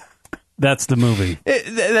 That's the movie.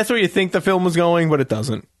 That's where you think the film was going, but it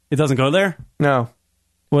doesn't. It doesn't go there? No.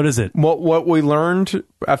 What is it? What we learned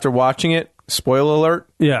after watching it, spoiler alert.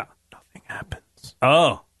 Yeah. Nothing happens.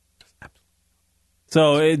 Oh.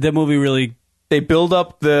 So the movie really... They build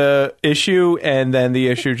up the issue, and then the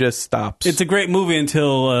issue just stops. It's a great movie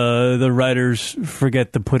until the writers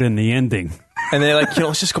forget to put in the ending. And they're like,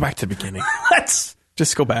 let's just go back to the beginning. Let's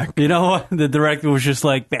just go back. You know what? The director was just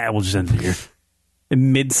like, we'll just end it here.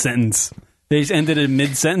 In mid-sentence. They just ended in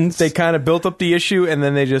mid-sentence? They kind of built up the issue, and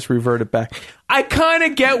then they just reverted back. I kind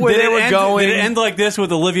of get where they were going. Did it end like this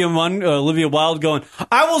with Olivia Wilde going,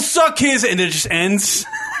 I will suck his, and it just ends?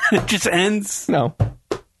 It just ends? No.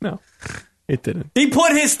 It didn't. He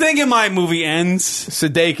put his thing in my movie ends.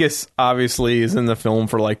 Sudeikis obviously is in the film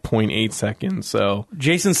for like 0.8 seconds. So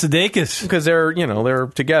Jason Sudeikis, because they're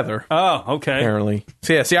together. Oh, okay. Apparently.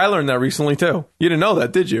 So I learned that recently too. You didn't know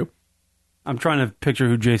that, did you? I'm trying to picture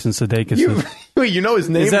who Jason Sudeikis is. You know his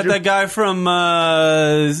name? Is that that guy from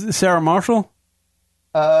Sarah Marshall?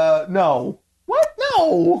 No. What?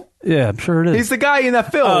 No. Yeah, I'm sure it is. He's the guy in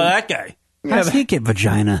that film. Oh, that guy. How does he get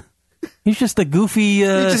vagina? He's just a goofy... He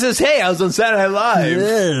just says, hey, I was on Saturday Night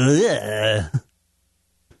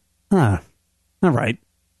Live. All right.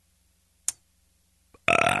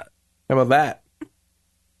 How about that?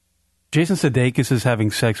 Jason Sudeikis is having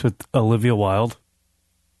sex with Olivia Wilde.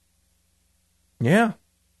 Yeah,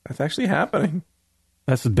 that's actually happening.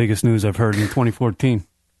 That's the biggest news I've heard in 2014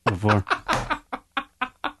 before.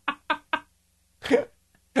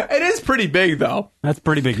 It is pretty big, though. That's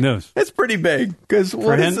pretty big news. It's pretty big because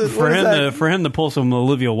for him to pull some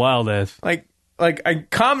Olivia Wilde ass. Like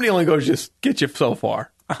comedy only goes just get you so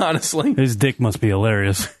far. Honestly, his dick must be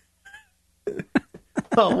hilarious.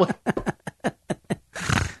 Oh,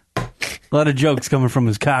 a lot of jokes coming from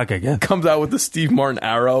his cock, I guess. Comes out with the Steve Martin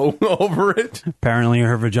arrow over it. Apparently,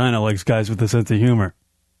 her vagina likes guys with a sense of humor.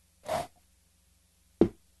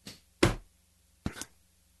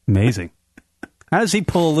 Amazing. How does he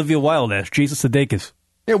pull Olivia Wilde ass? Jesus Sudeikis.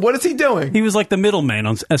 Yeah, what is he doing? He was like the middleman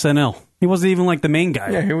on SNL. He wasn't even like the main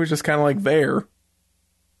guy. Yeah, he was just kind of like there.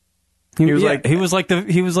 He was like it was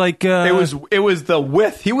the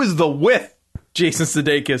with. He was the with Jason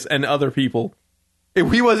Sudeikis and other people.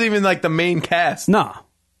 He wasn't even like the main cast. Nah.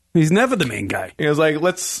 He's never the main guy. He was like,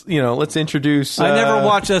 let's introduce. I never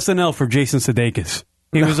watched SNL for Jason Sudeikis.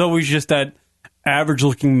 He was always just that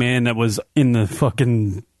average-looking man that was in the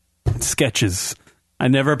fucking sketches. I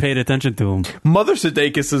never paid attention to him. Mother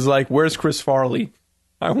Sudeikis is like, where's Chris Farley?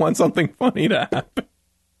 I want something funny to happen.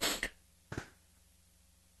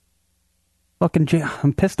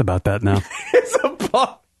 I'm pissed about that now. It's a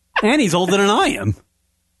buck. And he's older than I am.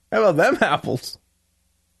 How about them apples?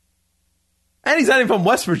 And he's not even from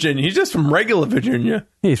West Virginia. He's just from regular Virginia.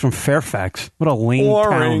 Yeah, he's from Fairfax. What a lame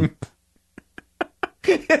town.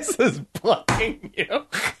 This is blocking you.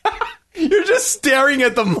 You're just staring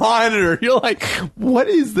at the monitor. You're like, what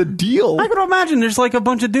is the deal? I can imagine there's like a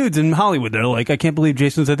bunch of dudes in Hollywood. They're like, I can't believe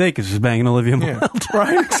Jason Sudeikis is banging Olivia Wilde.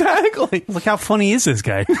 Right, exactly. Like, how funny is this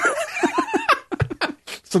guy?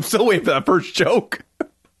 So I'm still waiting for that first joke.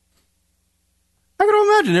 I can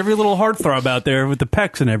imagine every little heartthrob out there with the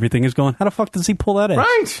pecs and everything is going, how the fuck does he pull that in?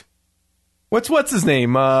 Right. What's his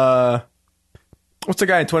name? What's the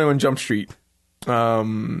guy in 21 Jump Street?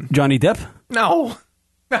 Johnny Depp? No.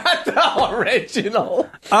 Not the original.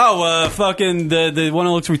 Oh, fucking the one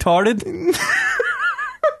that looks retarded?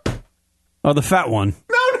 Oh, the fat one.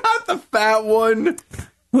 No, not the fat one.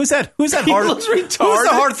 Who's that? Who's that? He looks retarded. Who's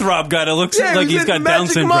the heartthrob guy that looks like he's got Down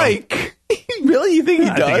syndrome? Mike. Really? You think he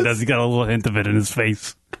does? I think he does. He's got a little hint of it in his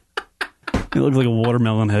face. He looks like a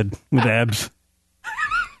watermelon head with abs.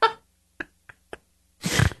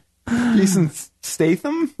 Jason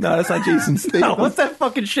Statham? No, that's not Jason Statham. No, what's that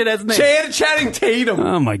fucking shit-ass name? Channing Tatum.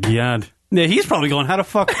 Oh, my God. Yeah, he's probably going, how the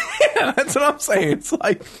fuck? Yeah, that's what I'm saying. It's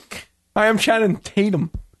like, I am Channing Tatum.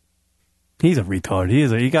 He's a retard.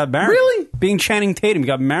 He got married. Really? Being Channing Tatum, he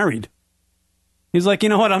got married. He's like, you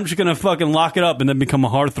know what? I'm just going to fucking lock it up and then become a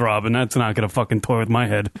heartthrob, and that's not going to fucking toy with my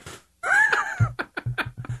head.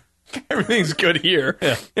 Everything's good here.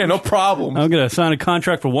 Yeah, no problem. I'm going to sign a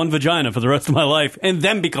contract for one vagina for the rest of my life and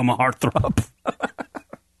then become a heartthrob.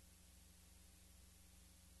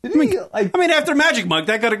 I mean, after Magic Mike,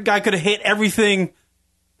 that guy could have hit everything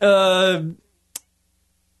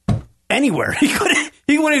anywhere.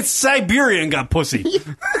 He went in Siberia and got pussy.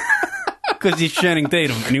 Because he's Channing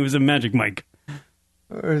Tatum and he was a Magic Mike.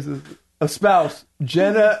 Where's a spouse?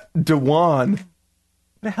 Jenna Dewan. What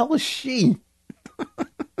the hell is she?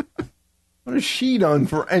 What has she done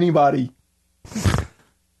for anybody?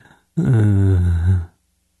 I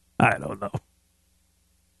don't know.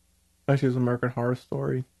 Oh, she was American Horror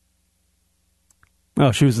Story.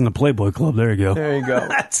 Oh, she was in the Playboy Club. There you go. There you go.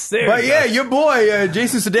 But yeah, your boy,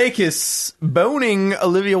 Jason Sudeikis, boning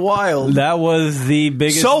Olivia Wilde. That was the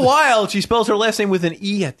biggest... So wild, she spells her last name with an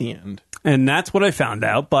E at the end. And that's what I found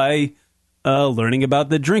out by learning about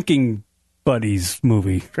the Drinking Buddies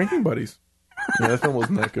movie. Drinking Buddies? Yeah, that film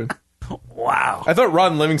wasn't that good. Wow. I thought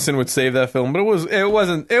Ron Livingston would save that film, but it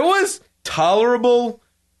wasn't. It was tolerable,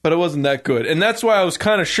 but it wasn't that good. And that's why I was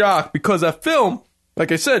kind of shocked, because that film,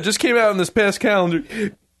 like I said, just came out in this past calendar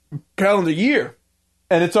year.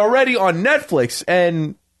 And it's already on Netflix.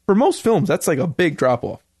 And for most films, that's like a big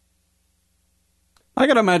drop-off. I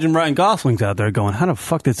gotta imagine Ryan Gosling's out there going, how the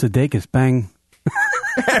fuck did Sudeikis bang?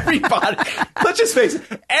 Everybody, let's just face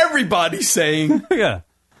it, everybody's saying. Yeah.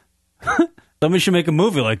 Somebody should make a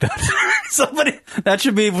movie like that. That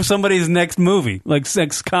should be for somebody's next movie, like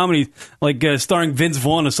sex comedy, like starring Vince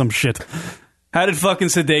Vaughn or some shit. How did fucking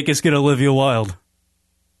Sudeikis get Olivia Wilde?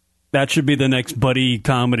 That should be the next buddy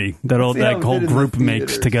comedy that whole group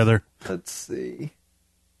makes together. Let's see.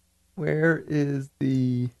 Where is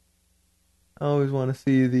the... I always want to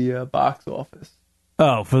see the box office.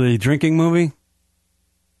 Oh, for the drinking movie?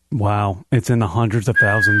 Wow. It's in the hundreds of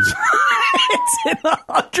thousands. It's in the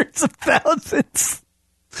hundreds of thousands.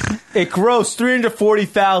 It grossed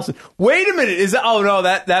 $340,000. Wait a minute. Is that... Oh, no,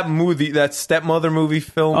 that movie, that stepmother movie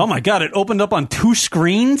film. Oh, my God. It opened up on 2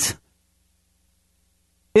 screens?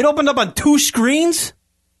 It opened up on 2 screens?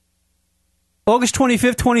 August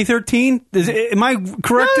 25th, 2013? Am I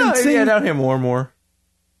correct in saying? Yeah, down here more and more.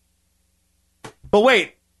 But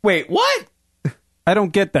wait, what? I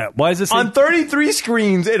don't get that. Why is this... On 33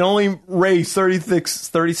 screens, it only raised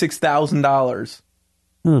 $36,000.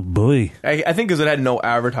 Oh, boy. I think because it had no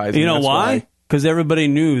advertising. You know why? Because everybody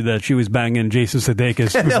knew that she was banging Jason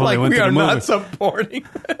Sudeikis and before like, they went to the movie. We are not supporting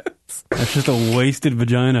this. That's just a wasted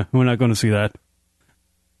vagina. We're not going to see that.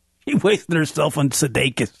 She wasted herself on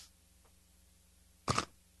Sudeikis.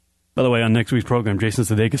 By the way, on next week's program, Jason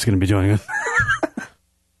Sudeikis is going to be joining us.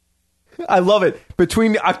 I love it.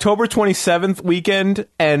 Between the October 27th weekend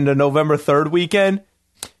and the November 3rd weekend,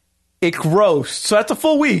 it grossed. So that's a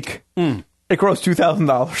full week. It grossed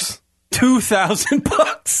 $2,000.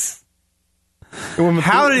 $2,000.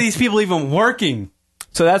 How are these people even working?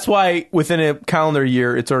 So that's why within a calendar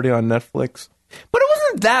year, it's already on Netflix. But it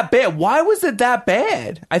wasn't that bad. Why was it that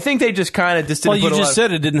bad? I think they just kind of just didn't. Well, you just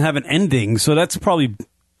said it didn't have an ending, so that's probably.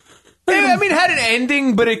 I mean, it had an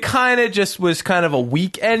ending, but it kind of just was kind of a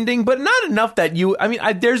weak ending, but not enough that you. I mean,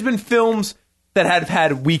 there's been films that have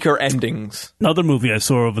had weaker endings. Another movie I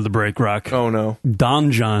saw over the break, Rock. Oh no,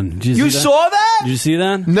 Don John. Did you saw that? Did you see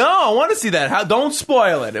that? No, I want to see that. Don't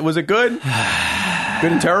spoil it. Was it good?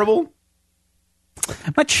 Good and terrible.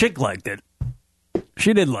 My chick liked it.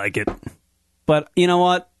 She did like it. But you know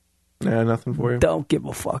what? Yeah, nothing for you. Don't give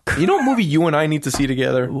a fuck. You know what movie you and I need to see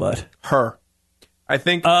together? What? Her. I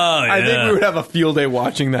think I think we would have a field day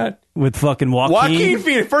watching that. With fucking Joaquin? Joaquin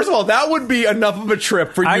Phoenix. First of all, that would be enough of a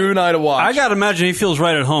trip for you and I to watch. I got to imagine he feels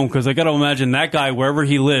right at home, because I got to imagine that guy, wherever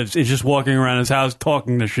he lives, is just walking around his house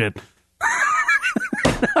talking to shit.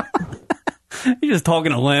 He's just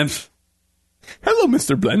talking to lamps. Hello,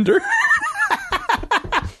 Mr. Blender.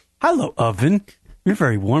 Hello, oven. You're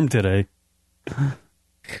very warm today.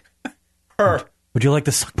 Her. Would you like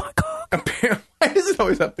to suck my cock? Why does it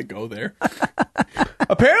always have to go there?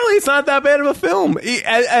 Apparently, it's not that bad of a film.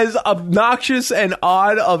 As obnoxious and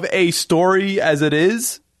odd of a story as it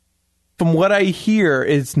is, from what I hear,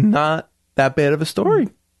 it's not that bad of a story.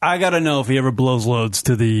 I got to know if he ever blows loads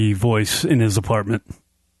to the voice in his apartment.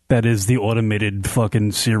 That is the automated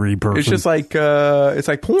fucking Siri person. It's just like it's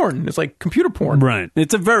like porn. It's like computer porn. Right.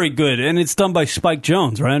 It's a very good, and it's done by Spike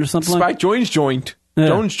Jones, right, or something. Spike Jones joint. Yeah.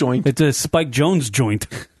 Jones joint. It's a Spike Jones joint.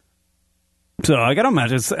 So I gotta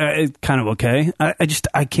imagine it's kind of okay.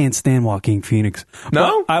 I can't stand Joaquin Phoenix.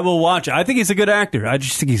 No, but I will watch it. I think he's a good actor. I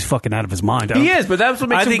just think he's fucking out of his mind. He is, but that's what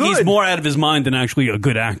makes him good. I think he's more out of his mind than actually a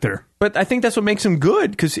good actor. But I think that's what makes him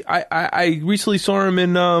good, because I recently saw him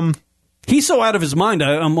in. He's so out of his mind.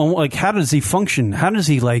 I'm like, how does he function? How does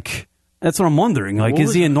he like? That's what I'm wondering. Like,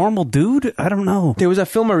 is he a normal dude? I don't know. There was a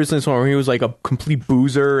film I recently saw where he was like a complete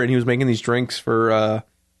boozer, and he was making these drinks for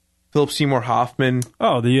Philip Seymour Hoffman.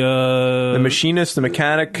 Oh, the machinist, the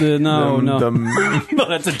mechanic. No, no,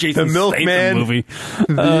 that's a Jason the milkman movie.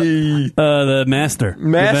 The master. The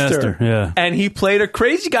master. Yeah, and he played a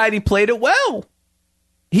crazy guy, and he played it well.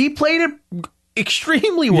 He played it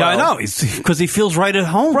extremely well. Yeah, I know. Because he feels right at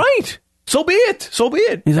home. Right. So be it. So be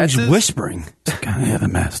it. He's like whispering. Yeah, the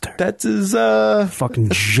master. That's his fucking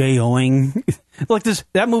J-O-ing. Like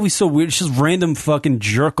that movie's so weird. It's just random fucking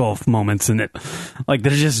jerk off moments in it. Like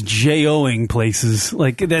they're just J-O-ing places.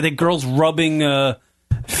 Like that girl's rubbing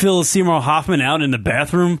Phil Seymour Hoffman out in the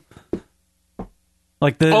bathroom.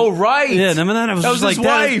 Like right. Yeah, remember that? That was his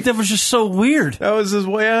wife. That was just so weird. That was his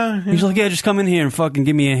way. Yeah. He's like, yeah, just come in here and fucking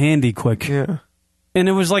give me a handy quick. Yeah. And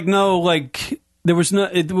it was like there was no.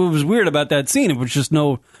 It was weird about that scene. It was just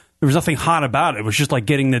there was nothing hot about it. It was just like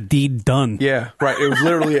getting the deed done. Yeah, right. It was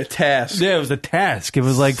literally a task. Yeah, it was a task. It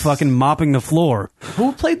was like fucking mopping the floor.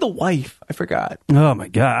 Who played the wife? I forgot. Oh my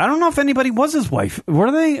god, I don't know if anybody was his wife.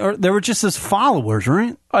 Were they? Or they were just his followers,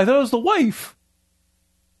 right? I thought it was the wife.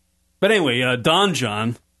 But anyway, Don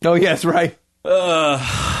John. Oh yes, right.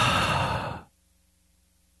 Yeah.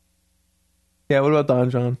 What about Don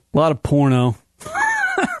John? A lot of porno.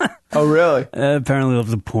 Oh, really? Apparently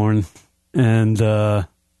loves the porn. And the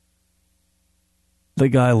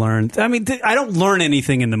guy learned. I mean, I don't learn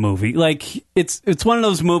anything in the movie. Like, it's one of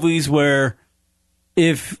those movies where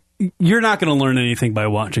if you're not going to learn anything by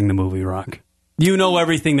watching the movie, Rock. You know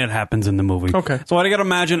everything that happens in the movie. Okay. So I got to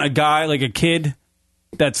imagine a guy, like a kid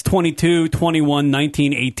that's 22, 21,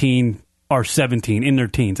 19, 18, or 17, in their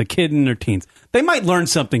teens. A kid in their teens. They might learn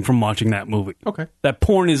something from watching that movie. Okay. That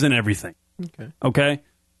porn isn't everything. Okay?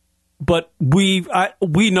 But we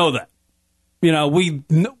know that. You know,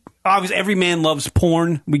 obviously every man loves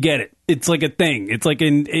porn. We get it. It's like a thing. It's like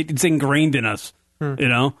it's ingrained in us. You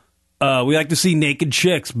know? We like to see naked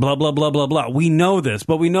chicks, blah blah blah blah blah. We know this,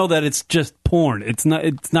 but we know that it's just porn. It's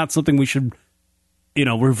not something we should,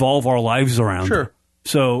 revolve our lives around. Sure.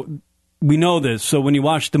 So we know this. So when you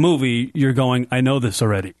watch the movie, you're going, I know this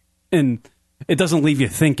already. And it doesn't leave you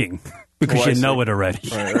thinking. Because you know it already.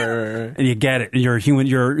 Right. And you get it. You're a human.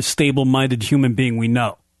 You're a stable-minded human being. We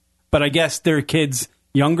know. But I guess they're kids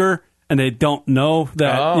younger, and they don't know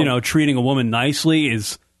that, treating a woman nicely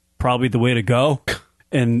is probably the way to go.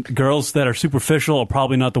 And girls that are superficial are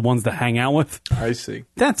probably not the ones to hang out with. I see.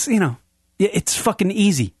 That's, it's fucking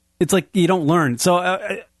easy. It's like you don't learn. So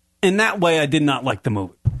in that way, I did not like the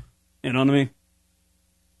movie. You know what I mean?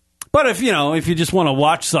 But if you just want to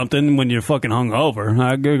watch something when you're fucking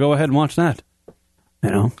hungover, go ahead and watch that.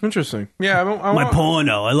 Interesting. Yeah, my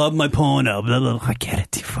porno. I love my porno. Blah, blah, blah. I get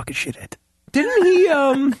it. You fucking shithead. Didn't he?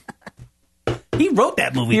 He wrote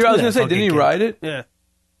that movie. I was gonna say, didn't he write it? Yeah.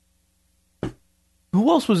 Who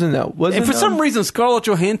else was in that? And for some reason, Scarlett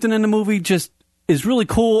Johansson in the movie just is really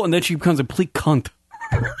cool, and then she becomes a complete cunt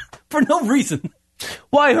for no reason.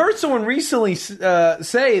 Well, I heard someone recently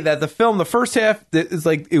say that the film, the first half,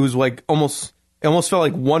 it almost felt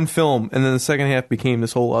like one film, and then the second half became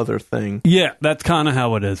this whole other thing. Yeah, that's kind of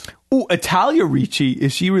how it is. Ooh, Italia Ricci,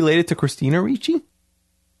 is she related to Christina Ricci?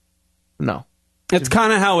 No. It's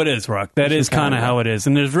kind of how it is, Rock. That is kind of how it is,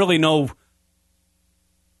 and there's really no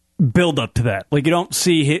build up to that. Like, you don't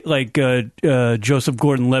see Joseph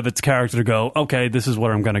Gordon-Levitt's character go, okay, this is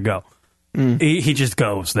where I'm going to go. He just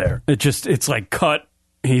goes there. It's like cut.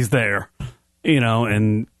 He's there,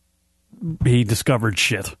 and he discovered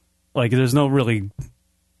shit. Like, there's no really,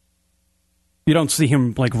 you don't see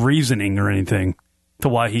him like reasoning or anything to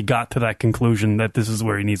why he got to that conclusion that this is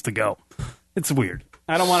where he needs to go. It's weird.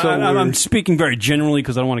 I don't want to. I'm speaking very generally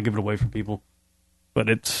because I don't want to give it away for people. But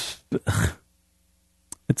it's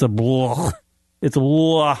a blah. It's a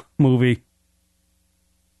blah movie.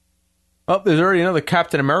 Oh, there's already another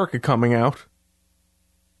Captain America coming out.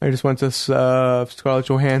 I just went to Scarlett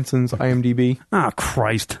Johansson's IMDb. Oh,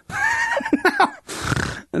 Christ.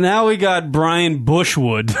 Now we got Brian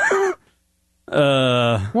Bushwood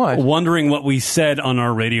wondering what we said on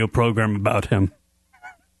our radio program about him.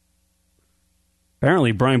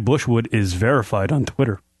 Apparently, Brian Bushwood is verified on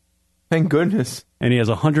Twitter. Thank goodness. And he has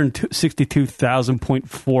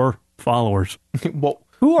 162,000.4 followers. Well,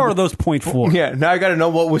 who are those 0.4? Yeah, now I got to know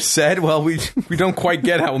what was said. Well, we don't quite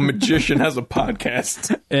get how a magician has a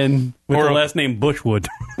podcast. And with the last name Bushwood.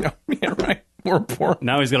 Yeah, right. More important.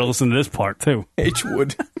 Now he's got to listen to this part, too. H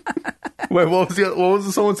Wood. Wait, what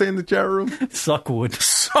was someone saying in the chat room? Suckwood.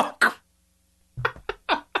 Suck.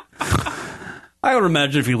 I would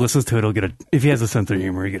imagine if he listens to it, if he has a sense of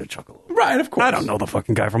humor, he'll get a chuckle. Right, of course. I don't know the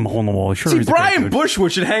fucking guy from a hole in the wall. Sure, see, Brian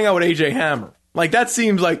Bushwood should hang out with AJ Hammer. Like, that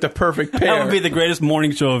seems like the perfect pair. That would be the greatest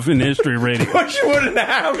morning show in the history of radio. Bushwood and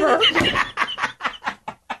Hammer.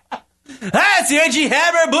 Hi, it's the AJ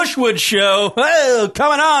Hammer Bushwood Show. Oh,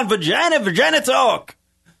 coming on, Vagina Talk.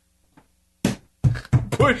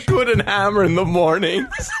 Bushwood and Hammer in the mornings.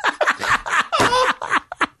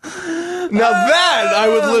 Now that I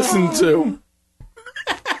would listen to.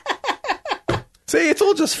 See, it's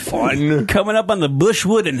all just fun. Coming up on the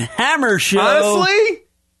Bushwood and Hammer Show. Honestly,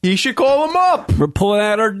 he should call him up. We're pulling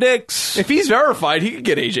out our dicks. If he's verified, he could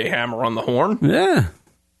get AJ Hammer on the horn. Yeah.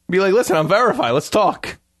 Be like, listen, I'm verified. Let's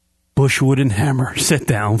talk. Bushwood and Hammer sit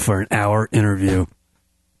down for an hour interview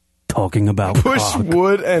talking about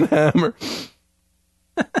Bushwood and Hammer.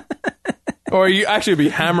 Or you actually be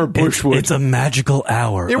Hammer Bushwood. It's a magical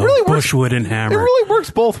hour. It really works. Bushwood and Hammer. It really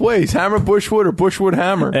works both ways. Hammer Bushwood or Bushwood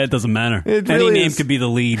Hammer. It doesn't matter. Any name could be the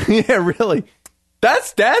lead. Yeah, really.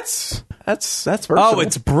 That's versatile. Oh,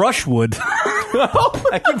 it's Brushwood.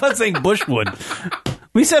 I keep on saying Bushwood.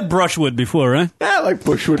 We said Brushwood before, right? Yeah, I like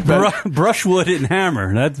Bushwood better. Brushwood and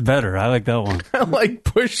Hammer. That's better. I like that one. I like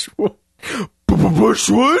Bushwood.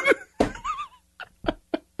 Bushwood?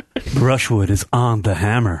 Brushwood is on the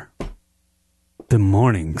Hammer. The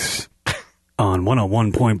mornings on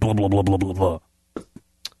 101 point blah, blah, blah, blah, blah, blah.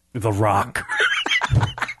 The Rock.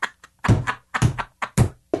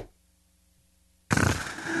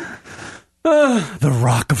 The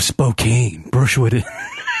Rock of Spokane. Brushwood.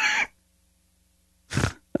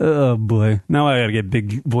 Oh, boy. Now I got to get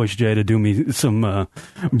Big Voice Jay to do me some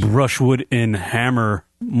Brushwood and Hammer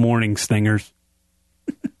morning stingers.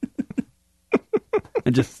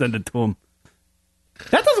 And just send it to him.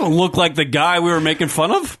 That doesn't look like the guy we were making fun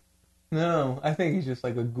of. No, I think he's just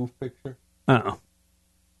like a goof picture. Oh.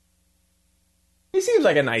 He seems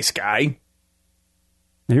like a nice guy.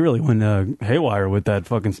 He really went haywire with that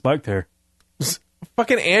fucking spiked hair.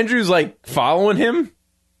 Fucking Andrew's like following him.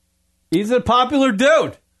 He's a popular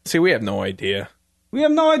dude. See, we have no idea. We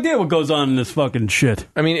have no idea what goes on in this fucking shit.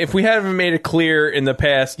 I mean, if we haven't made it clear in the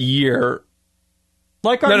past year...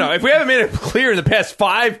 if we haven't made it clear in the past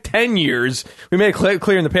 5-10 years, we made it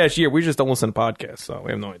clear in the past year, we just don't listen to podcasts, so we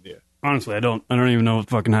have no idea. Honestly, I don't even know what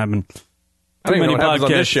fucking happened. I don't even know what happens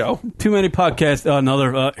on this show. Too many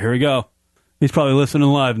podcasts. Here we go. He's probably listening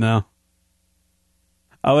live now.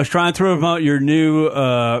 I was trying to promote your new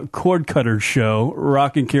cord cutter show.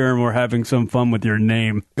 Rock and Kieran were having some fun with your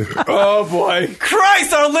name. Oh, boy.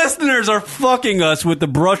 Christ, our listeners are fucking us with the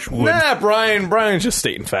Brushwood. Nah, Brian's just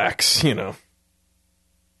stating facts, you know.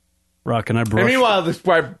 Rock and I brush. And meanwhile,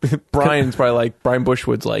 Brian's probably like, Brian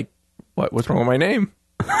Bushwood's like, What? What's wrong with my name?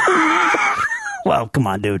 Well, come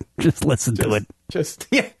on, dude. Just listen to it. Just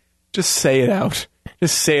say it out.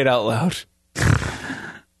 Just say it out loud.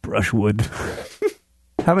 Brushwood.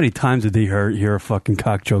 How many times did they hear a fucking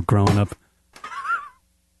cock joke growing up?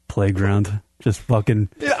 Playground. Just fucking...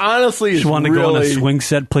 It honestly just is wanted to go on a swing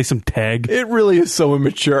set, play some tag. It really is so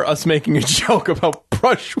immature, us making a joke about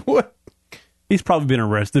brushwood. He's probably been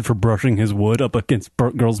arrested for brushing his wood up against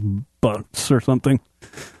girls' butts or something.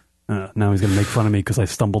 Now he's going to make fun of me because I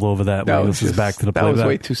stumbled over that when he was back to the playback. That was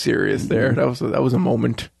way too serious there. That was a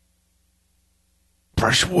moment.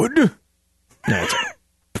 Brushwood? No,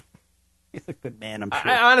 he's a good man, I'm sure.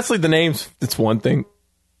 Honestly, the names, it's one thing.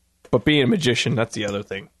 But being a magician, that's the other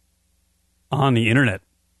thing. On the internet.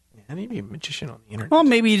 How do you be a magician on the internet? Well,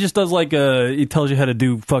 maybe he just does he tells you how to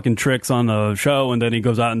do fucking tricks on the show, and then he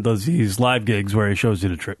goes out and does these live gigs where he shows you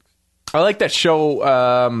the tricks. I like that show,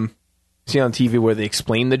 see on TV where they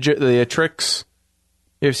explain the tricks.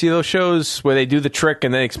 You ever see those shows where they do the trick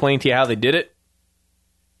and then explain to you how they did it?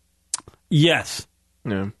 Yes.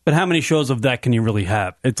 Yeah. But how many shows of that can you really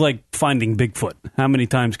have? It's like finding Bigfoot. How many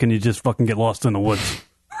times can you just fucking get lost in the woods?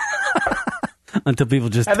 Until people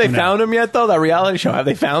just have they found him yet though? That reality show, have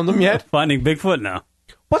they found him yet? Finding Bigfoot now.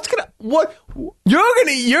 You're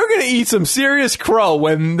gonna eat some serious crow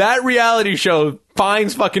when that reality show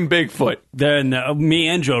finds fucking Bigfoot. Then me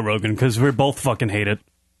and Joe Rogan, because we both fucking hate it.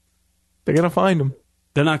 They're gonna find him.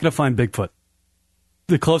 They're not gonna find Bigfoot.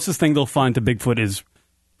 The closest thing they'll find to Bigfoot is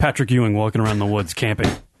Patrick Ewing walking around the woods camping.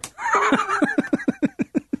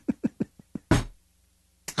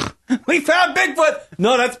 We found Bigfoot!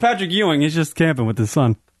 No, that's Patrick Ewing. He's just camping with his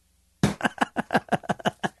son.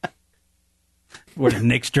 Wearing a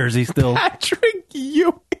Knicks jersey still. Patrick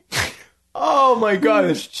Ewing. Oh my God,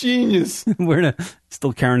 it's genius.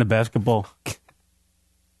 Still carrying a basketball.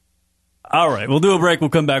 All right, we'll do a break. We'll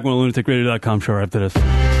come back on the lunaticradio.com show after this. This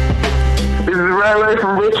is Ray Ray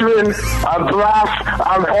from Richmond. I'm Blast,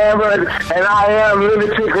 I'm Hammered, and I am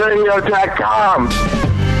lunaticradio.com.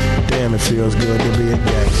 Damn, it feels good to be a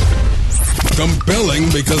gangster. Compelling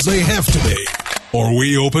because they have to be, or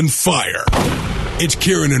we open fire. It's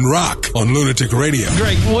Kieran and Rock on Lunatic Radio.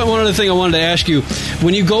 Greg, one other thing I wanted to ask you.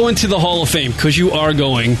 When you go into the Hall of Fame, because you are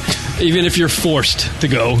going, even if you're forced to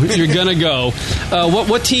go, you're going to go,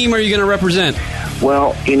 what team are you going to represent?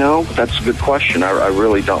 Well, that's a good question. I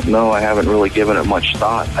really don't know. I haven't really given it much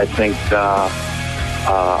thought. I think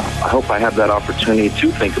I hope I have that opportunity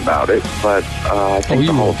to think about it, but I think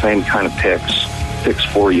the Hall of Fame kind of picks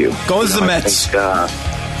for you. Go as the Mets.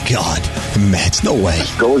 God, the Mets, no way.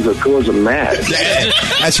 Go as a Mets.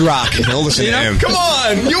 That's Rock. Don't listen to him. Come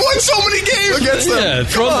on, you won so many games against them. Yeah,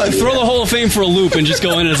 throw the Hall of Fame for a loop and just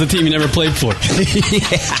go in as a team you never played for.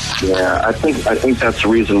 Yeah, I think that's the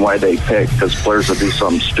reason why they pick, because players would do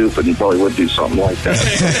something stupid and probably would do something like that.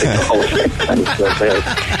 I think the Hall of Fame kind of says,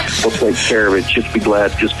 they'll take care of it. Just be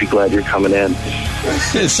glad you're coming in.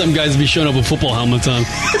 Some guys be showing up with football helmets on.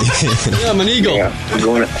 Yeah, I'm an Eagle. Yeah,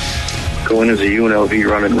 Go in as a UNLV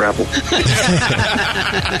running rebel.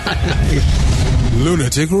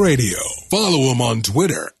 Lunatic Radio. Follow him on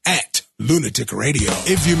Twitter at Lunatic Radio.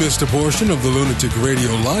 If you missed a portion of the Lunatic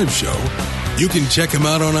Radio live show, you can check him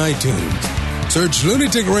out on iTunes. Search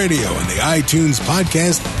Lunatic Radio in the iTunes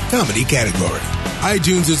podcast comedy category.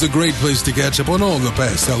 iTunes is a great place to catch up on all the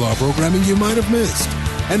past LR programming you might have missed.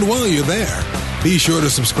 And while you're there, be sure to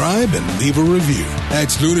subscribe and leave a review.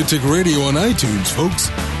 That's Lunatic Radio on iTunes, folks.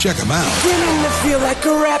 Check them out. Beginning to feel like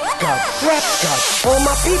a rap god. All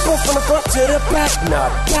my people from the front to the back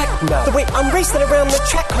nut. The way I'm racing around the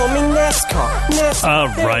track, call me NASCAR. All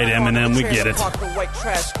right, Eminem, we get it.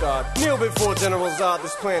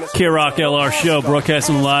 K-Rock LR Show,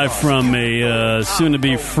 broadcasting live from a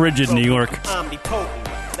soon-to-be frigid New York.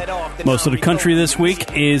 Most of the country this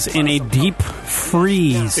week is in a deep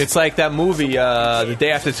freeze. It's like that movie, The Day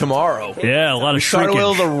After Tomorrow. Yeah, a lot of shrinkage.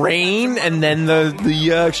 shrinkage. Started with the rain, and then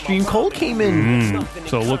the extreme cold came in.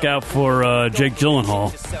 So look out for Jake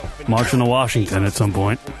Gyllenhaal marching to Washington at some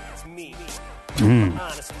point.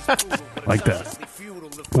 Like that.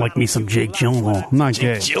 Like me some Jake Gyllenhaal. I'm not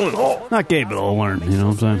gay. Not gay, but I'll learn. You know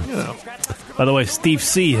what I'm saying? By the way, Steve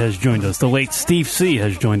C. has joined us. The late Steve C.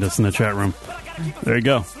 has joined us in the chat room. There you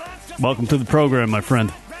go. Welcome to the program, my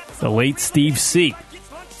friend. The late Steve C.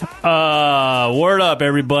 Word up,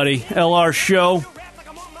 everybody. LR Show.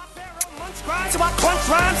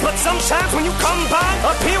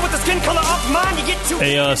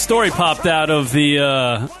 A story popped out of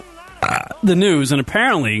the news, and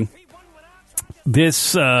apparently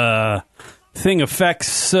this thing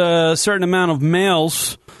affects a certain amount of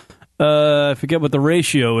males. I forget what the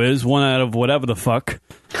ratio is, one out of whatever the fuck.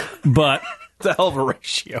 But it's a hell of a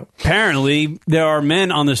ratio. Apparently, there are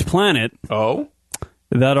men on this planet.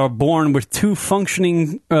 That are born with 2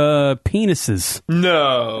 functioning penises.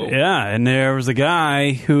 No. Yeah, and there was a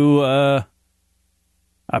guy who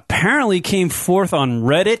apparently came forth on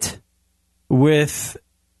Reddit with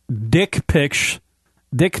dick pictures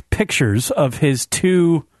of his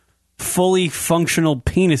 2 fully functional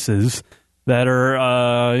penises that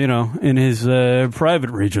are, in his private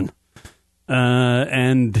region.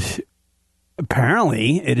 And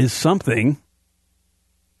apparently it is something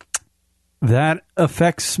that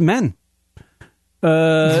affects men.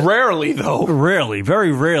 Rarely, though. Rarely,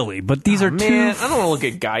 very rarely. But these are 2... Man, I don't want to look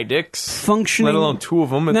at guy dicks. Functioning... Let alone 2 of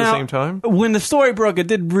them at the same time. When the story broke, I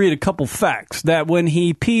did read a couple facts. That when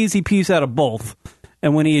he pees out of both.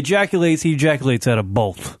 And when he ejaculates out of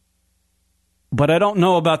both. But I don't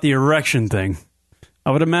know about the erection thing. I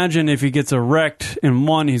would imagine if he gets erect in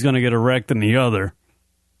one, he's going to get erect in the other.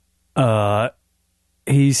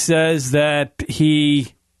 He says that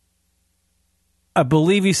I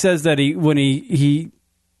believe he says that he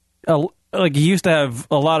used to have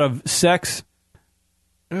a lot of sex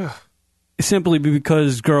simply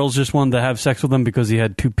because girls just wanted to have sex with him because he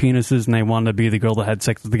had 2 penises and they wanted to be the girl that had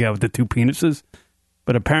sex with the guy with the 2 penises.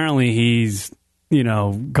 But apparently he's,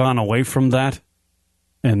 gone away from that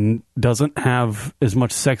and doesn't have as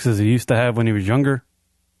much sex as he used to have when he was younger.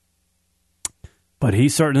 But he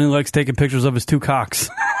certainly likes taking pictures of his 2 cocks.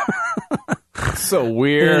 So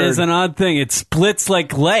weird. It is an odd thing. It splits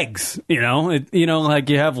like legs. Like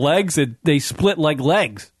you have legs. They split like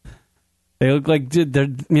legs. They look like they're.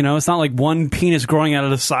 It's not like one penis growing out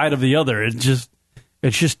of the side of the other. It's just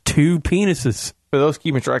 2 penises. For those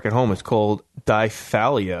keeping track at home, it's called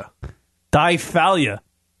diphallia. Diphallia,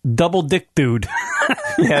 double dick dude.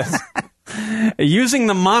 Yes. Using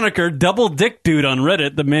the moniker Double Dick Dude on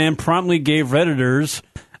Reddit, the man promptly gave Redditors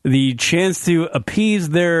the chance to appease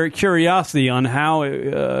their curiosity on how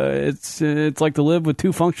it's like to live with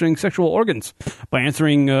 2 functioning sexual organs by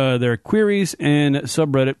answering their queries and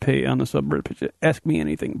subreddit on the subreddit. Ask me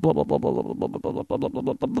anything. Blah blah blah blah blah blah blah blah blah blah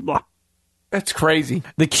blah blah blah. That's crazy.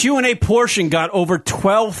 The Q&A portion got over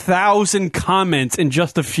 12,000 comments in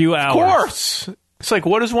just a few hours. Of course. It's like,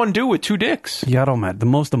 what does one do with 2 dicks? Yadomat, the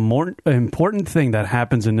most important thing that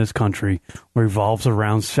happens in this country revolves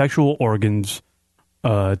around sexual organs,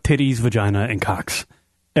 titties, vagina, and cocks.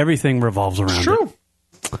 Everything revolves around it. True.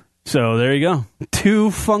 So there you go.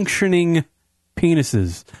 2 functioning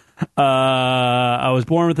penises. I was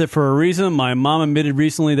born with it for a reason. My mom admitted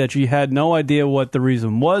recently that she had no idea what the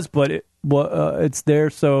reason was, but it's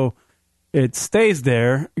there, so it stays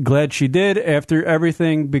there. Glad she did after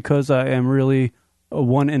everything, because I am really a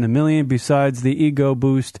 1 in a million. Besides the ego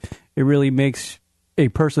boost, it really makes a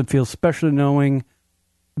person feel special knowing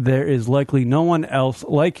there is likely no one else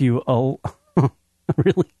like you. Oh,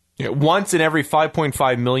 really? Yeah, once in every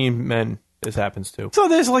 5.5 million men this happens to. So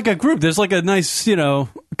there's like a group. There's like a nice, a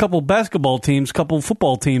couple basketball teams, couple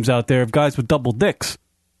football teams out there of guys with double dicks.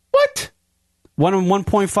 What? 1 in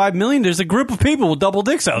 1.5 million. There's a group of people with double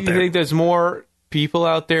dicks out there. You think there's more people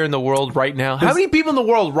out there in the world right now? How many people in the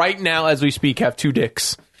world right now, as we speak, have 2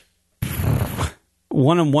 dicks?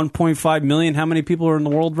 1 in 1.5 million. How many people are in the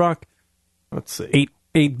world, Rock? Let's see.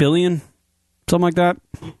 8 billion? Something like that?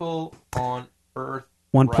 People on Earth.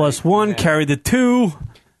 1 plus 1, carry the 2,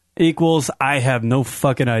 equals, I have no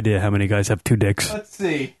fucking idea how many guys have 2 dicks. Let's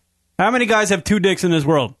see. How many guys have 2 dicks in this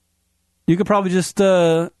world? You could probably just,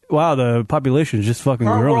 wow, the population is just fucking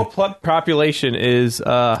Our growing. world population is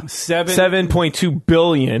 7.2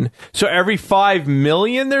 billion. So every 5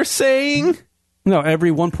 million, they're saying? No,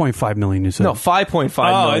 every 1.5 million, you said. No, 5.5 million.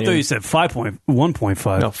 Oh, I thought you said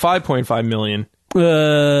 1.5. No, 5.5 million.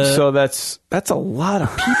 So that's a lot of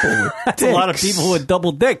people with That's dicks. a lot of people with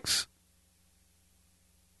double dicks.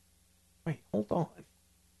 Wait, hold on.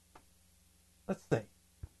 Let's see.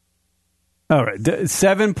 All right,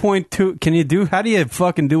 7.2. How do you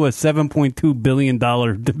fucking do a $7.2 billion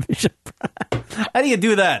division? How do you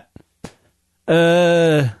do that?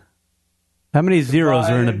 How many zeros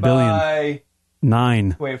are in a billion?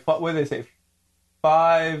 9. Wait, what did they say?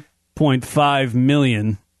 5.5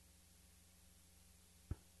 million.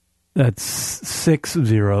 That's 6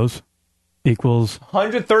 zeros. Equals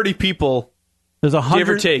 130 people. There's give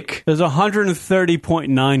or take. There's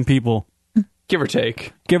 130.9 people. Give or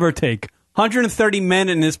take. Give or take. 130 men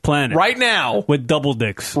in this planet. Right now. With double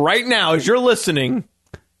dicks. Right now, as you're listening,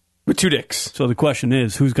 with 2 dicks. So the question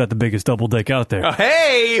is, who's got the biggest double dick out there?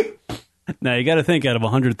 Hey! Now, you got to think out of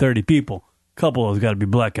 130 people, a couple of those got to be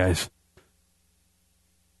black guys.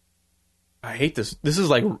 I hate this.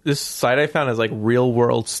 This site I found has like real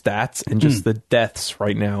world stats and just the deaths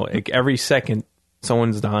right now. Like every second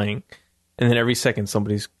someone's dying, and then every second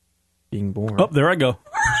somebody's being born. Oh, there I go.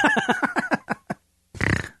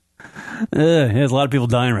 There's a lot of people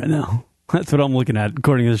dying right now. That's what I'm looking at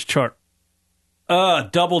according to this chart.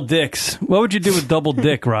 Double dicks. What would you do with double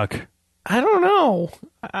dick, Rock? I don't know.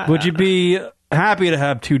 Would you be happy to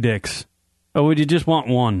have 2 dicks? Or would you just want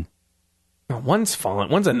one? One's fine.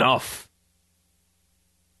 One's enough.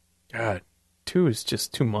 God, 2 is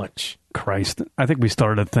just too much. Christ. I think we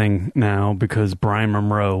started a thing now because Brian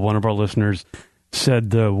Monroe, one of our listeners, said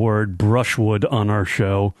the word brushwood on our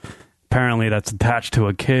show. Apparently that's attached to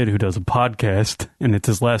a kid who does a podcast, and it's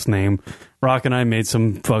his last name. Rock and I made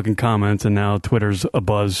some fucking comments, and now Twitter's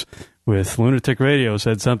abuzz with Lunatic Radio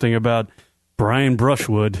said something about Brian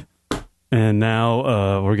Brushwood, and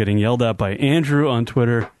now we're getting yelled at by Andrew on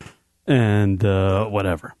Twitter, and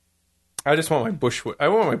whatever. I just want my Bushwood. I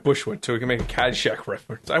want my Bushwood so we can make a Caddyshack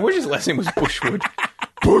reference. I wish his last name was Bushwood.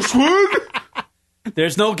 Bushwood?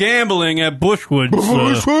 There's no gambling at Bushwood.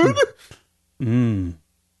 Bushwood? We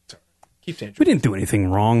didn't do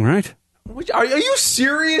anything wrong, right? Are you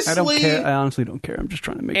seriously? I don't care. I honestly don't care. I'm just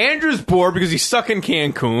trying to make... Andrew's bored because he's stuck in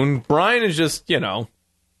Cancun. Brian is just, trying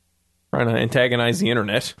to antagonize the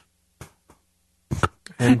internet.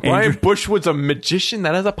 And Brian Bushwood's a magician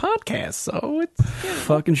that has a podcast, so it's...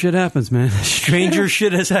 Fucking shit happens, man. Stranger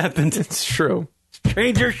shit has happened. It's true.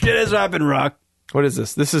 Stranger shit has happened, Rock. What is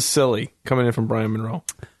this? This is silly. Coming in from Brian Monroe.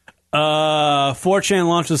 4chan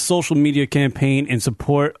launched a social media campaign in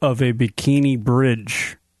support of a bikini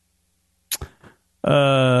bridge. What?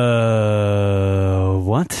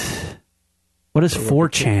 What is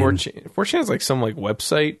 4chan? 4chan is like some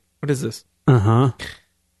website. What is this? Uh-huh.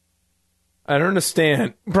 I don't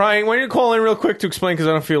understand. Brian, why don't you call in real quick to explain, because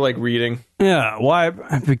I don't feel like reading. Yeah, why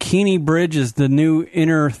bikini bridge is the new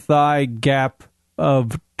inner thigh gap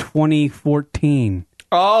of 2014.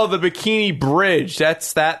 Oh, the bikini bridge.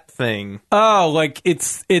 That's that thing. Oh,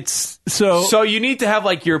 it's so... So you need to have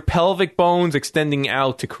your pelvic bones extending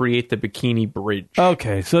out to create the bikini bridge.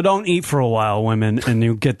 Okay, so don't eat for a while, women, and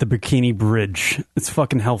you get the bikini bridge. It's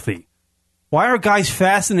fucking healthy. Why are guys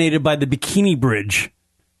fascinated by the bikini bridge?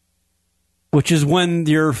 Which is when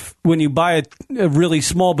you buy a really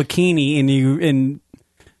small bikini and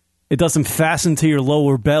it doesn't fasten to your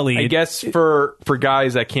lower belly. I guess for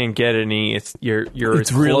guys that can't get any, it's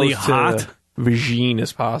as really close hot to the vagine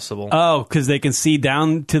as possible. Oh, because they can see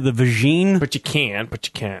down to the vagine? But you can't.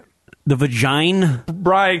 The vagine?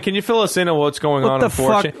 Brian, can you fill us in on what's going on in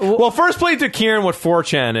 4chan? Well, first play to Kieran what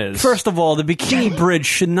 4chan is. First of all, the bikini bridge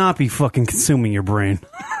should not be fucking consuming your brain.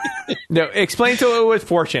 No, explain to it what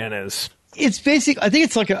 4chan is. It's basic. I think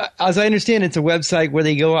it's as I understand, it's a website where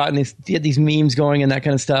they go out and they get these memes going and that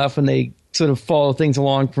kind of stuff, and they sort of follow things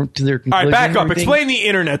along to their conclusion. All right, back up. Explain the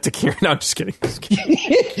internet to Kieran. No, I'm just kidding.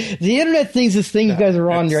 The internet thing's this thing you guys are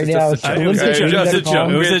on right now. Just a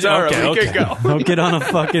joke. Okay. Don't get on a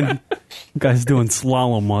fucking... Guy's doing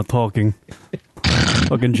slalom while talking.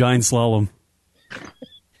 Fucking giant slalom.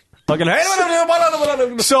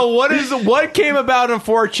 So what came about on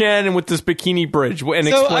 4chan and with this bikini bridge? And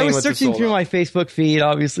so I was searching through my Facebook feed,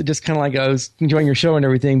 obviously, just kind of I was enjoying your show and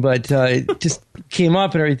everything, but it just came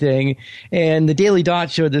up and everything. And the Daily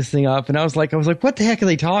Dot showed this thing up, and I was like, what the heck are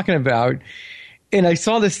they talking about? And I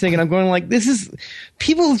saw this thing, and I'm going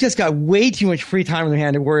people have just got way too much free time on their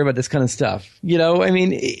hand to worry about this kind of stuff. I mean,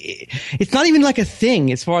 it's not even a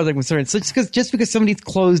thing as far as I'm concerned. So just because somebody's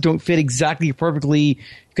clothes don't fit exactly perfectly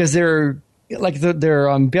because their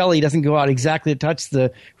belly doesn't go out exactly to touch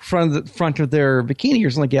the front of their bikini or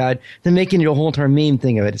something like that, they're making it a whole entire meme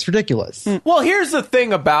thing of it. It's ridiculous. Well, here's the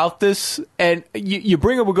thing about this, and you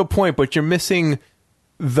bring up a good point, but you're missing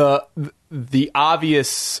the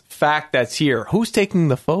obvious fact that's here. Who's taking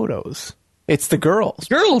the photos? It's the girls.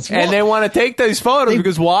 And they want to take these photos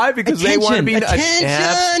because why? Because they want to be...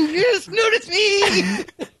 Attention! Just notice me!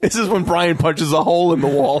 This is when Brian punches a hole in the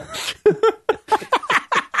wall.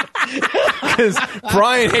 Because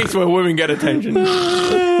Brian hates when women get attention.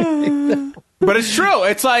 But it's true.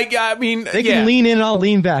 It's they can lean in, I'll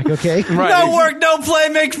lean back, okay? Right. No work, no play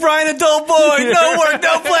makes Brian a dull boy. No work,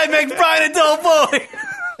 no play makes Brian a dull boy.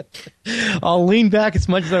 I'll lean back as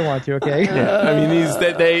much as I want to, okay? Yeah. I mean,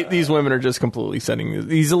 these women are just completely setting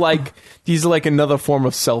these are like another form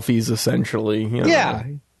of selfies, essentially. Yeah.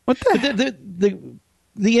 What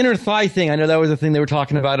the inner thigh thing? I know that was a thing they were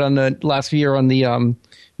talking about on the last year on the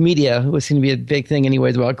media. It was going to be a big thing,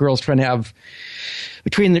 anyways, about girls trying to have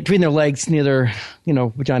between their legs near their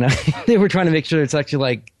vagina. They were trying to make sure it's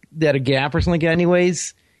actually they had a gap or something like that,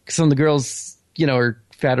 anyways. Because some of the girls are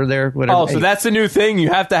fatter there. Whatever. Oh, so that's the new thing. You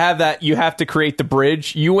have to have that. You have to create the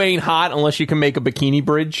bridge. You ain't hot unless you can make a bikini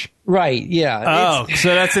bridge. Right. Yeah. Oh,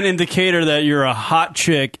 so that's an indicator that you're a hot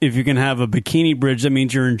chick. If you can have a bikini bridge, that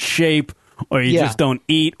means you're in shape, or you just don't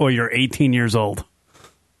eat, or you're 18 years old.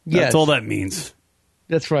 That's all that means.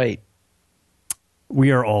 That's right.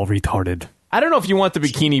 We are all retarded. I don't know if you want the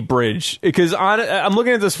bikini bridge, because I'm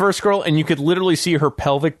looking at this first girl, and you could literally see her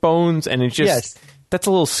pelvic bones, and it's just that's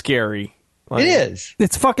a little scary. It is.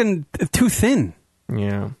 It's fucking too thin.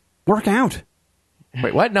 Yeah. Work out.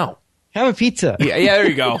 Wait, what? No. Have a pizza. Yeah, there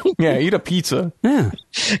you go. Yeah, eat a pizza. Yeah.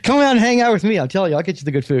 Come out and hang out with me. I'll tell you. I'll get you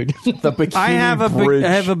the good food. The bikini I have bridge.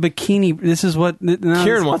 I have a bikini. This is what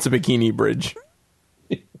Kieran wants a bikini bridge.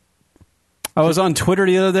 I was on Twitter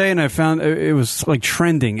the other day and I found it was like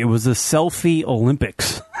trending. It was the selfie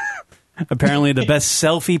Olympics. Apparently, the best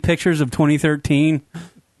selfie pictures of 2013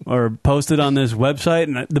 are posted on this website.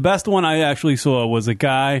 And the best one I actually saw was a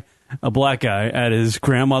black guy, at his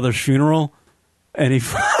grandmother's funeral. And he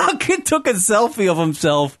fucking took a selfie of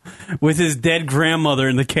himself with his dead grandmother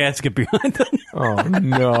in the casket behind him. Oh,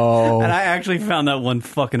 no. And I actually found that one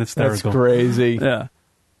fucking hysterical. That's crazy. Yeah.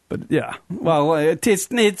 But yeah, well,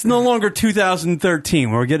 it's no longer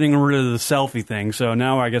 2013. We're getting rid of the selfie thing, so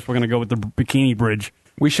now I guess we're going to go with the bikini bridge.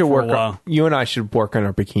 We should work on. You and I should work on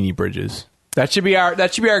our bikini bridges. That should be our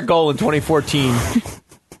goal in 2014.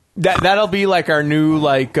 That'll be like our new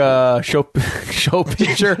show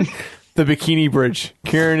picture, the bikini bridge.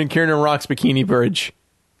 Kieran and Rock's bikini bridge.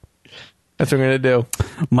 That's what we're going to do.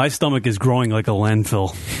 My stomach is growing like a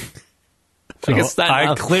landfill. So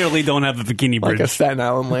I clearly don't have a bikini bridge. Like a Staten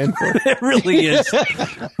Island landfill. It really is.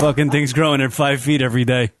 Fucking things growing at 5 feet every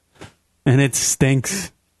day. And it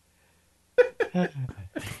stinks.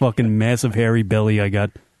 Fucking massive hairy belly I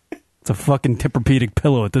got. It's a fucking Tempur-Pedic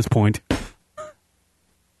pillow at this point.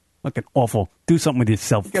 Fucking awful. Do something with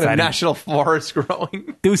yourself, you got fatty. A national forest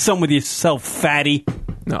growing. Do something with yourself, fatty.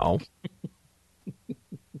 No.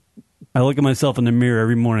 I look at myself in the mirror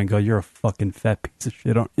every morning and go, you're a fucking fat piece of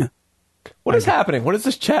shit, aren't you? What is happening? What is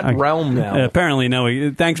this chat realm now? Apparently,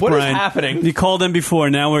 no. Thanks, Brian. What is happening? You called in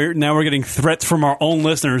before. Now we're getting threats from our own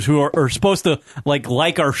listeners who are supposed to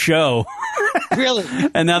like our show. Really?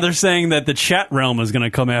 And now they're saying that the chat realm is going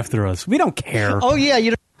to come after us. We don't care. Oh yeah,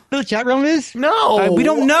 you know what the chat realm is? No, we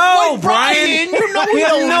don't know, Wait, Brian. You know we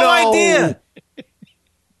have no idea.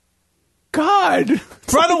 God.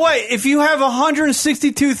 By the way, if you have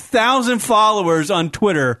 162,000 followers on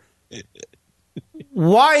Twitter,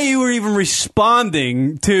 why are you even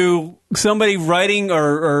responding to somebody writing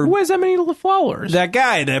or who has that many followers? That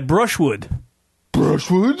guy, that Brushwood.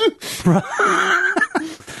 Brushwood?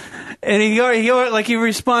 And he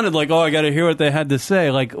responded like, "Oh, I got to hear what they had to say."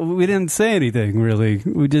 Like, we didn't say anything really.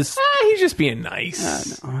 We just he's just being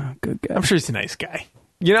nice. No, good guy. I'm sure he's a nice guy.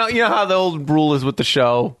 You know how the old rule is with the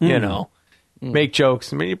show. You know, make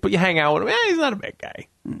jokes. I mean, you hang out with him. He's not a bad guy.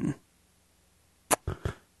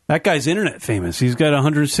 That guy's internet famous. He's got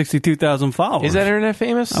 162,000 followers. Is that internet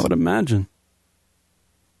famous? I would imagine.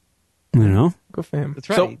 You know, good for him. That's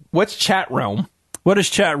right. So, what's Chat Realm? What is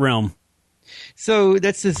Chat Realm? So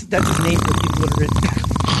that's his name for people that are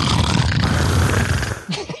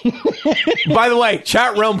written. By the way,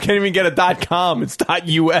 Chat Realm can't even get a .com. It's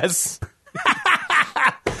 .us.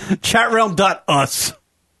 Chatrealm.us.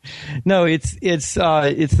 No, it's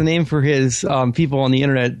the name for his people on the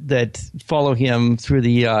internet that follow him through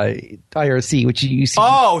the IRC, which you see.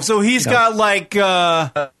 Oh, so he's got like.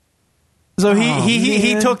 So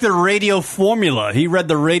he took the radio formula. He read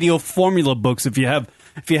the radio formula books. If you have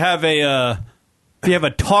a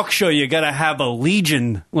talk show, you got to have a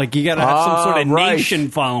legion. Like you got to have some sort of nation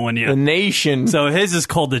following you. The nation. So his is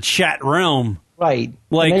called the Chat Realm. Right.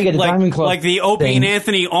 Like the the Opie and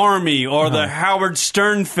Anthony Army or the Howard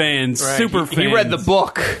Stern fans, super fans. He read the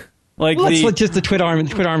book. Like just the Twit Army. The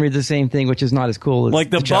Twit Army is the same thing, which is not as cool as like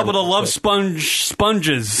the Bubba the Love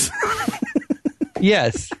Sponges.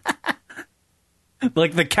 Yes.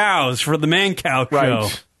 Like the cows for the Man Cow show.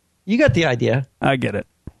 You got the idea. I get it.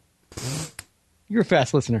 You're a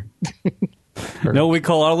fast listener. Know what we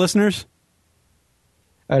call our listeners?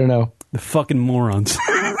 I don't know. The fucking morons.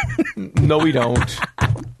 No, we don't.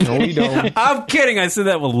 No, we don't. I'm kidding. I said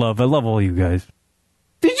that with love. I love all you guys.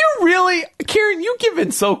 Did you really? Kieran, you give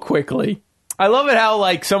in so quickly. I love it how,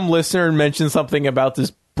 like, some listener mentioned something about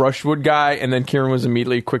this Brushwood guy, and then Kieran was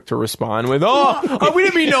immediately quick to respond with, oh, we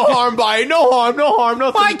didn't mean no harm by it. No harm,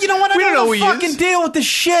 nothing. Mike, you know what? We don't know who he fucking is. deal with the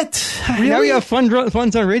shit. Really? Now we have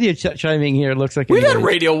funds on radio chiming here, it looks like. We've had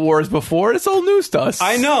radio wars before. It's all news to us.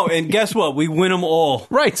 I know, and guess what? We win them all.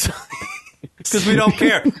 Right. Because we don't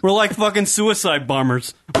care. We're like fucking suicide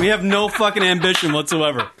bombers. We have no fucking ambition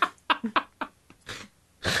whatsoever.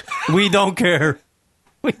 We don't care.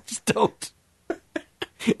 We just don't.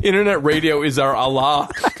 Internet radio is our Allah.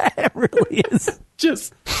 It really is.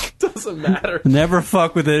 Just doesn't matter. Never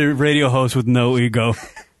fuck with a radio host with no ego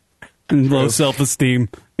and low self-esteem.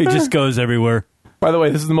 He just goes everywhere. By the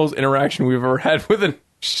way, this is the most interaction we've ever had with a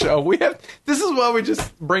show. This is why we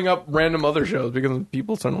just bring up random other shows, because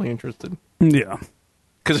people are suddenly interested. Yeah.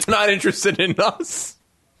 Because they're not interested in us.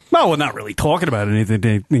 No, we're not really talking about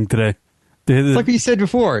anything today. It's like you said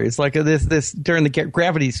before. It's like this during the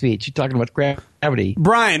gravity speech. You're talking about gravity.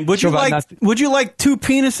 Brian, would you like 2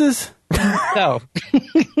 penises? No.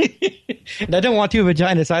 And I don't want 2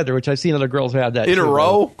 vaginas either, which I've seen other girls have that. In a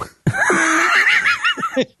row?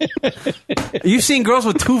 You've seen girls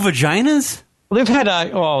with 2 vaginas? Well, they've had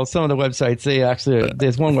some of the websites. They actually,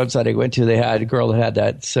 there's one website I went to. They had a girl that had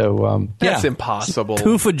that. So that's impossible.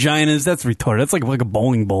 2 vaginas. That's retarded. That's like a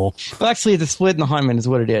bowling ball. Well, actually, the split in the hymen is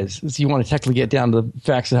what it is. So you want to technically get down to the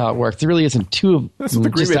facts of how it works. There really isn't 2 of them. That's what the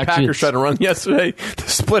Green Bay Packers tried to run yesterday. The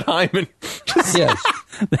split hymen. Yes.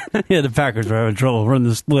 Yeah, the Packers were having trouble running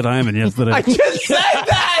the split hymen yesterday. I just said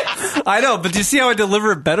that. I know, but do you see how I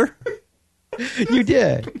deliver it better? You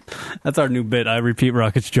did. That's our new bit. I repeat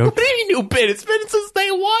Rocket's joke. What do you mean new bit? It's been since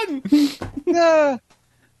day 1.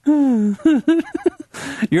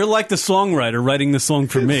 You're like the songwriter writing the song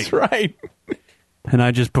for me. That's right. And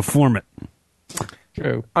I just perform it.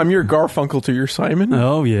 True. I'm your Garfunkel to your Simon.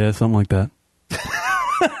 Oh, yeah, something like that.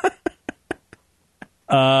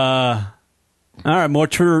 All right, more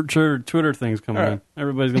Twitter things coming in.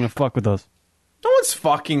 Everybody's going to fuck with us. No one's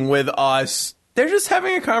fucking with us. They're just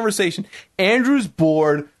having a conversation. Andrew's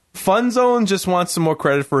bored. Funzone just wants some more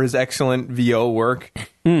credit for his excellent VO work.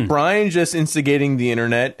 Brian just instigating the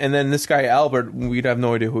internet. And then this guy, Albert, we'd have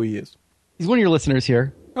no idea who he is. He's one of your listeners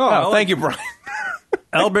here. Oh, thank you, Brian.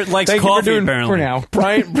 Albert likes coffee, apparently. For now.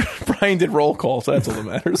 Brian did roll call, so that's all that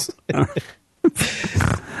matters.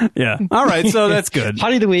 Yeah. All right, so that's good.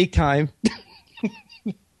 Hottie of the week time.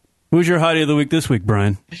 Who's your hottie of the week this week,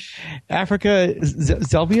 Brian? Africa,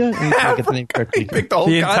 Zelvia? I get the name correctly. The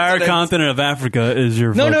entire continent of Africa is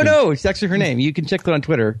your No. It's actually her name. You can check that on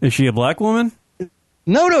Twitter. Is she a black woman?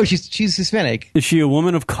 No. She's Hispanic. Is she a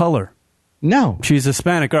woman of color? No. She's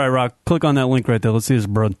Hispanic. All right, Rock. Click on that link right there. Let's see his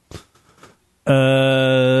broad. Okay,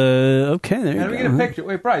 there you go. How do we get a picture?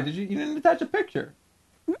 Wait, Brian, you didn't attach a picture.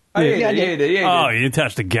 Oh, Yeah, you did. Oh, you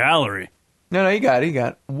attached a gallery. No, you got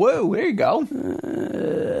it. Whoa, there you go.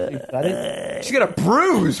 Got it? She's got a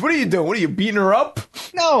bruise. What are you doing? What are you, beating her up?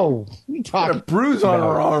 No. She's got a bruise on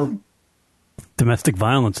her arm. Domestic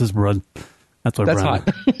violence is broad. That's why That's Brian.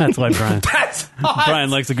 hot. That's why Brian. That's hot. Brian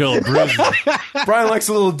likes a girl with bruises. Brian likes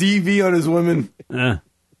a little DV on his women. Yeah.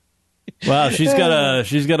 Wow, she's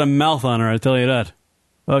got a mouth on her. I tell you that.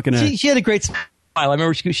 Fucking A. She had a great smile. I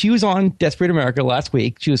remember she was on Desperate America last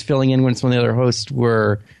week. She was filling in when some of the other hosts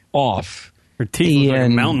were off. Her teeth look like a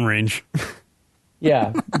mountain range.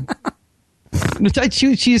 Yeah.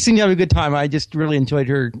 She seemed to have a good time. I just really enjoyed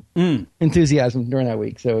her enthusiasm during that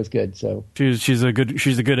week, so it was good. So she's a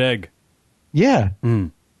good egg. Yeah.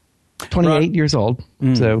 28 years old.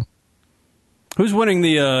 So who's winning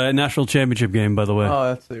the national championship game, by the way? Oh,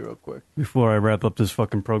 let's see real quick. Before I wrap up this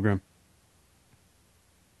fucking program.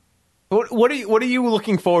 What are you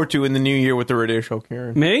looking forward to in the new year with the radio show,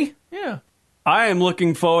 Karen? Me? Yeah. I am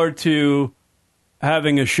looking forward to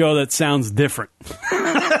having a show that sounds different.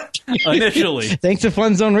 Initially. Thanks to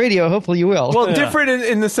Fun Zone Radio, hopefully you will. Well, different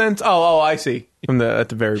in the sense. Oh, I see. At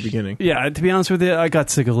the very beginning. Yeah, to be honest with you, I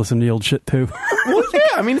got sick of listening to the old shit too. Well, yeah.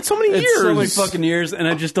 I mean, it's so many years. It's so many fucking years, and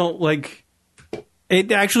I just don't like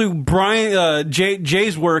it. Actually, Brian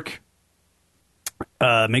Jay's work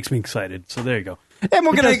makes me excited. So there you go. And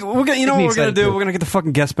we're gonna you know what we're gonna do? We're gonna get the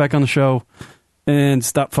fucking guests back on the show and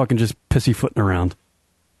stop fucking just pussyfooting around.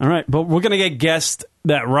 All right, but we're gonna get guests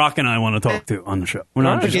that Rock and I want to talk to on the show. We're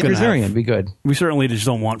not just Andrew Zarian would be good. We certainly just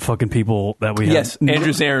don't want fucking people that we have. Yes,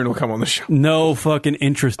 Andrew Zarian will come on the show. No fucking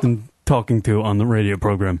interest in talking to on the radio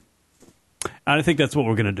program. I think that's what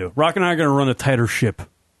we're gonna do. Rock and I are gonna run a tighter ship.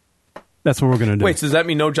 That's what we're gonna do. Wait, so does that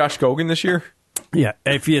mean no Josh Gogan this year? Yeah,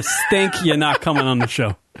 if you stink, you're not coming on the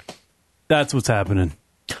show. That's what's happening.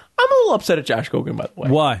 I'm a little upset at Josh Gogan, by the way.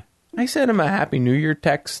 Why? I sent him a Happy New Year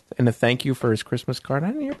text and a thank you for his Christmas card. I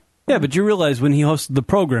didn't hear. Yeah, but you realize when he hosted the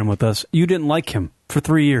program with us, you didn't like him for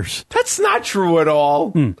 3 years. That's not true at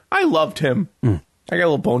all. I loved him. I got a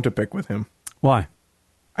little bone to pick with him. Why?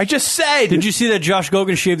 I just said. Did you see that Josh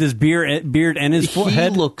Gogan shaved his beard and his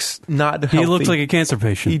head? He looks not healthy. He looks like a cancer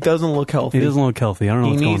patient. He doesn't look healthy. He doesn't look healthy. I don't know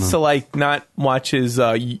what's going on. He needs to like not watch his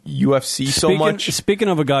UFC so much. Speaking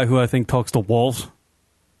of a guy who I think talks to walls,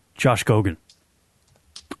 Josh Gogan,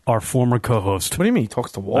 our former co-host. What do you mean he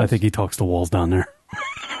talks to walls? I think he talks to walls down there.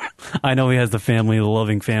 I know he has the family, the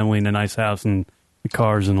loving family, and the nice house and the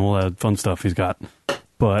cars and all that fun stuff he's got.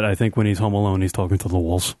 But I think when he's home alone, he's talking to the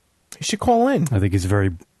walls. He should call in. I think he's a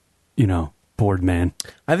very, bored man.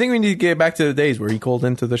 I think we need to get back to the days where he called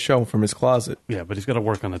into the show from his closet. Yeah, but he's got to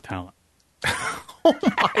work on the talent.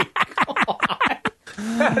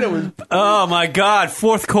 Oh, my God.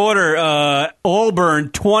 Fourth quarter, Auburn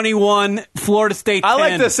 21, Florida State 10. I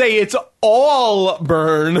like to say it's all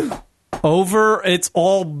burn. Over, it's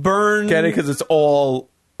all burn. Get it? Because it's all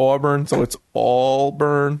Auburn, so it's all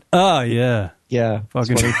burn. Oh, yeah. Yeah.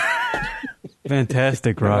 Fucking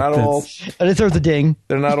fantastic, Rock. I deserve the ding.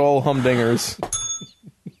 They're not all humdingers.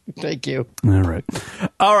 Thank you.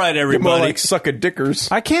 All right, everybody. More like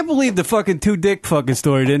suck-a-dickers. I can't believe the fucking two-dick fucking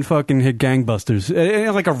story didn't fucking hit gangbusters.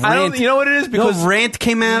 Like a rant. You know what it is? Because no rant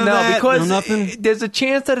came out of that? Because nothing? There's a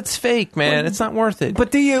chance that it's fake, man. It's not worth it.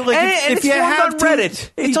 But do you... Like, and if you have on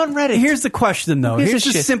Reddit. It's on Reddit. Here's the question, though. Here's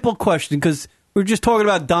a simple question, because we were just talking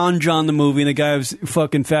about Don John, the movie, and the guy was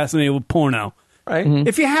fucking fascinated with porno. Right. Mm-hmm.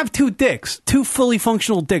 If you have two dicks, two fully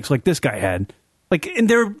functional dicks like this guy had, like, and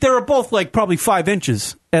they're both like probably 5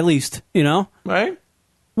 inches at least, right?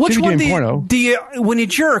 Which one do you when you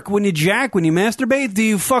jack, when you masturbate, do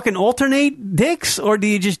you fucking alternate dicks or do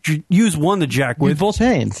you just use one to jack with? Use both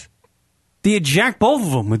hands. Do you jack both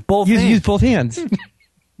of them with both hands? Use both hands.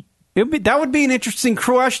 That would be an interesting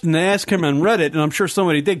question to ask him on Reddit, and I'm sure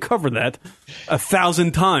somebody did cover that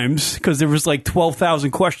 1,000 times because there was like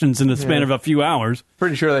 12,000 questions in the span of a few hours.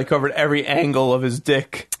 Pretty sure they covered every angle of his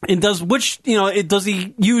dick. And does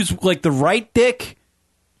he use like the right dick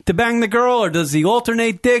to bang the girl, or does he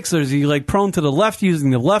alternate dicks, or is he like prone to the left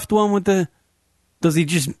using the left one with the? Does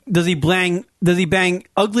he bang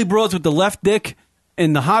ugly broads with the left dick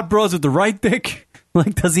and the hot broads with the right dick?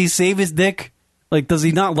 Like, does he save his dick? Like, does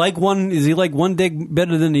he not like one? Is he like one dick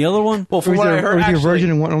better than the other one? Well, from what I heard, or is he a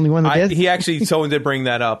virgin and only one that does? He actually, someone did bring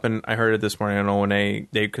that up, and I heard it this morning. I don't know when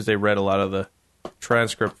because they read a lot of the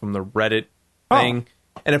transcript from the Reddit thing,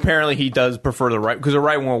 and apparently he does prefer the right, because the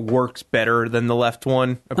right one works better than the left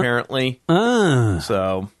one. Apparently,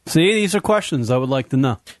 so see, these are questions I would like to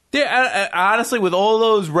know. Yeah, honestly, with all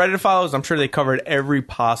those Reddit followers, I'm sure they covered every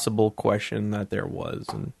possible question that there was,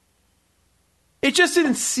 and it just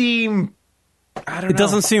didn't seem. I don't know. It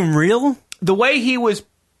doesn't seem real? The way he was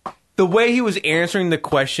answering the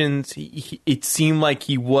questions, it seemed like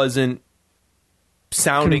he wasn't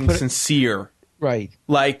sounding sincere. Right.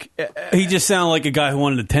 Like he just sounded like a guy who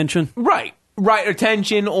wanted attention. Right,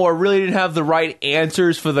 attention, or really didn't have the right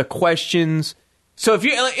answers for the questions. So if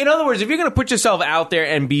you, in other words, if you're going to put yourself out there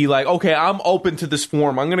and be like, okay, I'm open to this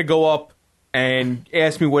forum, I'm going to go up and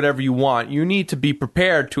ask me whatever you want, you need to be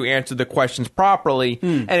prepared to answer the questions properly.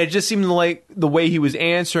 And it just seemed like the way he was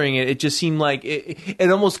answering it just seemed like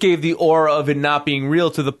it almost gave the aura of it not being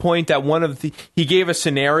real, to the point that he gave a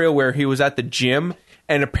scenario where he was at the gym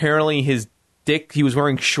and apparently his dick, he was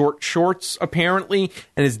wearing short shorts apparently,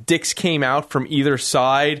 and his dicks came out from either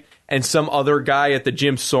side, and some other guy at the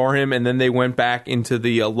gym saw him, and then they went back into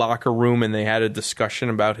the locker room and they had a discussion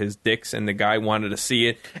about his dicks, and the guy wanted to see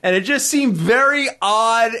it. And it just seemed very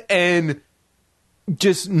odd and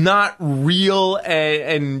just not real,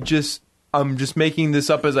 and just, I'm just making this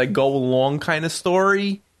up as I go along kind of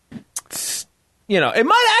story. It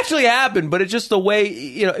might actually happen, but it's just the way,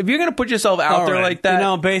 if you're going to put yourself out there like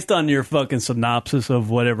that. Based on your fucking synopsis of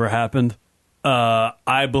whatever happened,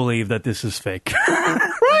 I believe that this is fake.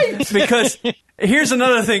 Right. Because here's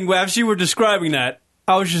another thing. As you were describing that,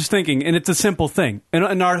 I was just thinking, and it's a simple thing.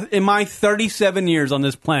 In my 37 years on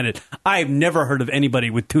this planet, I've never heard of anybody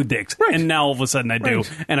with two dicks. Right. And now all of a sudden I do.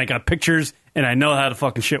 Right. And I got pictures, and I know how the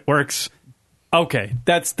fucking shit works. Okay,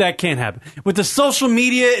 that can't happen. With the social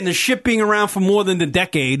media and the shit being around for more than a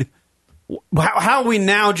decade, how are we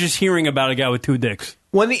now just hearing about a guy with two dicks?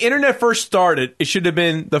 When the internet first started, it should have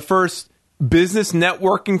been the first business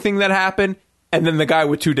networking thing that happened, and then the guy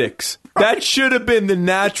with two dicks. Right. That should have been the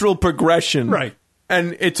natural progression. Right.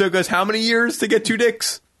 And it took us how many years to get two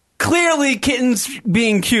dicks? Clearly, kittens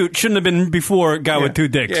being cute shouldn't have been before a guy with two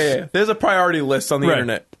dicks. Yeah. There's a priority list on the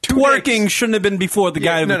internet. Twerking shouldn't have been before the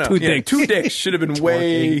guy with two dicks. Two dicks should have been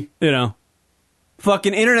way...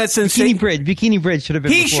 Fucking internet sensation. Bikini Bridge should have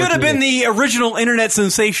been. He should have been the original internet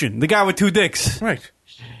sensation. The guy with two dicks. Right.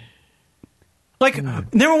 Like,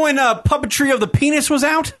 remember when Puppetry of the Penis was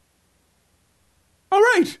out? All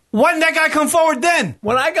right. Why didn't that guy come forward then?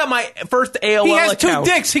 When I got my first AOL account... He has 2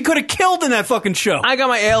 dicks. He could have killed in that fucking show. I got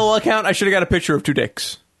my AOL account. I should have got a picture of 2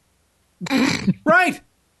 dicks. Right.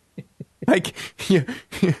 Like,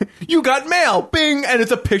 you got mail. Bing. And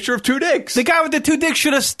it's a picture of 2 dicks. The guy with the 2 dicks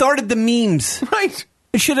should have started the memes. Right.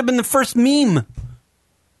 It should have been the first meme.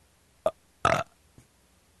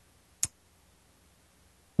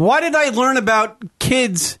 Why did I learn about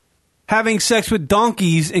kids having sex with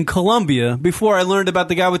donkeys in Colombia before I learned about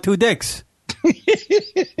the guy with 2 dicks?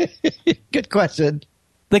 Good question.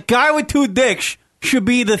 The guy with 2 dicks should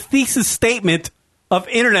be the thesis statement of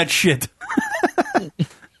internet shit.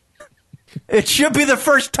 It should be the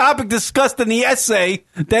first topic discussed in the essay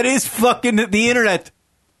that is fucking the internet.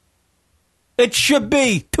 It should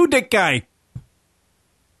be 2 dick guy.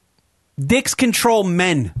 Dicks control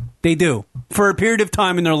men. They do. For a period of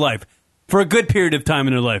time in their life. For a good period of time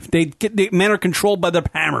in their life. Men are controlled by their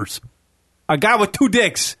hammers. A guy with 2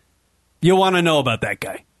 dicks. You want to know about that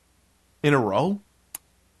guy. In a row?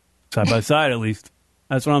 Side by side, at least.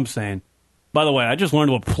 That's what I'm saying. By the way, I just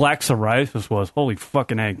learned what plaque psoriasis was. Holy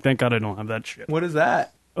fucking egg. Thank God I don't have that shit. What is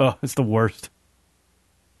that? Oh, it's the worst.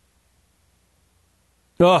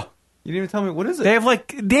 Oh. You didn't even tell me. What is it?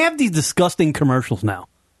 They have these disgusting commercials now.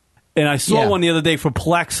 And I saw one the other day for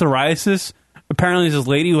plaque psoriasis. Apparently there's this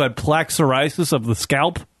lady who had plaque psoriasis of the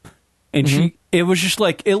scalp. And it was just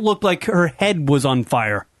like, it looked like her head was on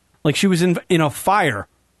fire. Like she was in a fire.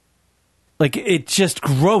 Like, it's just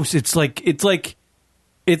gross. It's like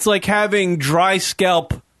having dry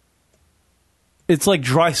scalp. It's like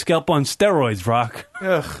dry scalp on steroids, Rock.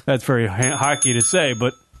 Ugh. That's very hockey to say,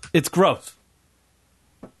 but it's gross.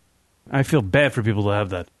 I feel bad for people to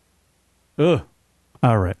have that. Ugh.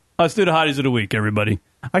 All right. Let's do the Hotties of the Week, everybody.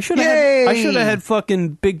 I should have had fucking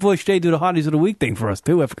Big Voice Jay do the Hotties of the Week thing for us,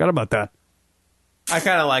 too. I forgot about that. I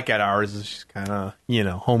kind of like it. Ours is just kind of,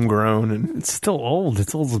 homegrown. And it's still old.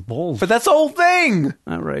 It's old as balls. But that's the whole thing.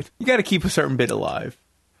 All right. You got to keep a certain bit alive.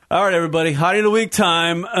 All right, everybody. Hottie of the Week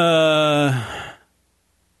time.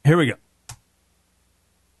 Here we go.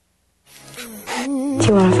 Do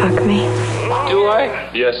you want to fuck me? Do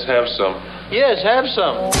I? Yes, have some. Yes, have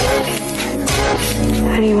some.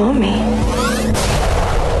 How do you want me?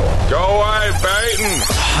 Go away, Peyton.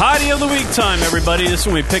 Hottie of the Week time, everybody. This is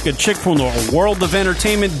when we pick a chick from the world of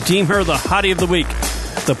entertainment, deem her the Hottie of the Week.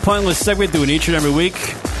 It's a pointless segment doing each and every week.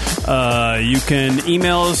 You can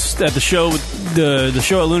email us at the show at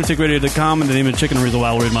lunaticradio.com and the name of the chicken and reason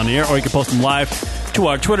why we'll read them on the air, or you can post them live to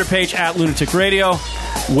our Twitter page at Lunatic Radio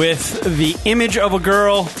with the image of a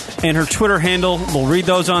girl and her Twitter handle. We'll read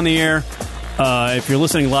those on the air. If you're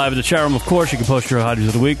listening live in the chat room, of course, you can post your Hotties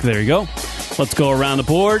of the Week. There you go. Let's go around the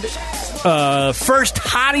board. First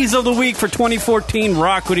Hotties of the Week for 2014.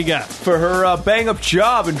 Rock, what do you got? For her bang-up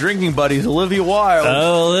job and drinking buddies, Olivia Wilde.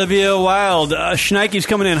 Olivia Wilde. Schneike's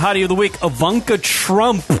coming in. Hottie of the Week, Ivanka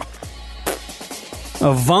Trump.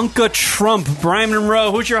 Ivanka Trump. Brian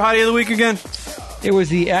Monroe, who's your Hottie of the Week again? It was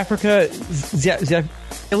the Africa Zavilia,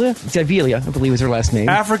 I believe is her last name.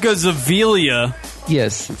 Africa Zavilia.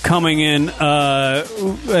 Yes. Coming in.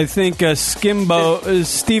 I think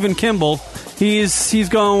Stephen Kimball. He's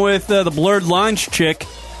going with the Blurred Lines chick.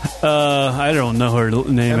 I don't know her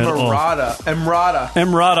name at all.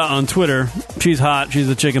 Emrata on Twitter. She's hot. She's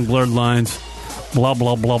the chick in Blurred Lines. Blah,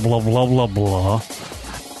 blah, blah, blah, blah, blah, blah.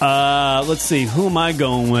 Let's see. Who am I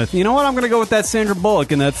going with? You know what? I'm going to go with that Sandra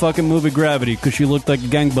Bullock in that fucking movie Gravity because she looked like a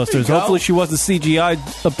gangbusters. Hopefully she wasn't CGI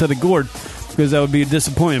up to the gourd because that would be a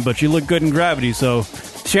disappointment. But she looked good in Gravity. So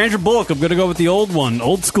Sandra Bullock, I'm going to go with the old one.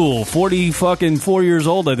 Old school. 4 years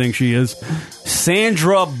old, I think she is.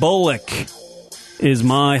 Sandra Bullock is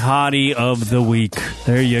my Hottie of the Week.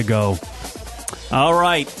 There you go. All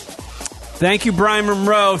right. Thank you, Brian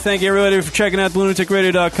Monroe. Thank you, everybody, for checking out the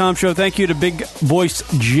lunaticradio.com show. Thank you to Big Voice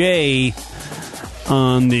Jay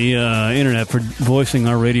on the internet for voicing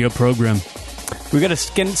our radio program. We got to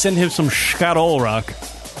send him some Shkarol Rock.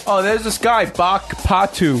 Oh, there's this guy, Bach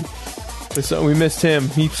Patu. We missed him.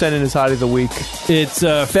 He sent in his Hottie of the Week. It's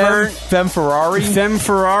Femme Ferrari. Femme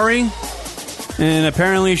Ferrari. And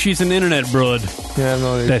apparently she's an internet broad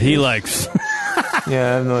that he likes. Yeah,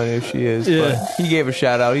 I have no idea who she is. Yeah. But he gave a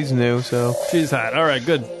shout out. He's new, so. She's hot. All right,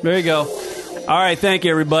 good. There you go. All right, thank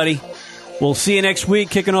you, everybody. We'll see you next week,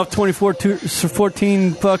 kicking off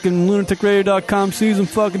 2014 fucking lunaticradio.com season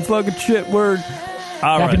fucking shit word.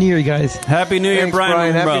 All right. Happy New Year, you guys. Happy New Year,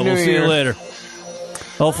 Brian. We'll see you later.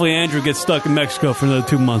 Hopefully Andrew gets stuck in Mexico for another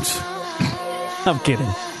 2 months. I'm kidding.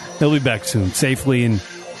 He'll be back soon, safely, and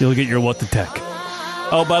you'll get your What the Tech.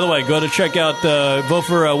 Oh, by the way, go to check out, vote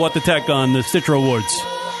for What the Tech on the Stitcher Awards.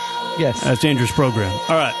 Yes. That's Andrew's program.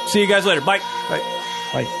 All right. See you guys later. Bye. Bye.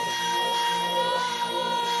 Bye.